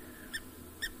that.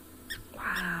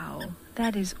 Wow,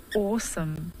 that is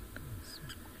awesome.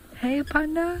 Hey,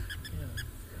 Panda.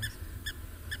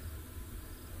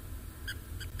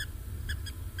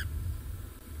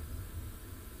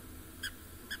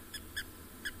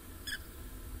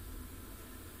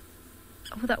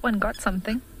 Oh, that one got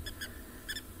something.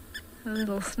 A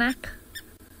little snack.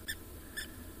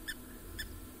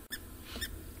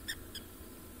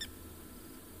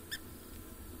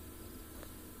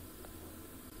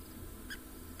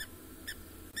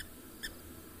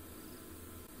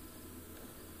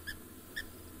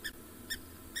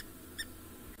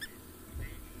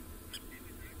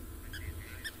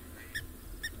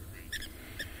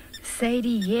 Sadie,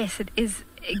 yes, it is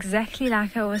exactly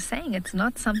like I was saying. It's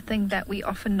not something that we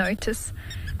often notice.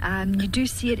 You do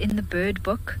see it in the bird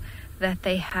book that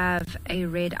they have a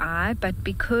red eye, but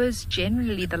because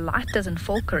generally the light doesn't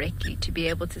fall correctly to be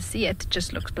able to see it, it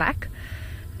just looks black,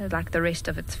 like the rest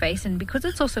of its face. And because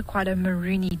it's also quite a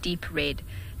maroony deep red,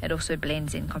 it also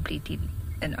blends in completely.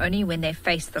 And only when they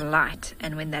face the light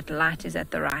and when that light is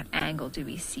at the right angle do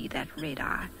we see that red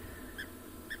eye.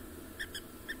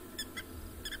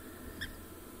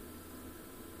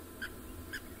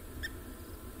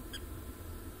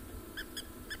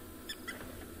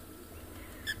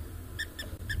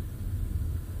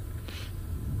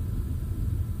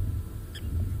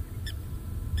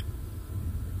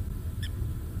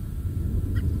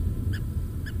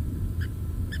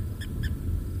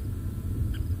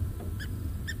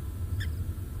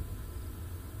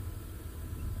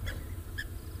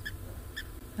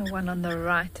 The one on the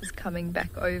right is coming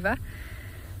back over.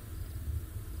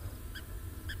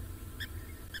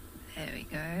 There we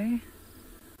go.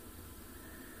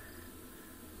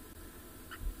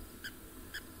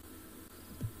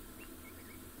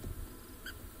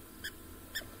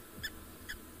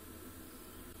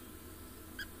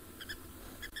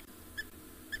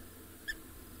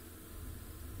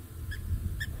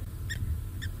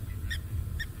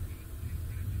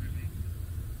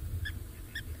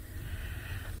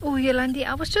 Oh, Yolandi,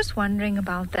 I was just wondering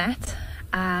about that,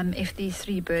 if these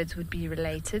three birds would be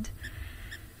related.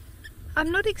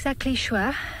 I'm not exactly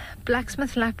sure.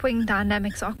 Blacksmith lapwing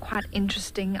dynamics are quite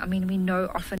interesting. I mean, we know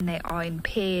often they are in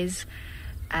pairs.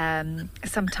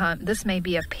 Sometimes this may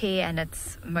be a pair and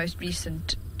its most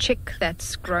recent chick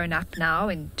that's grown up now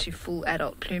into full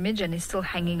adult plumage and is still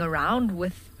hanging around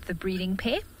with the breeding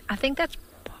pair. I think that's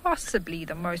possibly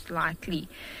the most likely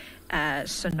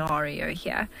scenario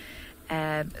here.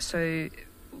 So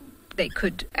they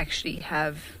could actually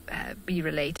have be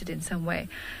related in some way,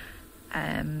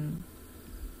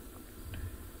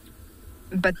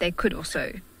 but they could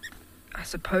also, I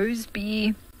suppose,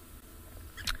 be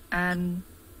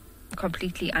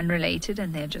completely unrelated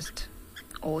and they're just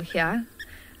all here.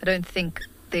 I don't think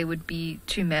there would be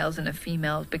two males and a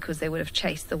female because they would have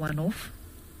chased the one off.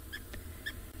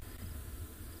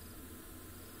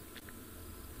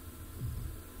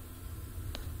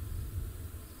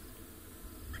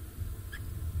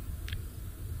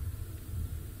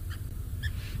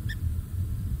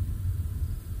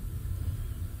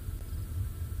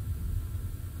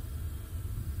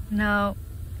 Now,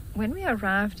 when we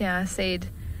arrived here, I said,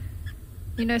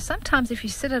 you know, sometimes if you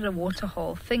sit at a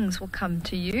waterhole, things will come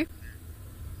to you.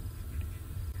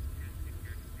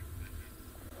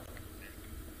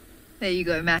 There you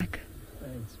go, Mac.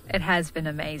 Thanks. It has been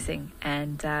amazing,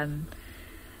 and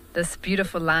this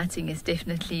beautiful lighting is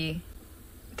definitely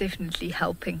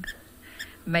helping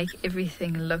make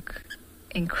everything look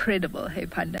incredible, hey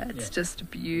Panda? It's just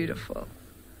beautiful.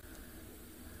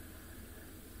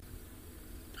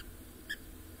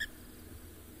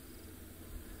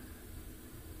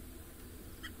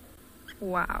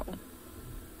 Wow.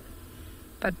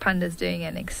 But Panda's doing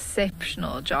an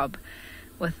exceptional job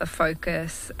with the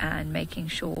focus and making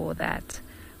sure that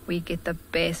we get the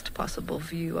best possible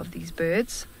view of these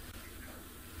birds.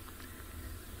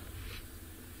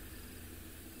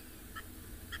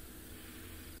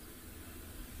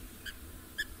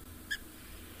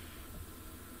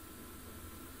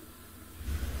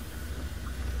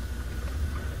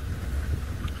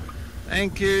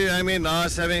 Thank you. I mean,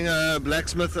 nice having a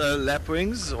blacksmith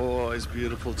lapwings, or it's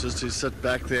beautiful just to sit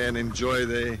back there and enjoy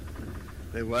their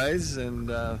ways. And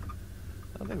I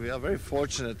think we are very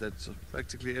fortunate that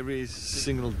practically every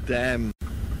single dam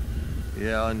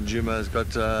here on Djuma has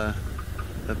got a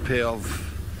pair of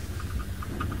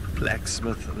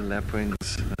blacksmith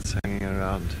lapwings that's hanging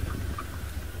around.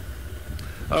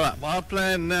 Alright, my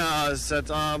plan now is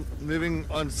that I'm moving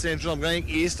on central. I'm going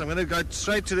east. I'm going to go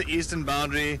straight to the eastern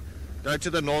boundary, go to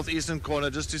the northeastern corner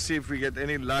just to see if we get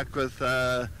any luck with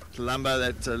Lamba,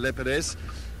 that leopardess,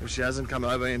 if she hasn't come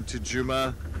over into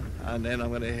Djuma. And then I'm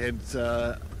going to head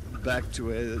back to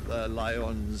where the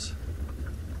lions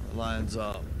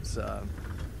are. So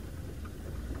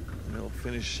we'll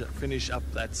finish up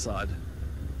that side.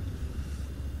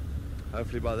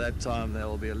 Hopefully by that time they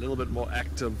will be a little bit more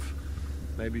active,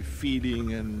 maybe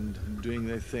feeding and doing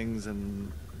their things,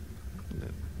 and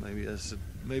maybe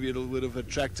it would have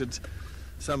attracted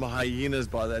some hyenas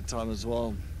by that time as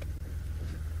well.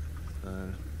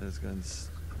 Let's go and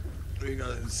we're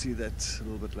going to see that a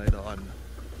little bit later on.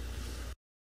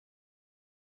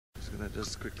 Just going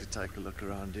to quickly take a look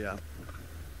around here.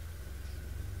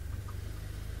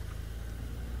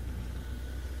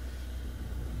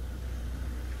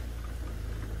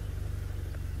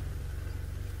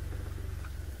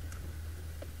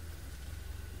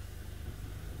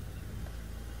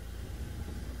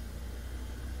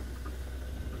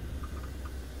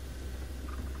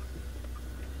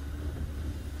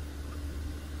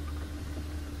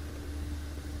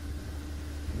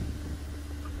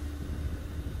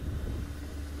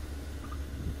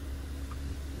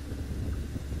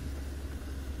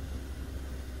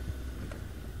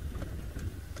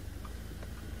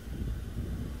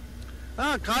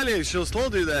 Kylie, she'll still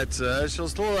do that. She'll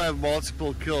still have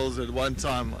multiple kills at one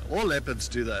time. All leopards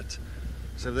do that.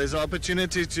 So if there's an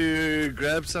opportunity to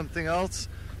grab something else,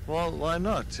 well, why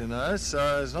not, you know?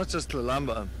 So it's not just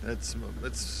Lalamba. It's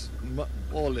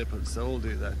all leopards. They all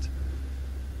do that.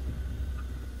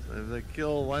 So if they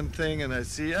kill one thing and they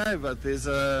see, oh, but there's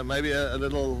maybe a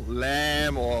little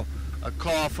lamb or a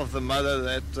calf of the mother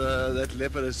that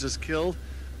leopard has just killed,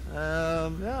 yeah,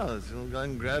 we'll go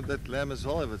and grab that lamb as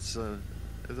well if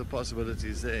the possibility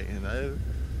is there, you know,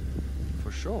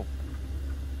 for sure.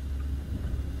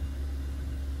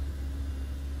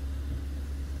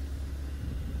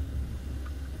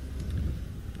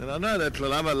 And I know that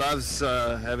Lalama loves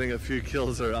having a few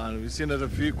kills around. We've seen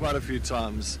it quite a few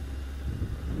times.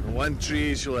 In one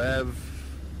tree she'll have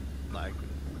like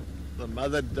the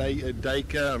mother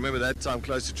Dacre. I remember that time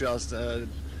close to Treehouse.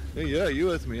 Yeah, you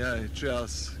with me, yeah.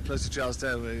 Treehouse, close to Treehouse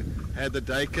Town. We had the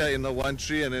Dacre in the one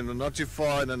tree, and then not too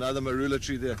far in another marula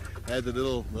tree there had the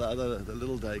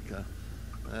little Dacre.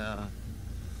 Yeah.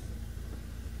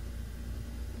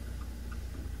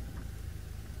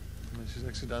 She's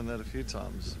actually done that a few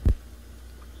times.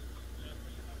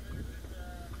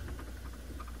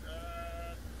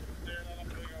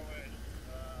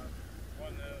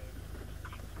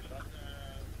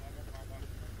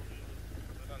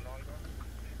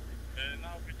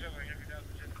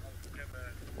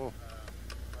 Oh.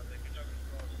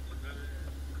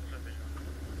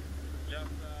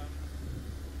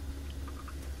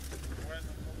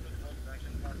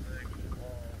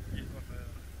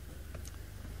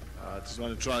 I just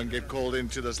want to try and get called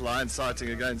into this lion sighting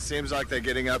again. Seems like they're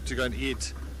getting up to go and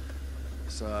eat.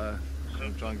 So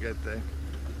I'm trying to get there.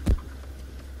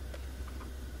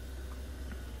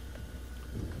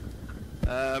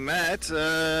 Matt,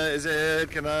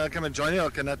 can I come and join you, or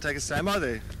can I take a standby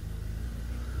there?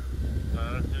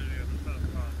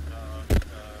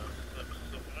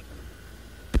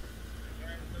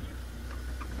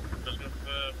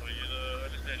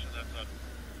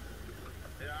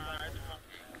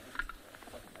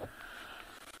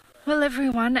 Well,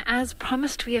 everyone, as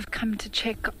promised, we have come to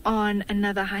check on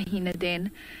another hyena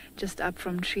den just up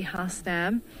from Treehouse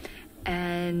Dam,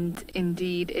 and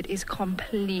indeed it is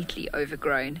completely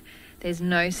overgrown. There's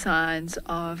no signs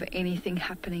of anything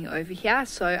happening over here,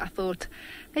 so I thought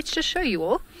let's just show you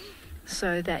all.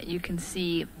 so that you can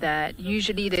see that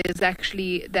usually there's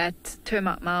actually that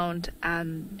termite mound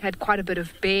had quite a bit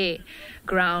of bare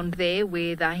ground there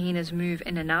where the hyenas move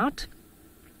in and out,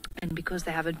 and because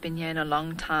they haven't been here in a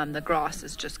long time, the grass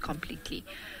is just completely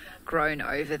grown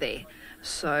over there,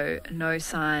 so no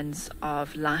signs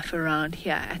of life around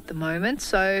here at the moment.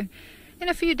 So in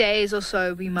a few days or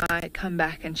so we might come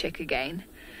back and check again.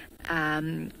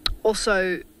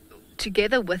 Also,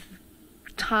 together with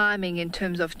timing in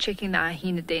terms of checking the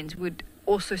hyena dens, would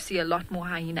also see a lot more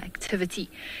hyena activity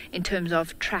in terms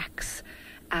of tracks,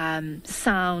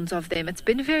 sounds of them. It's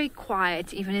been very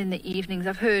quiet even in the evenings.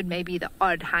 I've heard maybe the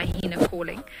odd hyena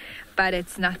calling, but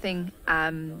it's nothing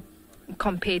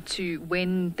compared to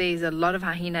when there's a lot of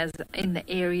hyenas in the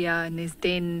area and there's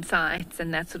den sites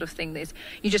and that sort of thing.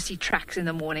 You just see tracks in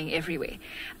the morning everywhere,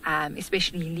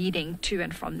 especially leading to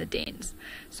and from the dens.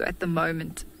 So at the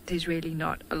moment there's really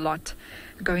not a lot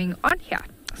going on here.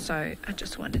 So I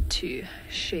just wanted to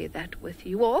share that with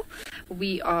you all.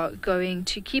 We are going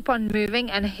to keep on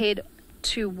moving and head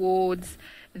towards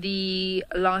the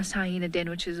last hyena den,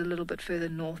 which is a little bit further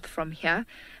north from here.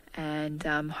 And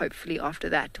hopefully after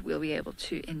that we'll be able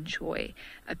to enjoy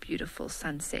a beautiful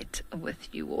sunset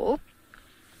with you all.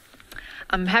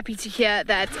 I'm happy to hear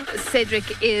that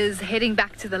Cedric is heading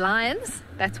back to the lions.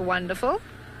 That's wonderful.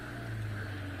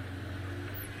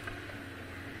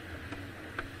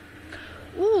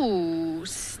 Ooh,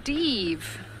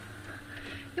 Steve,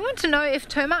 you want to know if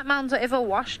termite mounds are ever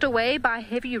washed away by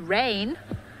heavy rain?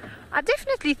 I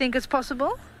definitely think it's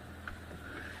possible.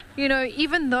 You know,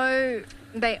 even though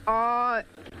they are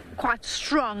quite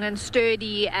strong and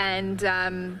sturdy and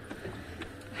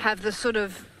have the sort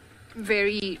of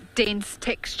very dense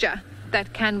texture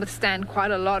that can withstand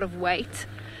quite a lot of weight,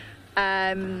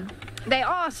 they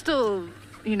are still,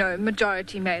 you know,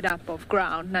 majority made up of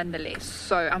ground nonetheless.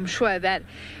 So I'm sure that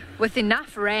with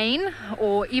enough rain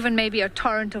or even maybe a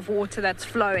torrent of water that's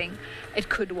flowing, it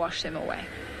could wash them away.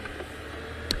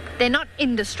 They're not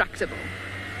indestructible.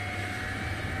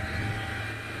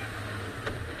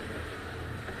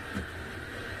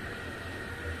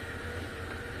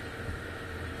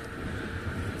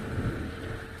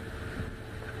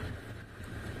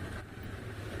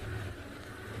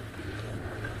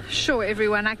 Sure,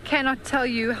 everyone, I cannot tell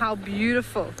you how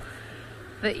beautiful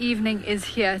the evening is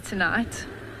here tonight.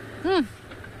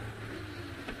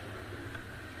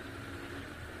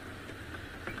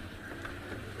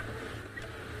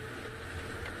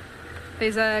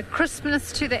 There's a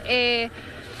crispness to the air.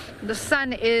 The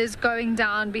sun is going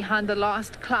down behind the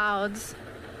last clouds.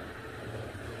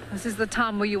 This is the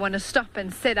time where you want to stop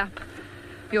and set up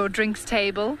your drinks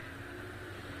table.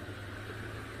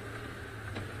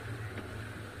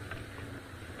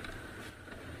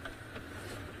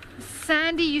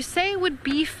 Sandy, you say would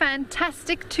be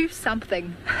fantastic to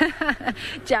something.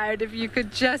 Jared, if you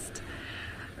could just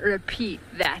repeat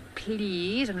that,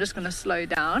 please. I'm just going to slow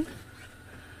down.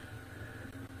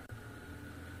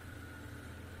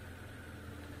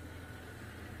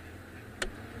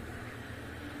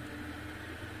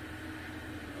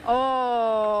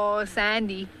 Oh,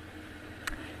 Sandy.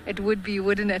 It would be,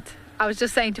 wouldn't it? I was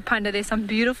just saying to Panda, there's some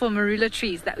beautiful marula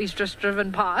trees that we've just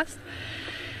driven past.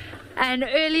 And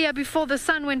earlier, before the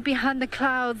sun went behind the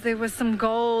clouds, there was some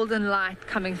golden light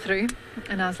coming through.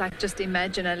 And I was like, just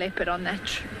imagine a leopard on that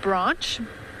branch.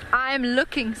 I am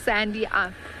looking, Sandy,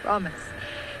 I promise.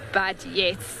 But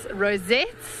yes,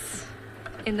 rosettes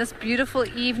in this beautiful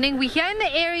evening. We're here in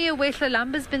the area where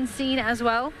Hlalumba's been seen as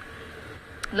well.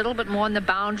 A little bit more on the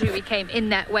boundary. We came in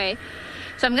that way.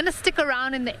 So I'm going to stick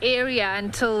around in the area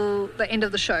until the end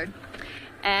of the show.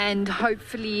 And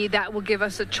hopefully that will give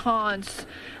us a chance.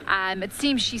 It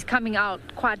seems she's coming out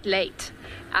quite late,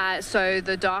 so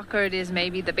the darker it is,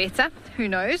 maybe the better. Who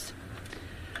knows?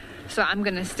 So I'm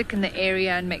going to stick in the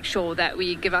area and make sure that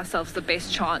we give ourselves the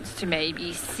best chance to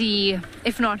maybe see,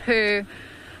 if not her,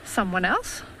 someone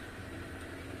else.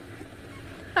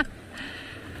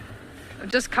 I'm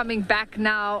just coming back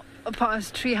now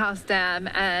past Treehouse Dam,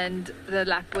 and the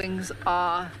lapwings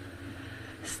are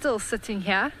still sitting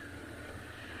here.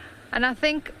 And I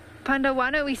think, Panda,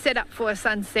 why don't we set up for a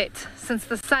sunset, since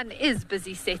the sun is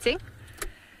busy setting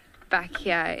back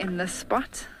here in this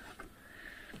spot.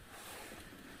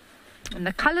 And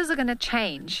the colors are going to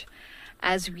change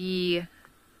as we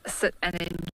sit and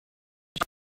enjoy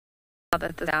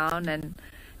down,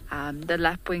 and the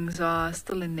lapwings are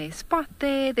still in their spot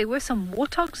there. There were some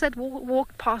warthogs that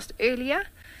walked past earlier.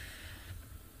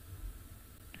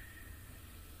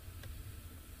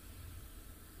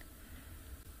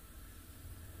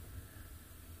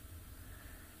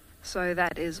 So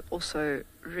that is also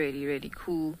really, really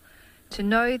cool. to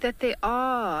know that there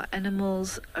are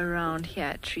animals around here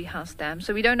at Treehouse Dam.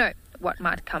 So we don't know what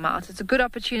might come out. It's a good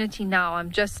opportunity now.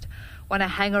 I'm just want to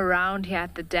hang around here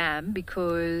at the dam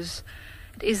because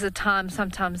it is a time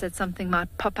sometimes that something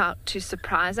might pop out to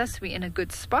surprise us. We're in a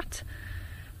good spot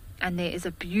and there is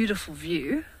a beautiful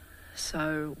view,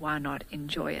 so why not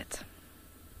enjoy it?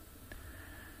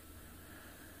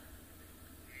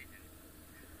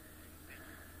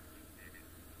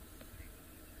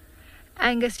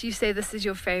 Angus, you say this is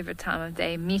your favorite time of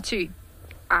day. Me too.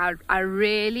 I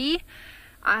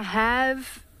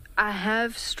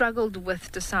have struggled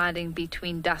with deciding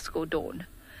between dusk or dawn,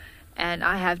 and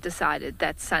I have decided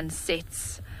that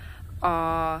sunsets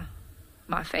are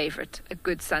my favorite. A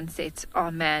good sunset,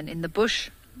 oh man, in the bush,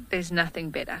 there's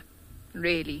nothing better.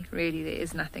 Really, really, there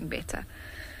is nothing better.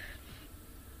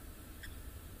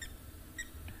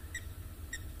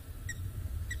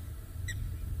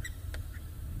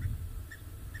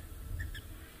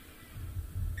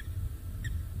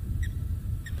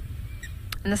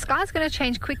 And the sky's going to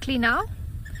change quickly now.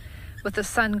 With the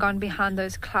sun gone behind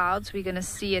those clouds, we're going to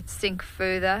see it sink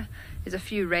further. There's a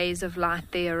few rays of light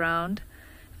there around,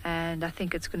 and I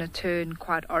think it's going to turn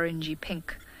quite orangey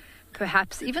pink.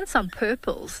 Perhaps even some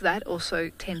purples. That also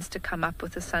tends to come up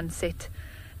with the sunset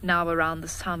now around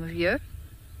this time of year.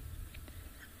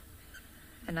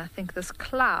 And I think this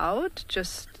cloud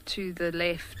just to the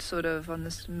left, sort of on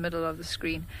this middle of the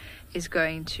screen, is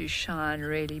going to shine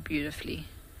really beautifully.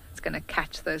 It's going to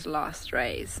catch those last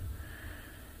rays.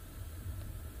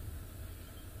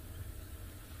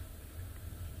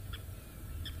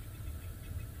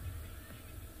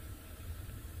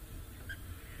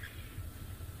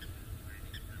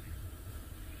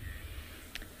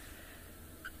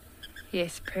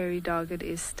 Yes, prairie dog, it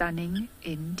is stunning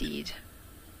indeed.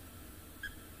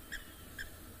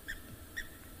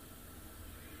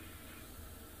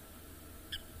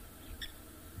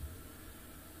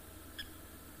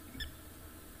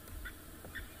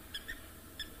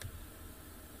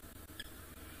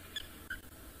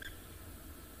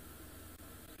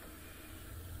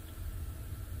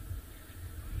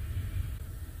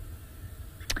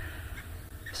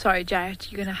 Sorry,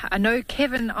 Jared, you're gonna. I know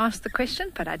Kevin asked the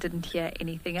question, but I didn't hear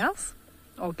anything else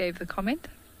or gave the comment.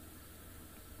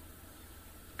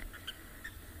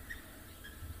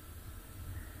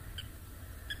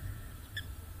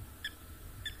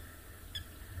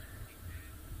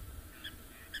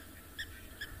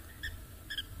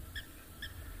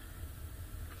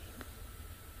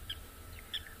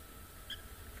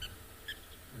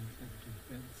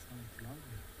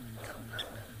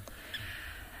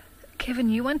 Kevin,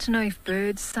 you want to know if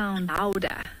birds sound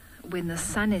louder when the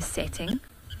sun is setting.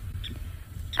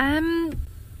 I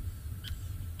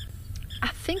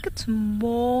think it's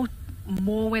more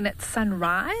when it's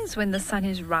sunrise, when the sun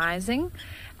is rising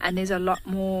and there's a lot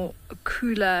more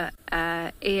cooler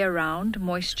air around,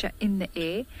 moisture in the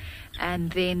air,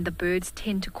 and then the birds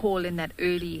tend to call in that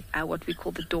early what we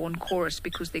call the dawn chorus,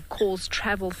 because their calls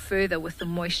travel further with the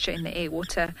moisture in the air.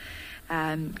 Water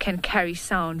can carry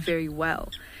sound very well,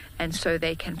 and so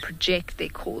they can project their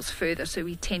calls further. So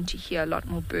we tend to hear a lot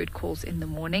more bird calls in the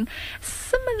morning.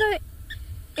 Similar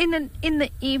in the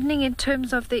evening, in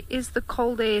terms of there is the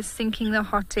cold air sinking, the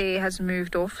hot air has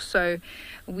moved off, so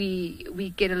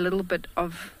we get a little bit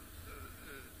of,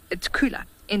 it's cooler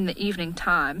in the evening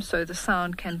time, so the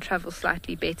sound can travel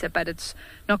slightly better, but it's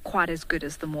not quite as good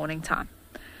as the morning time.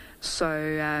 So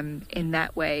in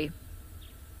that way,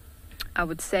 I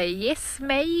would say yes,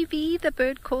 maybe the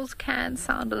bird calls can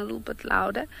sound a little bit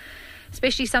louder,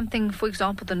 especially something, for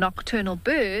example, the nocturnal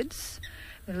birds,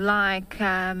 like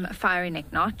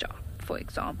fiery-neck nightjar, for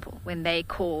example. When they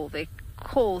call, their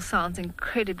call sounds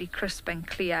incredibly crisp and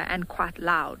clear and quite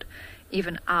loud,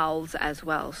 even owls as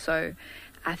well. So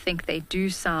I think they do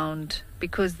sound,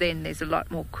 because then there's a lot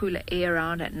more cooler air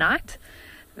around at night,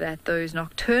 that those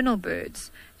nocturnal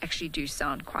birds actually do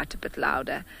sound quite a bit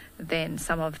louder than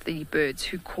some of the birds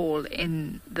who call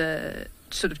in the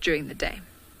sort of during the day.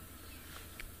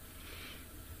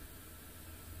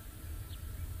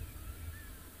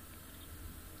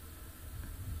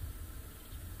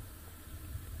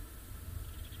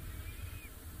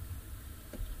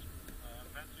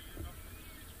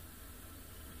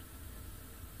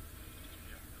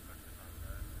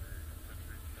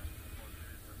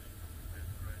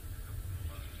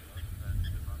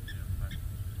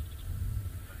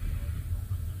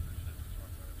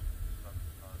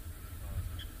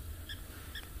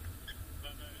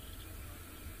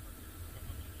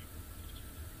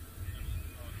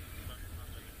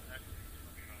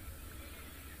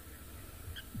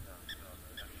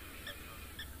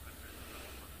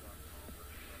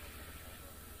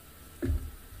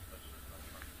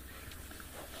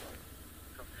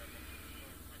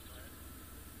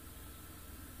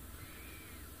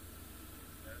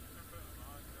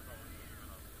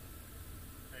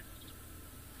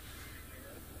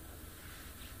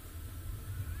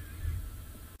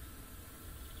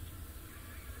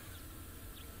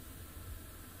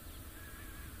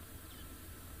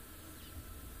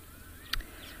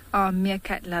 Oh,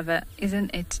 meerkat lover,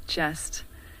 isn't it just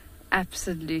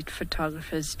absolute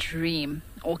photographer's dream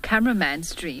or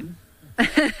cameraman's dream?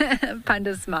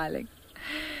 Panda's smiling.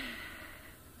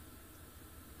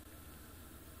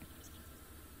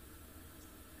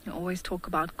 You always talk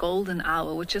about golden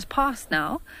hour, which is past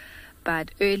now,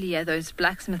 but earlier those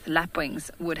blacksmith lapwings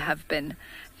would have been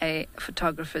a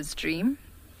photographer's dream.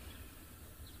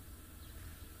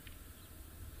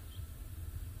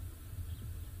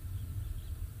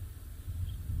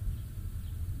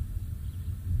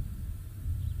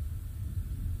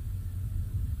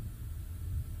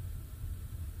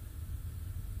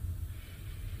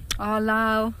 Oh,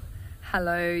 Lau.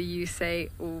 Hello, you say,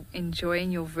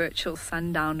 enjoying your virtual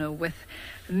sundowner with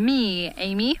me,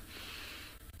 Amy.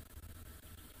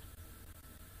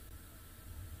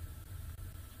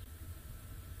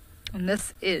 And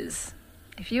this is,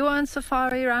 if you are on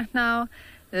safari right now,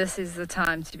 this is the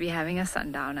time to be having a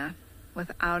sundowner,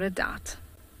 without a doubt.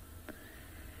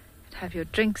 Have your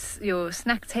drinks, your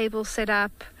snack table set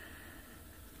up,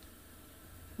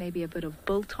 maybe a bit of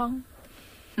biltong.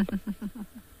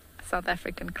 South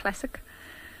African classic.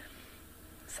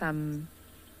 Some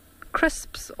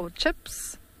crisps or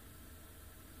chips.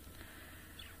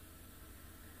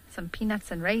 Some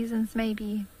peanuts and raisins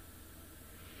maybe.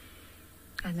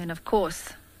 And then of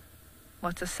course,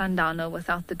 what's a sundowner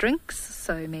without the drinks?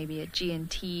 So maybe a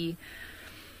G&T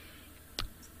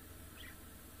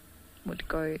would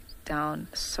go down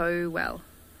so well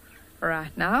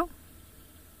right now.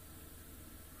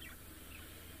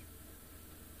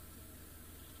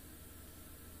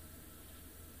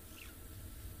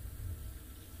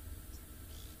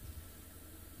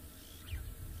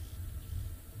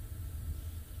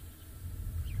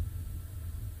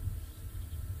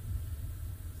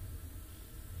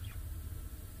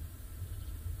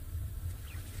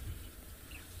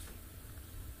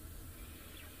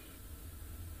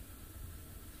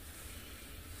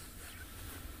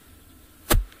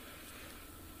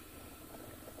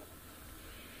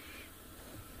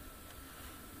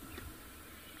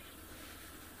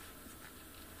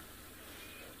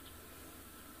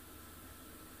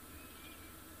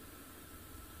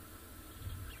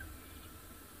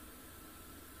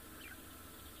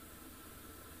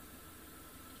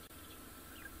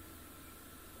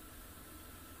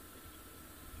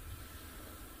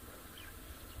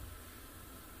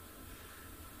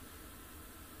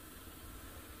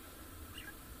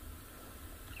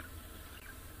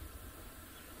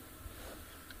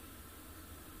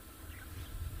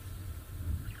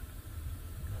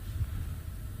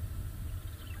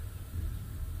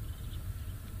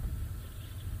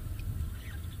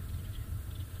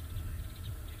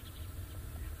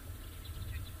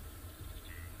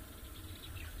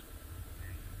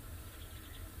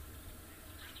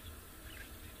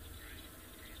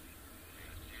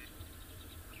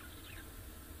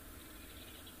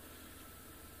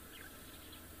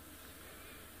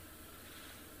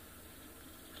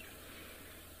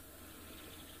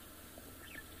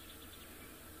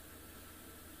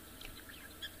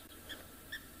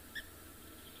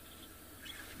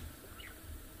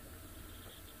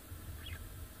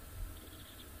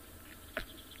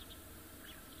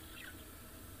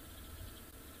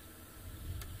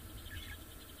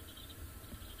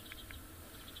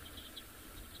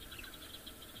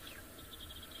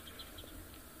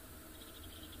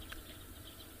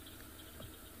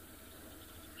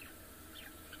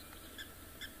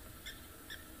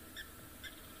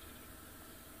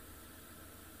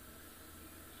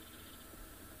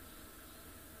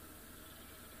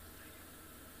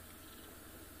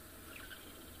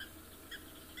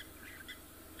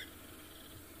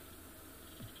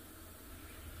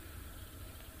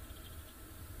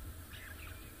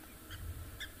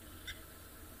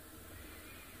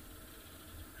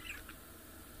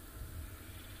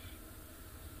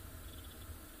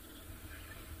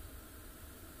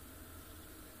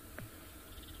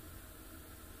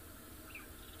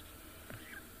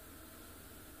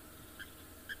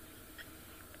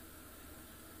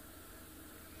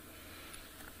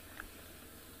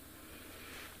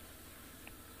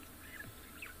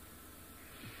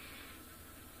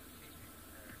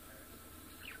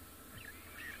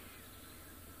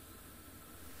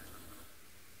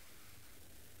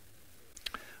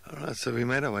 Alright, so we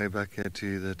made our way back here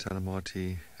to the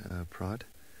Talamati Pride.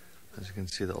 As you can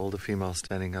see, the older female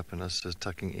standing up and us just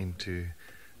tucking into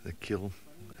the kill,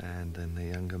 and then the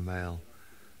younger male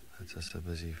that's just so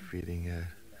busy feeding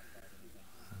here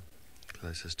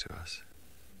closest to us.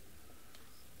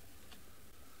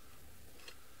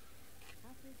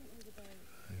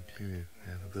 And clearly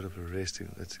they have a bit of a rest.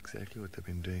 That's exactly what they've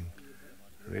been doing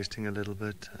resting a little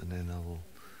bit, and then I will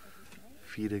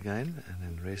feed again and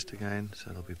then rest again.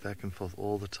 So it'll be back and forth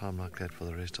all the time like that for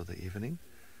the rest of the evening,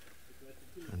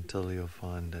 until you'll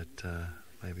find that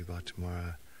maybe by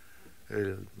tomorrow,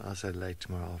 I'll say late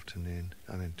tomorrow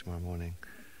morning,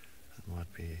 it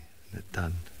might be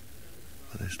done.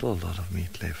 But there's still a lot of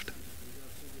meat left.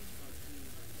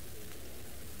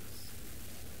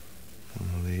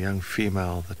 And the young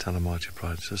female, the Talamati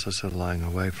pride, is just also lying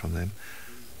away from them,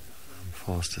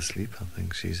 fast asleep. I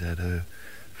think she's had her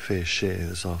fair share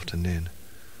this afternoon.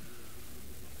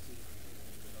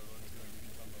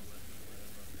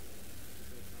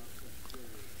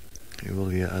 You will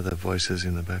hear other voices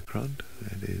in the background.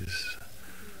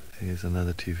 Here's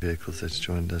another two vehicles that's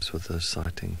joined us with a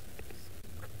sighting.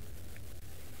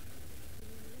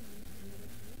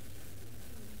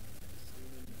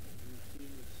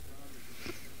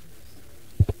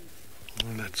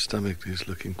 Well, that stomach is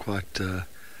looking quite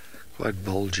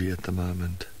bulgy at the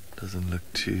moment. Doesn't look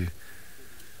too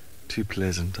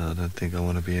pleasant. I don't think I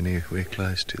want to be anywhere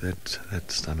close to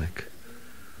that stomach.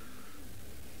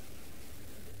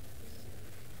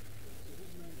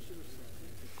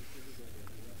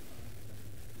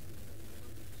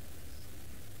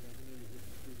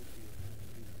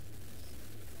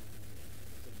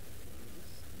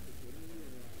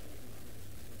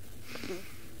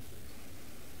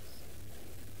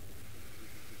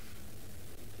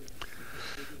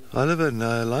 Oliver,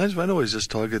 no, lions won't always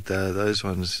just target those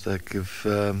ones. Like if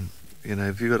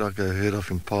if you've got like a herd of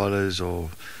impalas or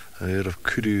a herd of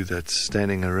kudu that's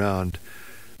standing around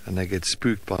and they get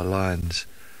spooked by lions,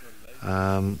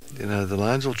 the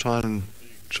lions will try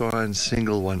and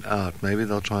single one out. Maybe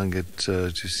they'll try and get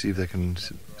to see if they can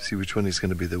see which one is going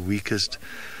to be the weakest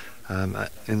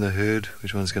in the herd,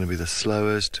 which one's going to be the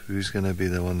slowest, who's going to be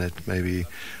the one that maybe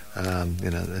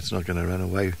that's not going to run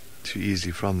away too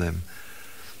easily from them.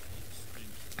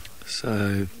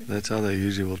 So that's how they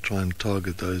usually will try and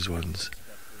target those ones.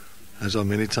 As well,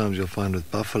 many times you'll find with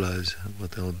buffaloes,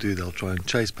 what they'll do, they'll try and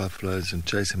chase buffaloes and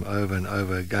chase them over and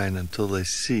over again until they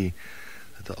see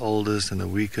that the oldest and the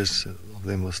weakest of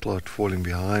them will start falling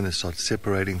behind and start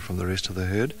separating from the rest of the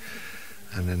herd,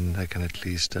 and then they can at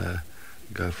least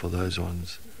go for those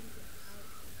ones.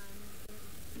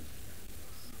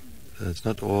 So it's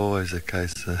not always the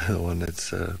case, the one that's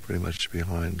pretty much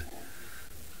behind,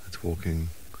 that's walking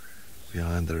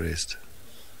behind the rest.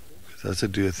 They also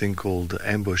do a thing called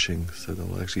ambushing, so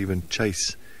they'll actually even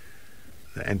chase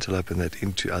the antelope and that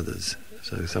into others.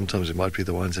 So sometimes it might be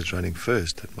the ones that's running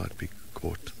first that might be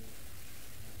caught.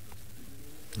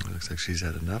 It looks like she's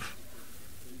had enough.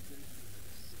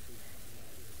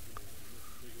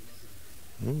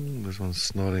 This one's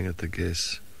snarling at the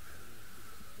guests.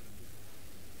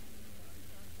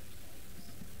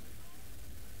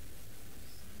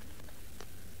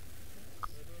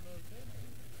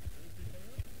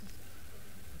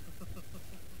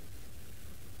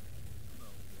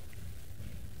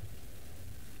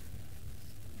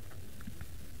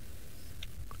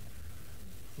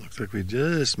 Looks like we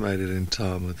just made it in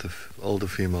time with the older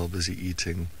female busy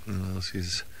eating. Well,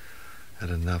 she's had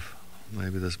enough.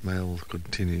 Maybe this male will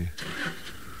continue.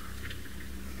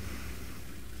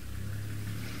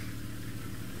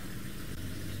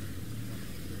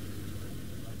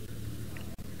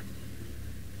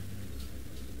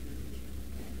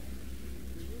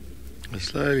 And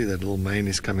slowly that little mane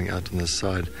is coming out on the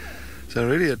side. So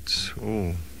really it's...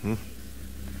 What's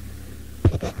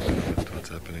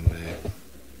happening there?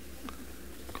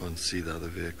 Can't see the other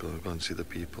vehicle, I can't see the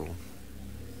people.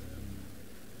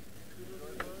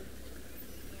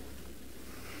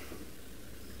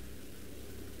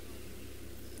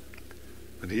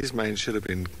 But his mane should have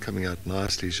been coming out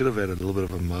nicely. He should have had a little bit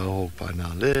of a mohawk by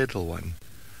now, little one.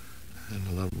 And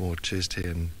a lot more chest hair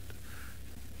and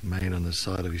mane on the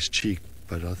side of his cheek.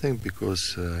 But I think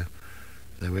because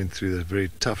they went through a very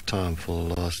tough time for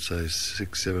the last, say,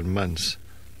 6-7 months.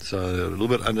 So a little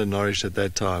bit undernourished at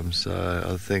that time, so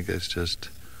I think it's just...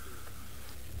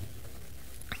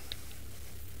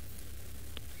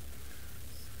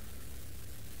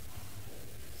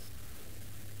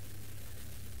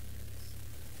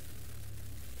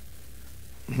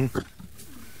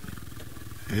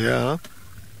 Yeah.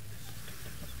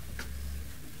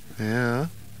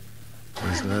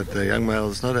 The young male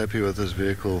is not happy with his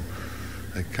vehicle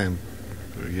that came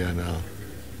here now.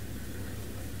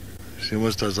 She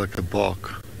almost does like a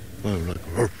bark. Oh, like,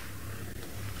 Roof.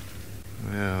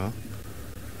 Yeah.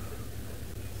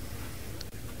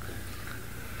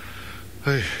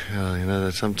 Hey, yeah,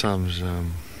 that sometimes,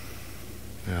 I'm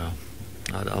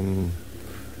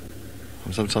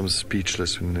sometimes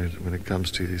speechless when it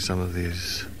comes to some of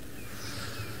these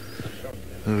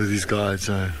with these guys.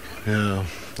 So yeah,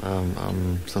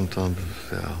 sometimes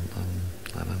I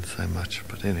don't say much,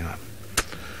 but anyway,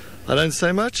 I don't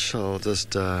say much. I'll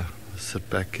just sit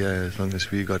back here as long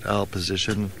as we got our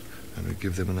position and we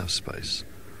give them enough space.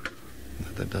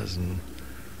 That doesn't.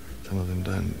 Some of them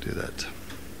don't do that.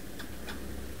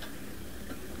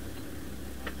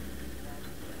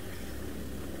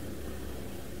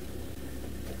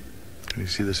 Can you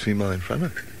see this female in front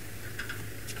of you?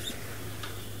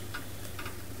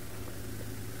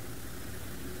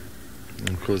 And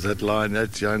of course that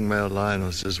young male lion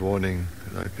was just warning,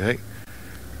 like, hey,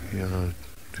 you're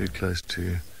too close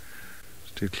to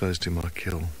my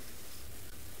kill.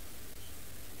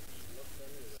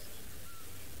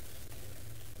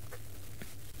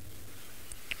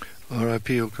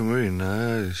 R.I.P. Okamuri.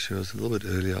 No, she was a little bit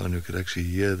earlier on. You could actually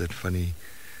hear that funny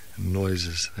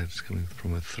noises that's coming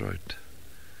from her throat.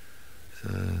 So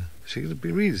she could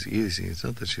breathe easy. It's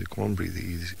not that she can't breathe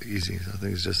easy. I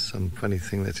think it's just some funny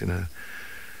thing that's in her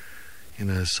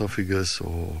esophagus,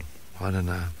 or I don't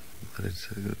know. But it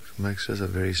makes just a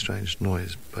very strange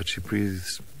noise. But she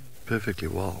breathes perfectly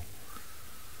well.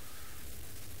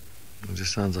 It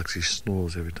just sounds like she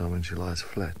snores every time when she lies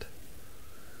flat.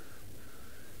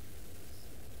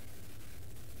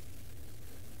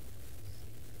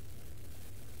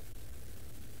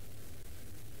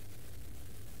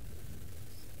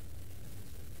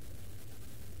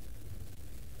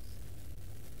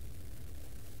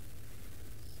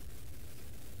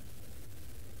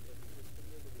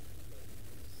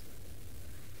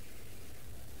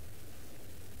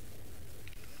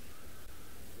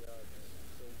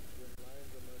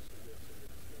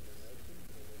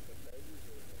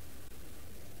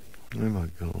 Oh my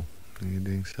God, you're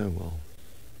doing so well.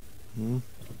 You're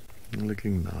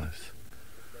looking nice.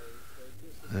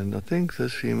 And I think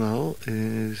this female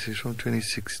she's from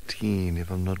 2016,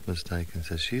 if I'm not mistaken.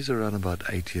 So she's around about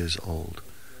 8 years old.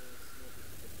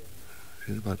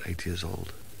 She's about 8 years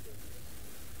old.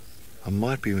 I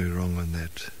might be wrong on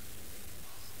that.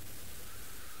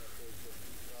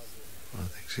 I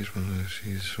think she's from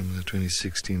the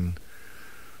 2016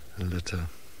 litter.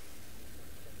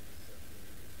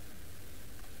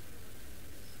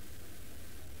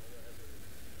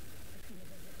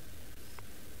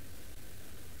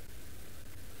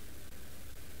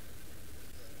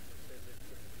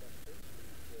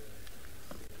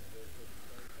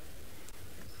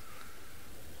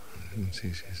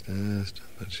 See, she's just,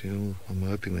 but I'm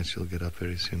hoping that she'll get up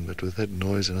very soon. But with that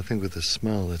noise, and I think with the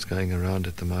smell that's going around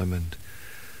at the moment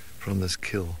from this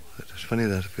kill, it's funny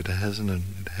that it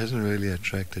hasn't really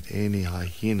attracted any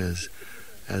hyenas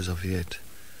as of yet.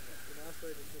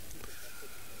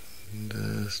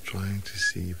 Just trying to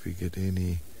see if we get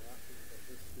any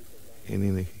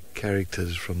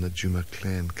characters from the Juma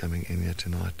clan coming in here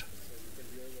tonight.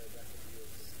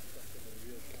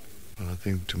 I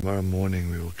think tomorrow morning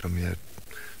we will come here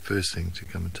first thing to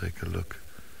come and take a look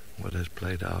what has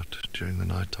played out during the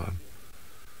night time.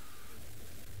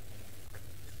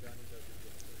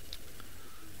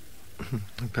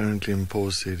 Apparently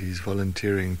Mpho said he's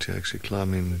volunteering to actually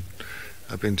climb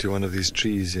up into one of these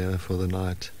trees here for the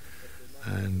night,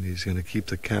 and he's going to keep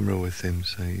the camera with him,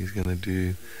 so he's going to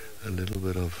do a little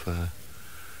bit of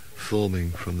filming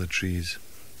from the trees.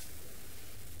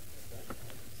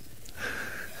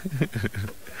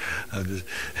 I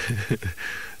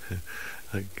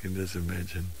can just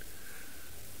imagine.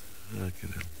 Look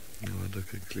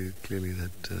clearly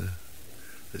that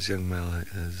this young male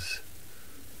is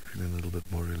feeling a little bit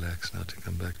more relaxed now to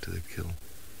come back to the kill.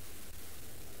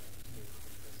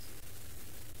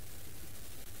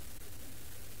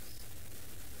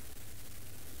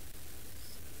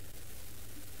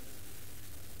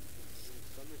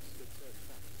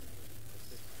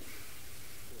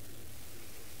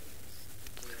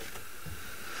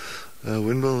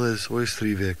 Windmill, there's always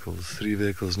 3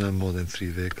 vehicles, no more than 3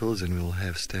 vehicles, and we'll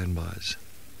have standbys.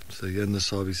 So here in the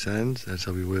Sabi Sands, that's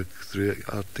how we work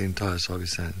throughout the entire Sabi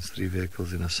Sands. 3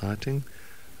 vehicles in a sighting,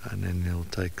 and then he'll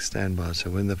take standby. So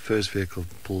when the first vehicle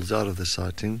pulls out of the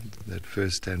sighting, that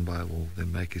first standby will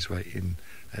then make his way in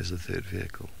as the 3rd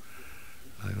vehicle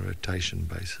on a rotation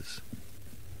basis.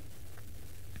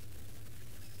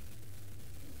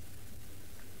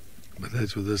 But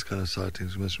that's with this kind of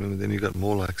sightings. You must remember, then you got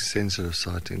more like sensitive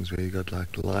sightings where you got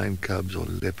like lion cubs or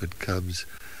leopard cubs,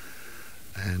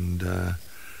 and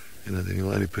then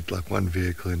you'll only put like 1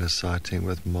 vehicle in a sighting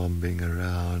with mom being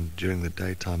around during the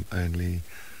daytime only.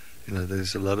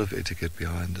 There's a lot of etiquette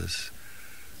behind this,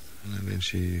 and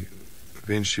eventually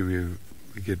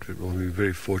we're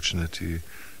very fortunate to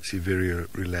see very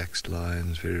relaxed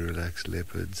lions, very relaxed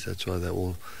leopards. That's why they're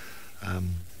all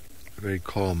very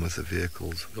calm with the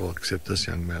vehicles, or except this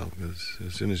young male, because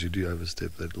as soon as you do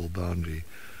overstep that little boundary,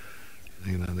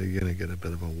 they're going to get a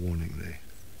bit of a warning there.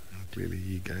 And clearly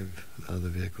he gave the other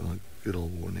vehicle a good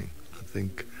old warning. I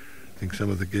think some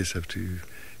of the guests have to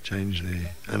change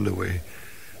their underwear.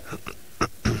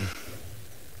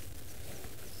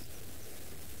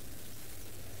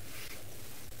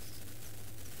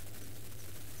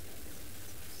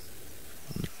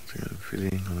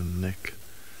 Feeling on the neck.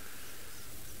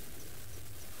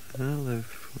 Well,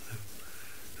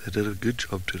 they did a good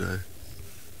job today.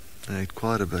 They ate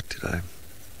quite a bit today.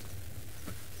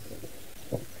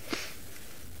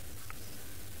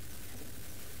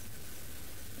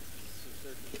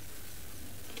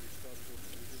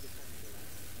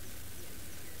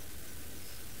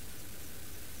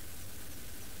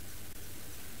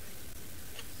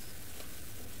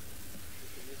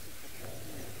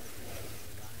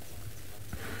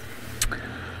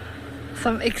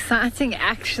 Some exciting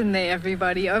action there,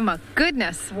 everybody. Oh my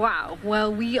goodness, wow.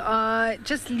 Well, we are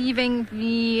just leaving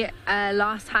the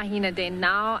last hyena den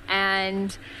now,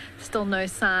 and still no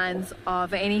signs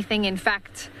of anything. In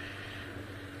fact,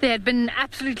 there had been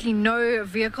absolutely no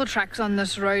vehicle tracks on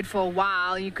this road for a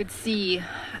while, you could see.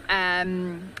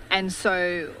 And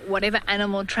so whatever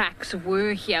animal tracks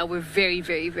were here were very,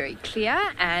 very, very clear,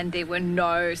 and there were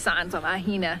no signs of a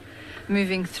hyena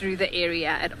moving through the area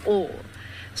at all.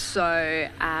 So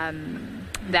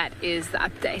that is the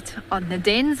update on the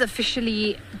dens.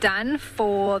 Officially done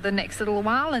for the next little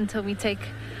while until we take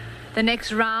the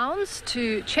next rounds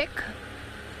to check.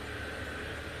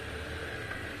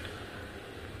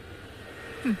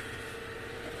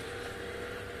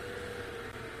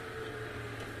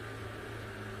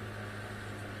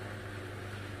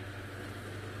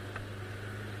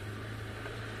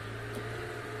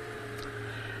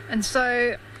 And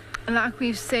so, like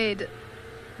we've said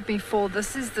before,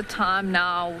 this is the time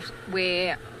now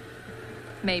where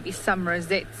maybe some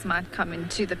rosettes might come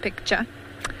into the picture.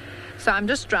 So I'm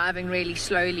just driving really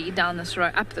slowly down this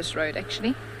road, up this road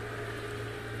actually.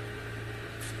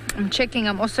 I'm checking,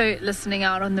 I'm also listening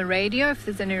out on the radio if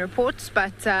there's any reports,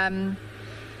 but it's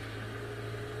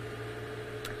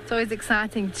always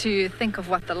exciting to think of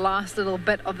what the last little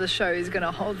bit of the show is going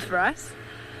to hold for us.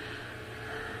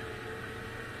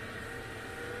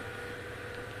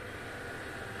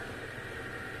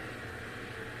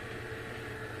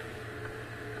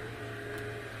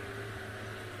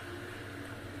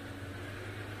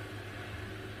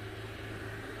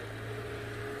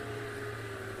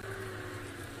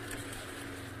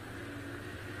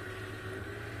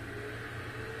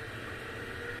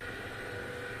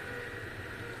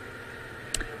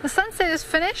 The sunset is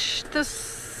finished. The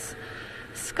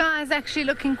sky is actually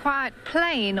looking quite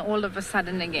plain all of a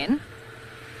sudden again.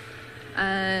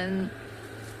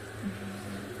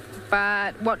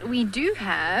 But what we do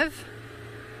have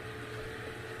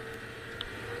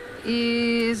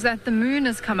is that the moon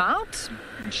has come out,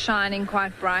 shining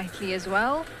quite brightly as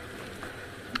well.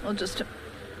 We'll just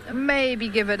maybe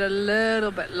give it a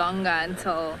little bit longer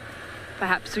until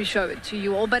perhaps we show it to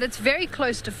you all. But it's very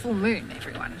close to full moon,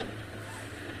 everyone.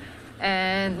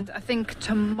 And I think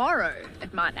tomorrow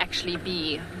it might actually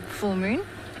be full moon.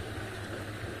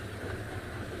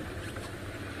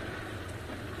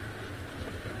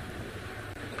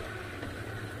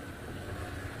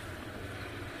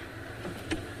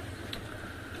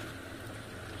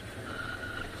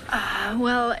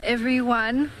 Well,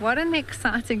 everyone, what an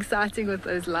exciting sighting with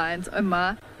those lions. Oh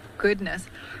my goodness.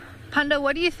 Panda,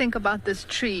 what do you think about this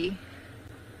tree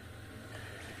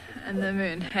and the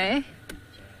moon, hey?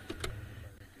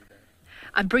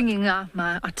 I'm bringing out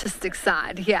my artistic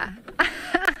side here.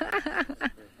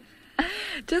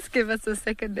 Just give us a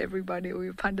second, everybody.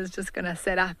 Panda's just going to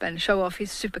set up and show off his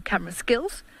super camera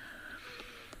skills.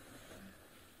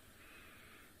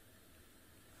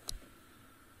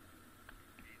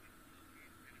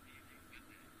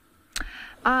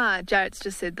 Jared's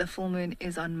just said the full moon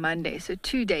is on Monday, so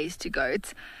 2 days to go.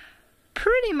 It's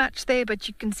pretty much there, but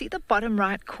you can see the bottom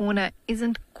right corner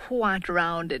isn't quite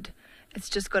rounded. It's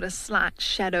just got a slight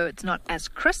shadow. It's not as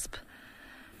crisp.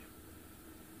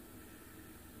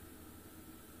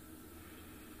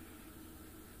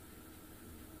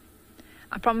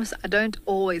 I promise I don't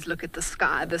always look at the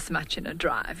sky this much in a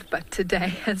drive, but today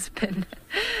has been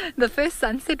the first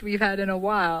sunset we've had in a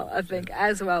while, I think,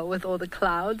 as well, with all the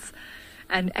clouds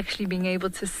and actually being able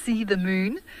to see the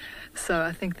moon. So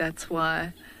I think that's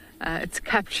why it's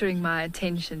capturing my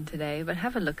attention today. But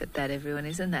have a look at that, everyone.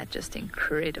 Isn't that just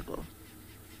incredible?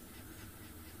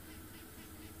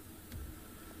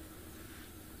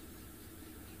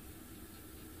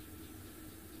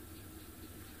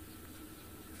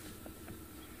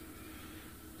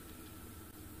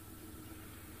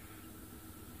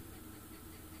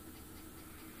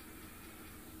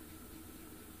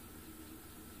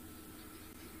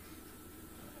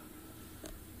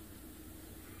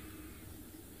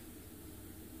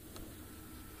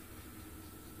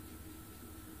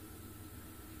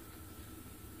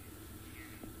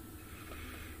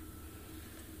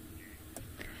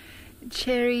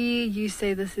 Cherry, you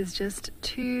say this is just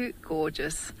too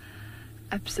gorgeous.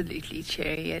 Absolutely,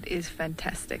 Cherry. It is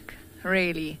fantastic.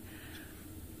 Really.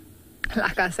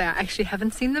 Like I say, I actually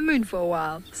haven't seen the moon for a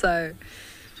while, so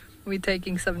we're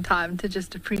taking some time to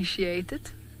just appreciate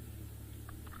it.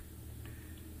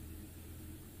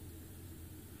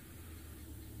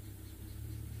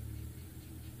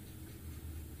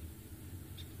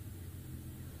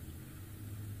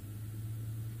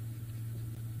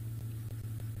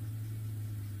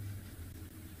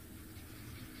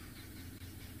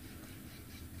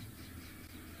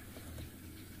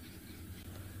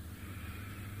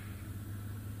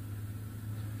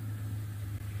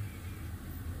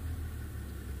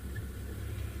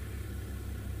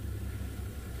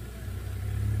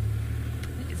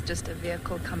 Just a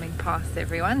vehicle coming past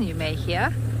everyone, you may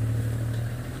hear.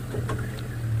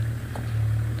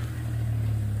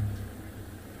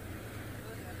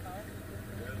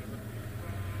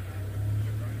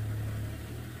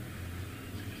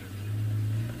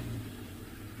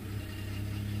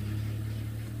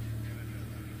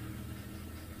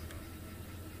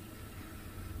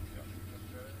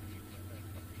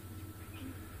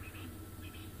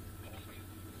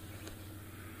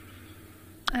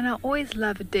 And I always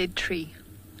love a dead tree.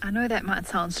 I know that might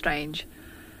sound strange,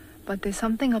 but there's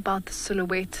something about the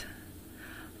silhouette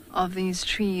of these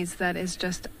trees that is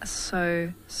just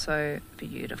so, so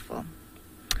beautiful.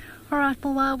 All right,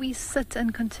 well, while we sit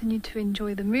and continue to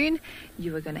enjoy the moon,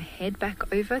 you are going to head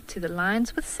back over to the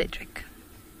lines with Cedric.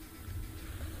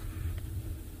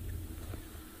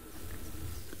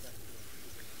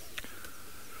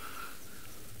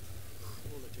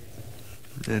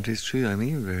 It is true, I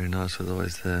mean, very nice with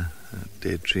always the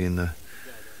dead tree in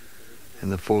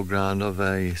the foreground of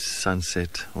a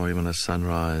sunset or even a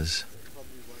sunrise.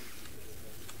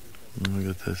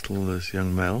 Look at this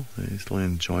young male. He's still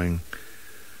enjoying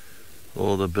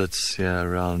all the bits here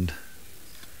around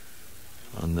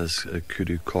on this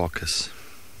kudu carcass.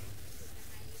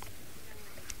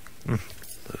 But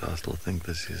I still think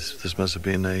this must have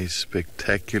been a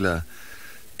spectacular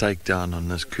takedown on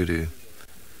this kudu.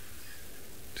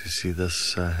 To see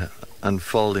this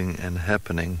unfolding and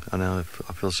happening. I know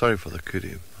I feel sorry for the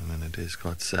kudu. I mean, it is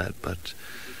quite sad, but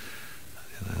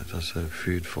it's also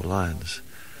food for lions.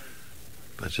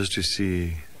 But just to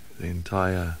see the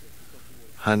entire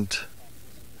hunt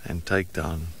and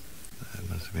takedown, it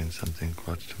must have been something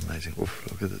quite amazing.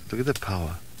 Oof, look at the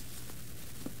power.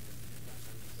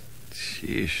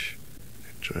 Sheesh,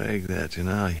 drag that. You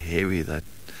know how heavy that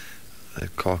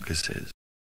carcass is.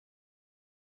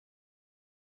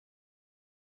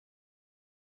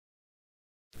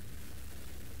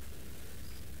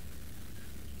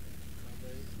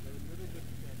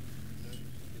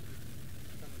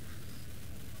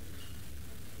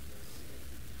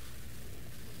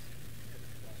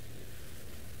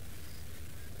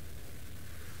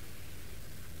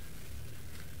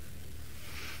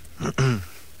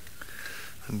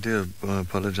 I do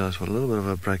apologize for a little bit of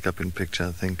a break-up in picture.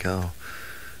 I think our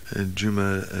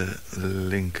Juma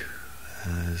link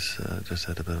has just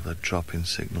had a bit of a drop in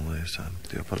signal there, so I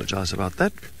do apologize about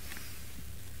that.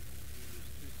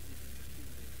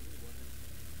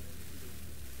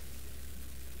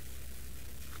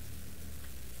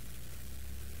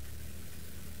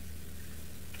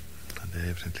 And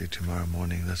definitely tomorrow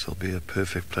morning, this will be a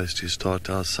perfect place to start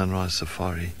our sunrise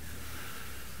safari.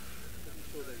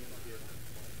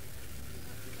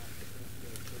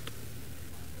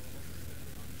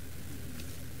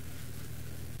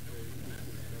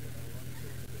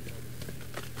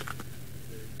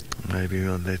 Maybe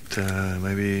we'll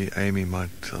maybe Amy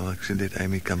I'll actually let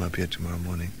Amy come up here tomorrow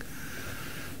morning.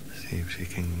 See if she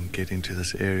can get into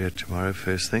this area tomorrow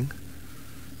first thing.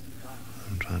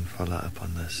 And try and follow up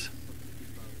on this.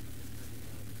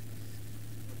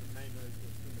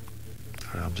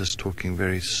 Sorry, I'm just talking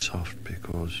very soft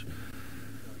because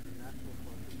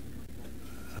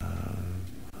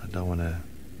I don't want to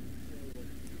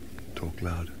talk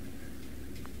loud.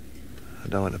 I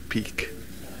don't want to peak.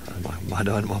 I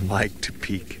don't want my mic to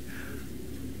peak.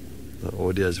 The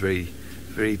audio is very,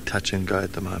 very touch and go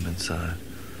at the moment, so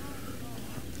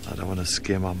I don't want to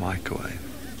scare my mic away.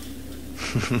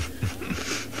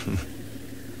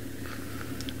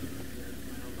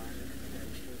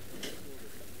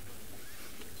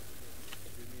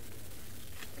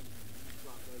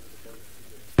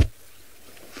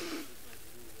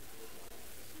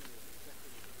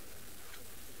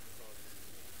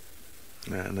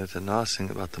 Yeah, and that's a nice thing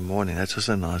about the morning. That's just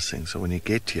a nice thing. So when you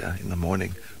get here in the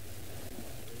morning,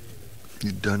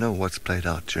 you don't know what's played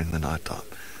out during the night time.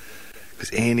 Because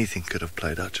anything could have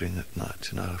played out during the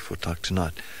night. You know, for like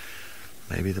tonight,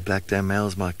 Maybe the black dam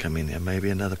males might come in here. Maybe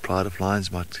another pride of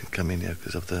lions might come in here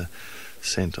because of the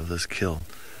scent of this kill.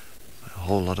 A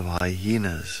whole lot of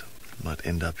hyenas might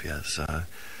end up here. So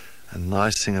a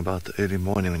nice thing about the early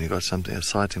morning when you got a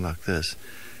sighting like this,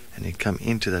 and you come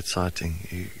into that sighting,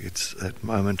 it's that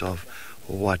moment of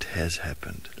what has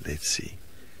happened. Let's see.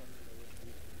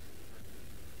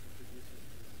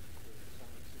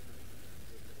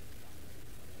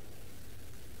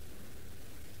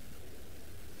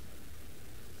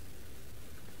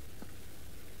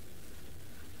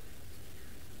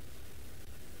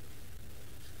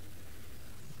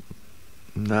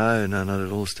 No, not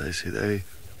at all, Stacey.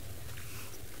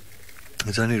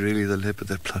 It's only really the leopard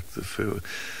that plucked the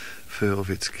fur of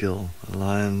its kill. The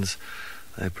lions,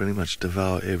 they pretty much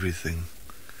devour everything.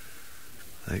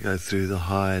 They go through the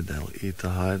hide, they'll eat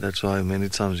the hide. That's why many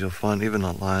times you'll find even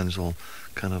the lions will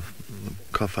kind of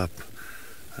cough up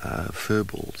fur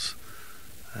balls,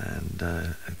 and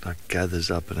it like gathers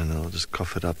up, and then they'll just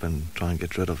cough it up and try and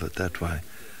get rid of it that way.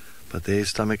 But their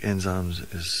stomach enzymes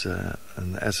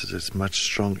and the acid is much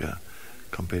stronger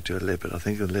compared to a leopard. I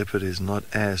think the leopard is not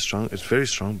as strong. It's very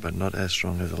strong, but not as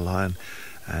strong as a lion,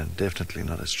 and definitely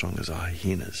not as strong as a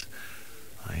hyenas.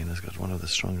 A hyena's got one of the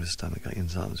strongest stomach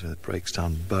enzymes where it breaks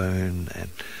down bone and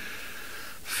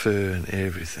fur and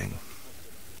everything.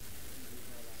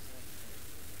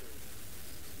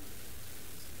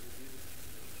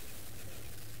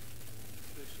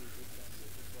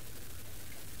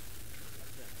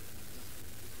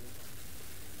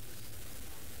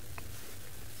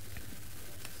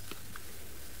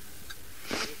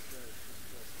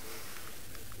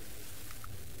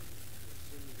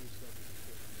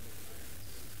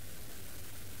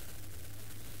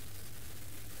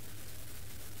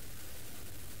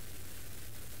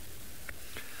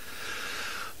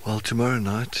 Well, tomorrow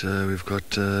night we've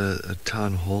got a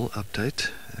town hall update,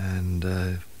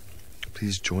 and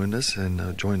please join us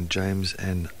and join James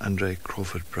and Andre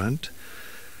Crawford-Brunt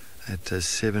at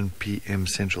 7 p.m.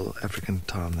 Central African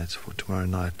time. That's for tomorrow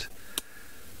night.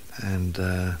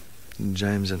 And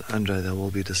James and Andre, they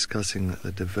will be discussing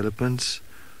the developments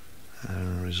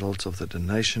and results of the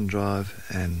donation drive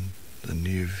and the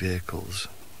new vehicles.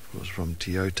 It was from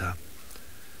Toyota.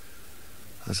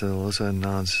 So they'll also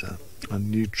announce a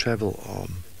new travel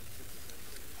arm,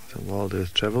 so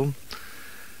WildEarth Travel,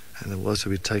 and they'll also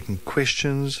be taking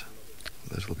questions.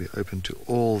 This will be open to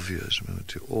all viewers, remember,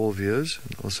 to all viewers,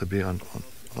 and also be on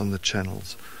the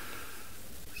channels.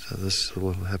 So this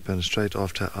will happen straight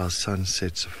after our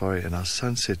sunset safari, and our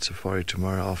sunset safari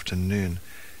tomorrow afternoon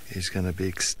is going to be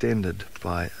extended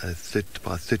by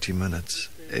 30 minutes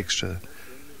extra.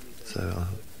 So our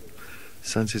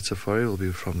sunset safari will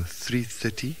be from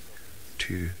 3:30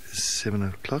 to 7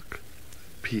 o'clock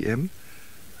p.m.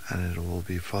 and it will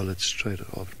be followed straight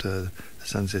after the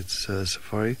sunset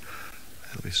safari.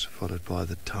 It'll be followed by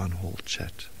the town hall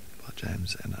chat by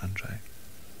James and Andre.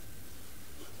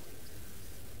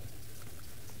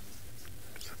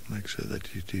 So make sure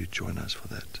that you do join us for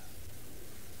that.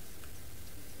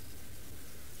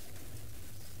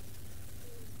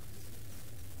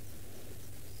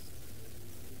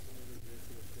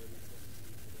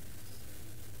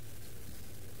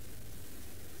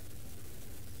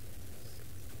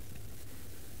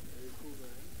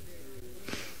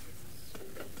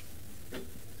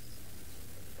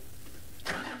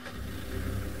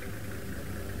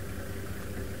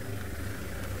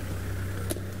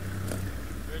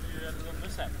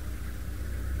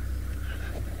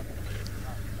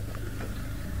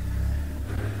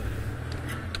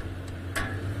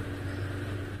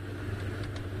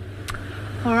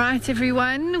 All right,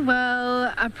 everyone.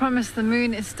 Well, I promise the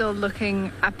moon is still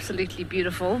looking absolutely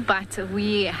beautiful, but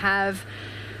we have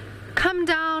come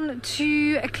down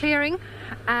to a clearing.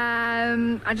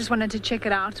 I just wanted to check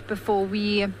it out before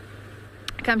we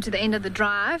come to the end of the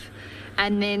drive,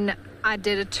 and then I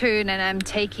did a turn and I'm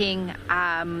taking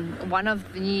one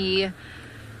of the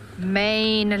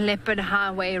main leopard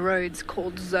highway roads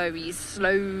called Zoe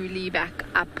slowly back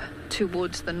up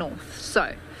towards the north.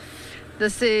 So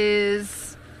this is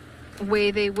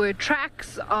where there were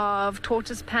tracks of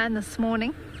tortoise pan this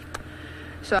morning.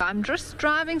 So I'm just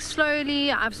driving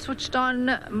slowly. I've switched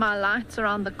on my lights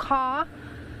around the car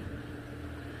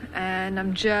and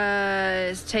I'm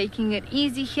just taking it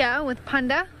easy here with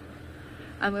Panda,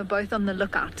 and we're both on the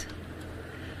lookout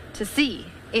to see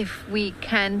if we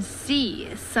can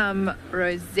see some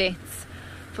rosettes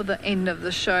for the end of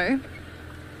the show.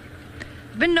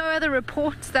 There's been no other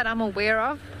reports that I'm aware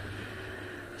of,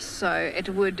 so it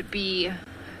would be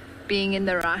being in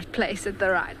the right place at the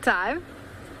right time.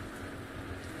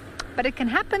 But it can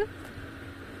happen.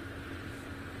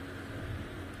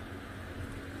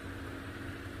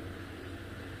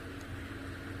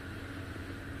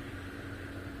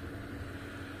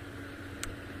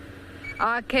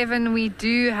 Kevin, we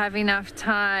do have enough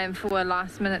time for a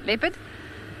last-minute leopard.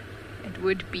 It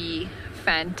would be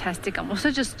fantastic. I'm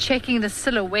also just checking the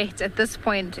silhouette at this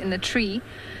point in the tree.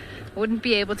 I wouldn't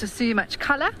be able to see much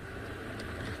color,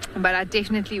 but I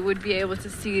definitely would be able to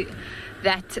see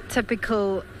that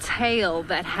typical tail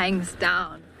that hangs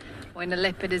down when a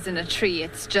leopard is in a tree.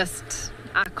 It's just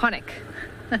iconic.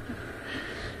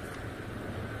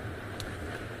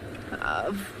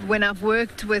 When I've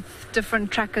worked with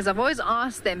different trackers, I've always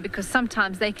asked them, because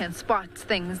sometimes they can spot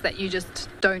things that you just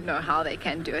don't know how they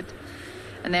can do it.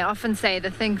 And they often say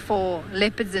the thing for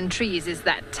leopards in trees is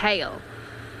that tail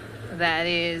that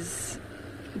is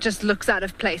just looks out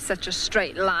of place, such a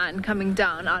straight line coming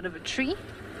down out of a tree.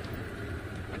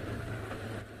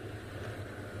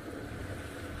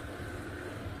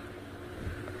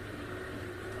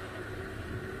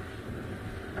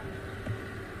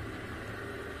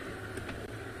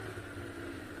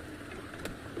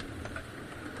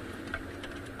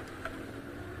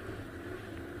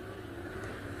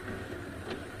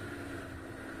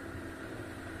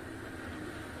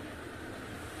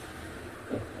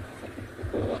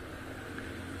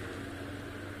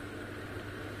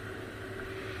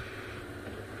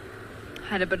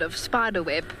 Had a bit of spider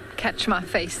web catch my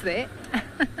face there.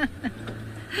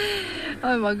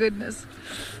 Oh my goodness.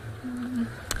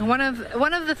 One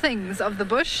of the things of the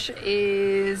bush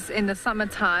is in the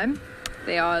summertime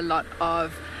there are a lot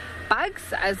of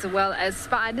bugs as well as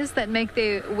spiders that make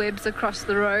their webs across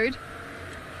the road.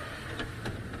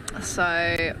 So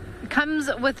it comes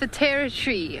with the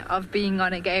territory of being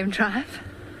on a game drive.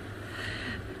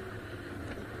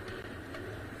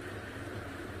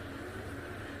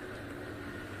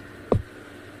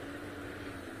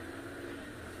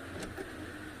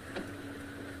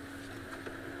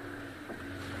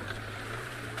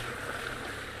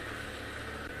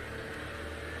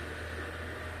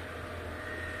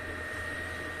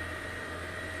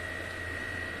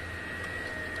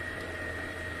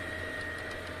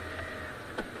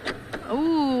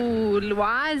 Ooh,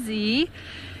 Lwazi,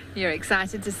 you're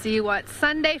excited to see what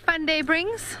Sunday Fun Day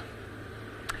brings?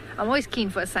 I'm always keen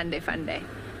for a Sunday Fun Day.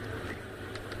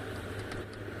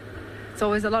 It's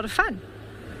always a lot of fun.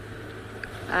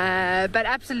 But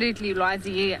absolutely,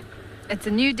 Lwazi, it's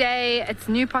a new day, it's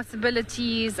new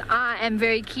possibilities. I am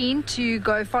very keen to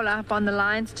go follow up on the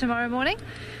lions tomorrow morning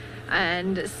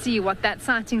and see what that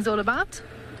sighting's all about.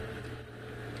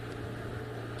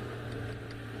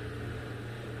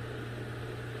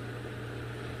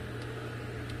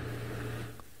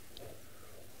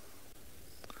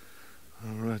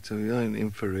 Alright, so we are in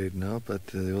infrared now, but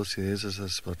also there's a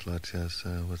spotlight here. So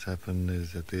what's happened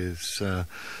is that there's the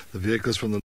vehicles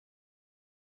from the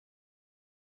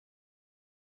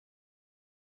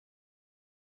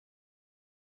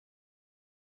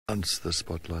the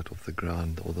spotlight off the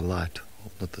ground, or the light,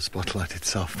 not the spotlight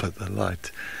itself, but the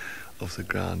light off the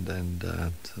ground, and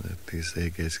so that these air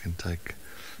guests can take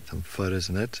some photos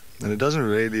in it. And it doesn't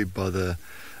really bother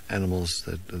animals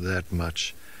that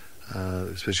much,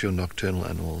 especially your nocturnal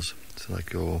animals. So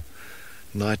like your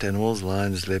night animals,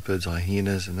 lions, leopards,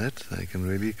 hyenas and that, they can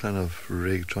really kind of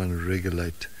try and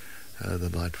regulate the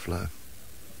light flow.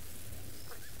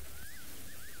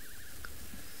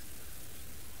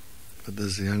 But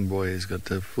this young boy has got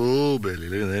a full belly.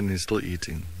 Look at that, and he's still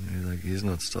eating. He's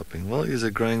not stopping. Well, he's a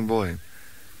growing boy.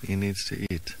 He needs to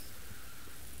eat.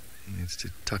 He needs to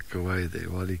tuck away there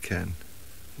while he can.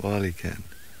 While he can.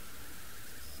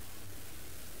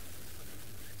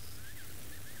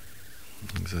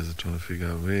 So he's trying to figure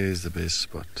out where's the best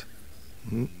spot.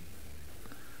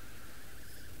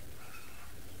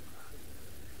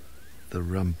 The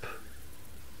rump.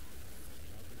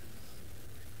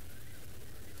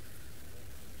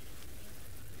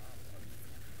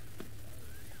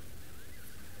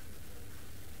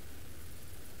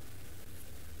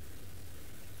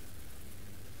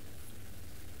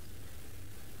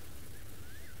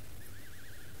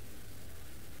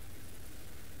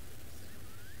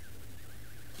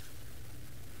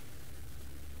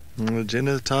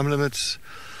 General time limits,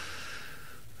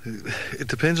 it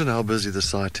depends on how busy the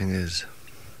sighting is,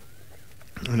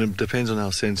 and it depends on how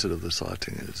sensitive the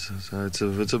sighting is. So if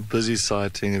it's a busy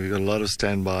sighting, if you've got a lot of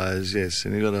standbys, yes,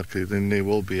 and then there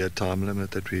will be a time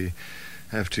limit that we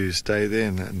have to stay there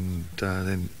and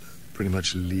then pretty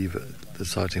much leave the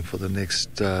sighting for the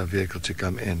next vehicle to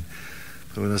come in.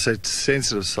 But when I say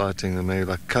sensitive sighting, maybe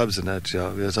like cubs and that,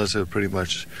 yeah, there's also pretty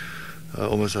much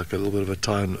almost like a little bit of a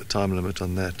time limit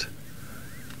on that.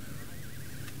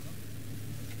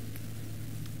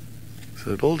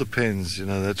 So it all depends,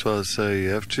 that's why I say you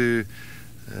have to,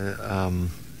 the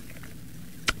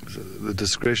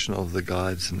discretion of the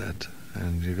guides and that,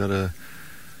 and you gotta,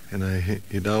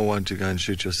 you don't want to go and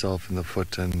shoot yourself in the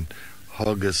foot and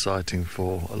hog a sighting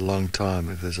for a long time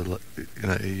if there's a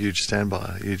huge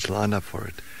standby, a huge lineup for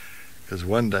it, because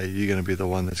one day you're going to be the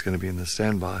one that's going to be in the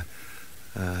standby,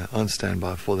 on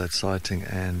standby for that sighting,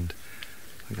 and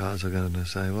the guys are going to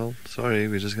say, well, sorry,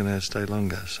 we're just going to stay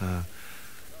longer. So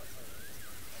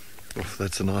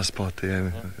that's a nice part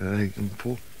there.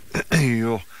 Paul,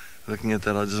 you're looking at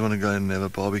that. I just want to go and have a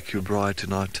barbecue braai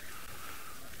tonight.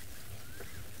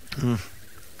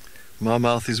 My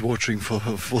mouth is watering for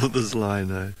this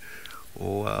line. Eh?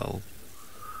 Wow.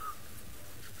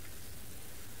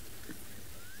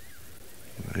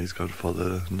 He's got for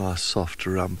the nice soft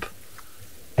rump.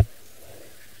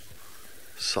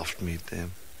 Soft meat there.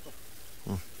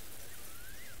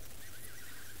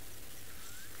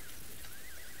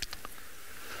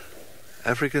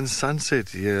 African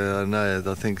sunset, yeah, I know.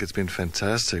 I think it's been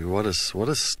fantastic. What a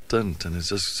stint, and it's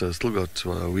just still got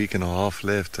a week and a half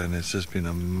left, and it's just been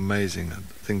amazing. I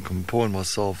think Paul and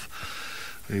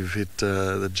myself, we've hit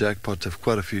the jackpot of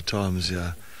quite a few times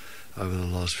here over the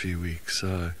last few weeks.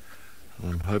 So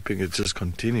I'm hoping it just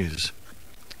continues.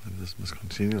 And this must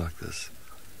continue like this.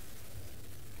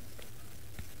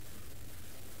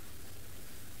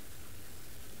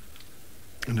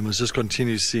 And I must just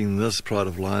continue seeing this pride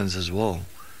of lions as well,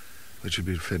 which would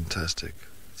be fantastic.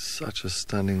 Such a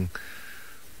stunning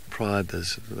pride.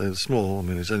 They're small. I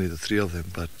mean, it's only the 3 of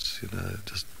them, but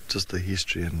just the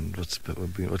history and what's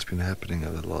been happening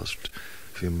over the last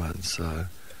few months. So,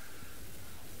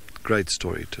 great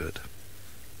story to it.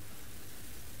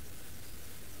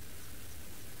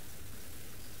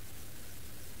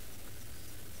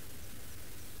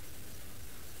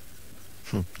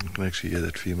 You can actually hear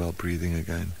that female breathing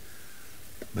again,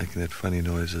 making that funny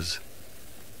noises.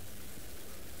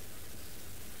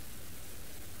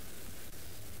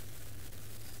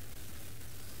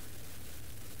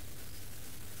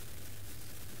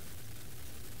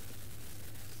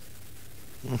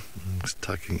 It's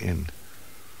tucking in.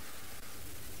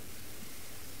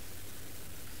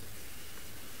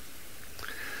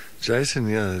 Jason,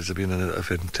 yeah, it's been a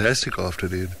fantastic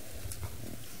afternoon.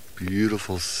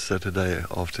 Beautiful Saturday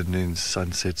afternoon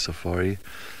sunset safari,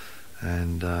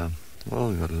 and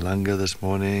we got Lunga this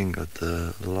morning, got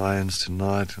the lions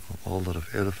tonight, a whole lot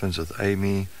of elephants with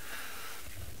Amy.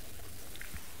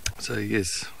 So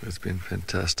yes, it's been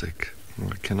fantastic.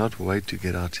 I cannot wait to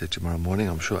get out here tomorrow morning.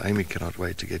 I'm sure Amy cannot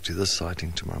wait to get to this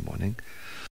sighting tomorrow morning.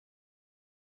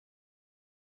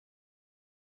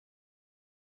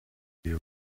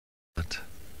 But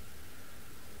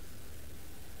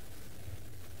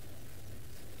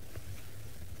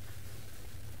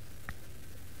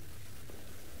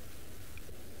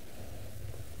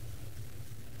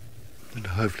and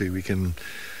hopefully we can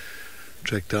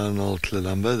track down old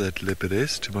Tlalamba, that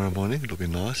leopardess, tomorrow morning. It'll be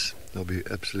nice. It'll be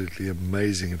absolutely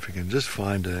amazing if we can just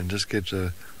find her and just get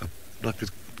a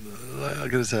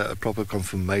proper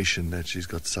confirmation that she's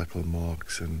got suckle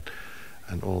marks and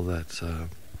all that. So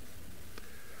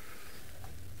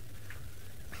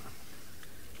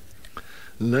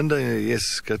Linda,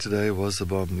 yes, today was the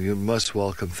bomb. You're most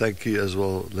welcome. Thank you as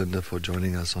well, Linda, for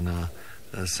joining us on our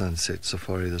sunset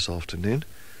safari this afternoon.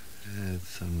 And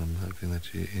I'm hoping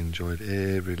that you enjoyed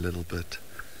every little bit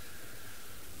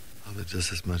of it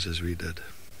just as much as we did.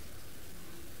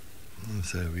 And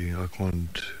so I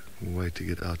can't wait to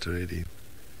get out already.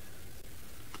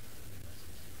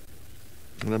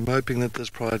 And I'm hoping that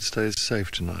this pride stays safe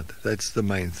tonight. That's the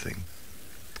main thing.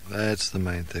 That's the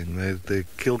main thing. The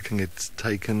kill can get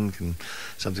taken,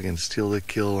 something can steal the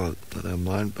kill, I don't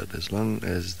mind, but as long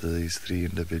as these 3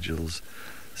 individuals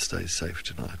stay safe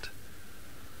tonight.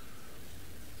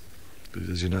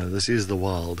 Because, this is the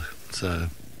wild. So,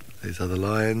 there's other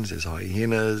lions, there's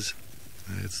hyenas,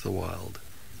 it's the wild.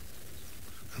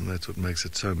 And that's what makes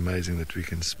it so amazing that we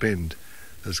can spend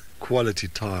this quality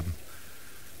time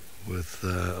with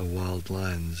wild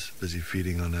lions busy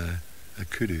feeding on a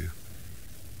kudu.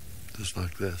 Just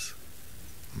like this.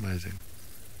 Amazing.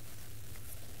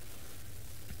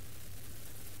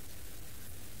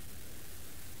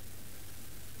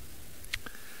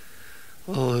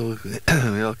 Well,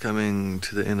 we are coming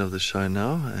to the end of the show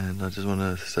now, and I just want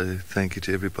to say thank you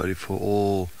to everybody for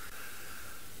all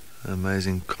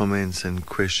amazing comments and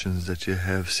questions that you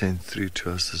have sent through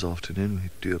to us this afternoon. We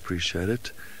do appreciate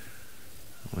it.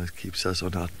 It always keeps us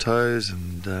on our toes,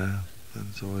 and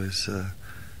it's always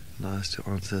nice to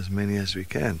answer as many as we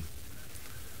can.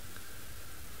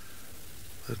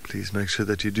 But please make sure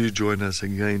that you do join us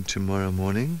again tomorrow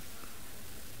morning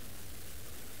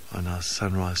on our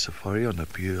sunrise safari. I'm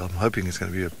hoping it's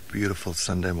going to be a beautiful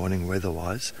Sunday morning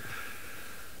weather-wise.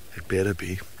 It better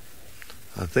be.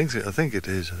 I think it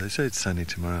is. They say it's sunny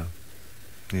tomorrow.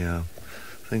 Yeah,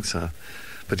 I think so.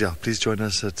 But yeah, please join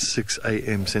us at 6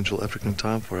 a.m. Central African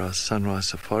time for our sunrise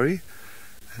safari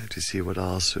to see what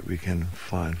else we can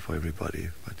find for everybody.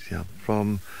 But yeah,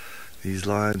 from these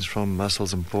lines from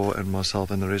Muscles and Paul and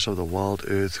myself and the rest of the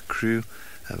WildEarth crew,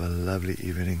 have a lovely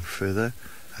evening further,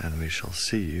 and we shall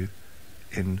see you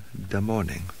in the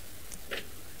morning.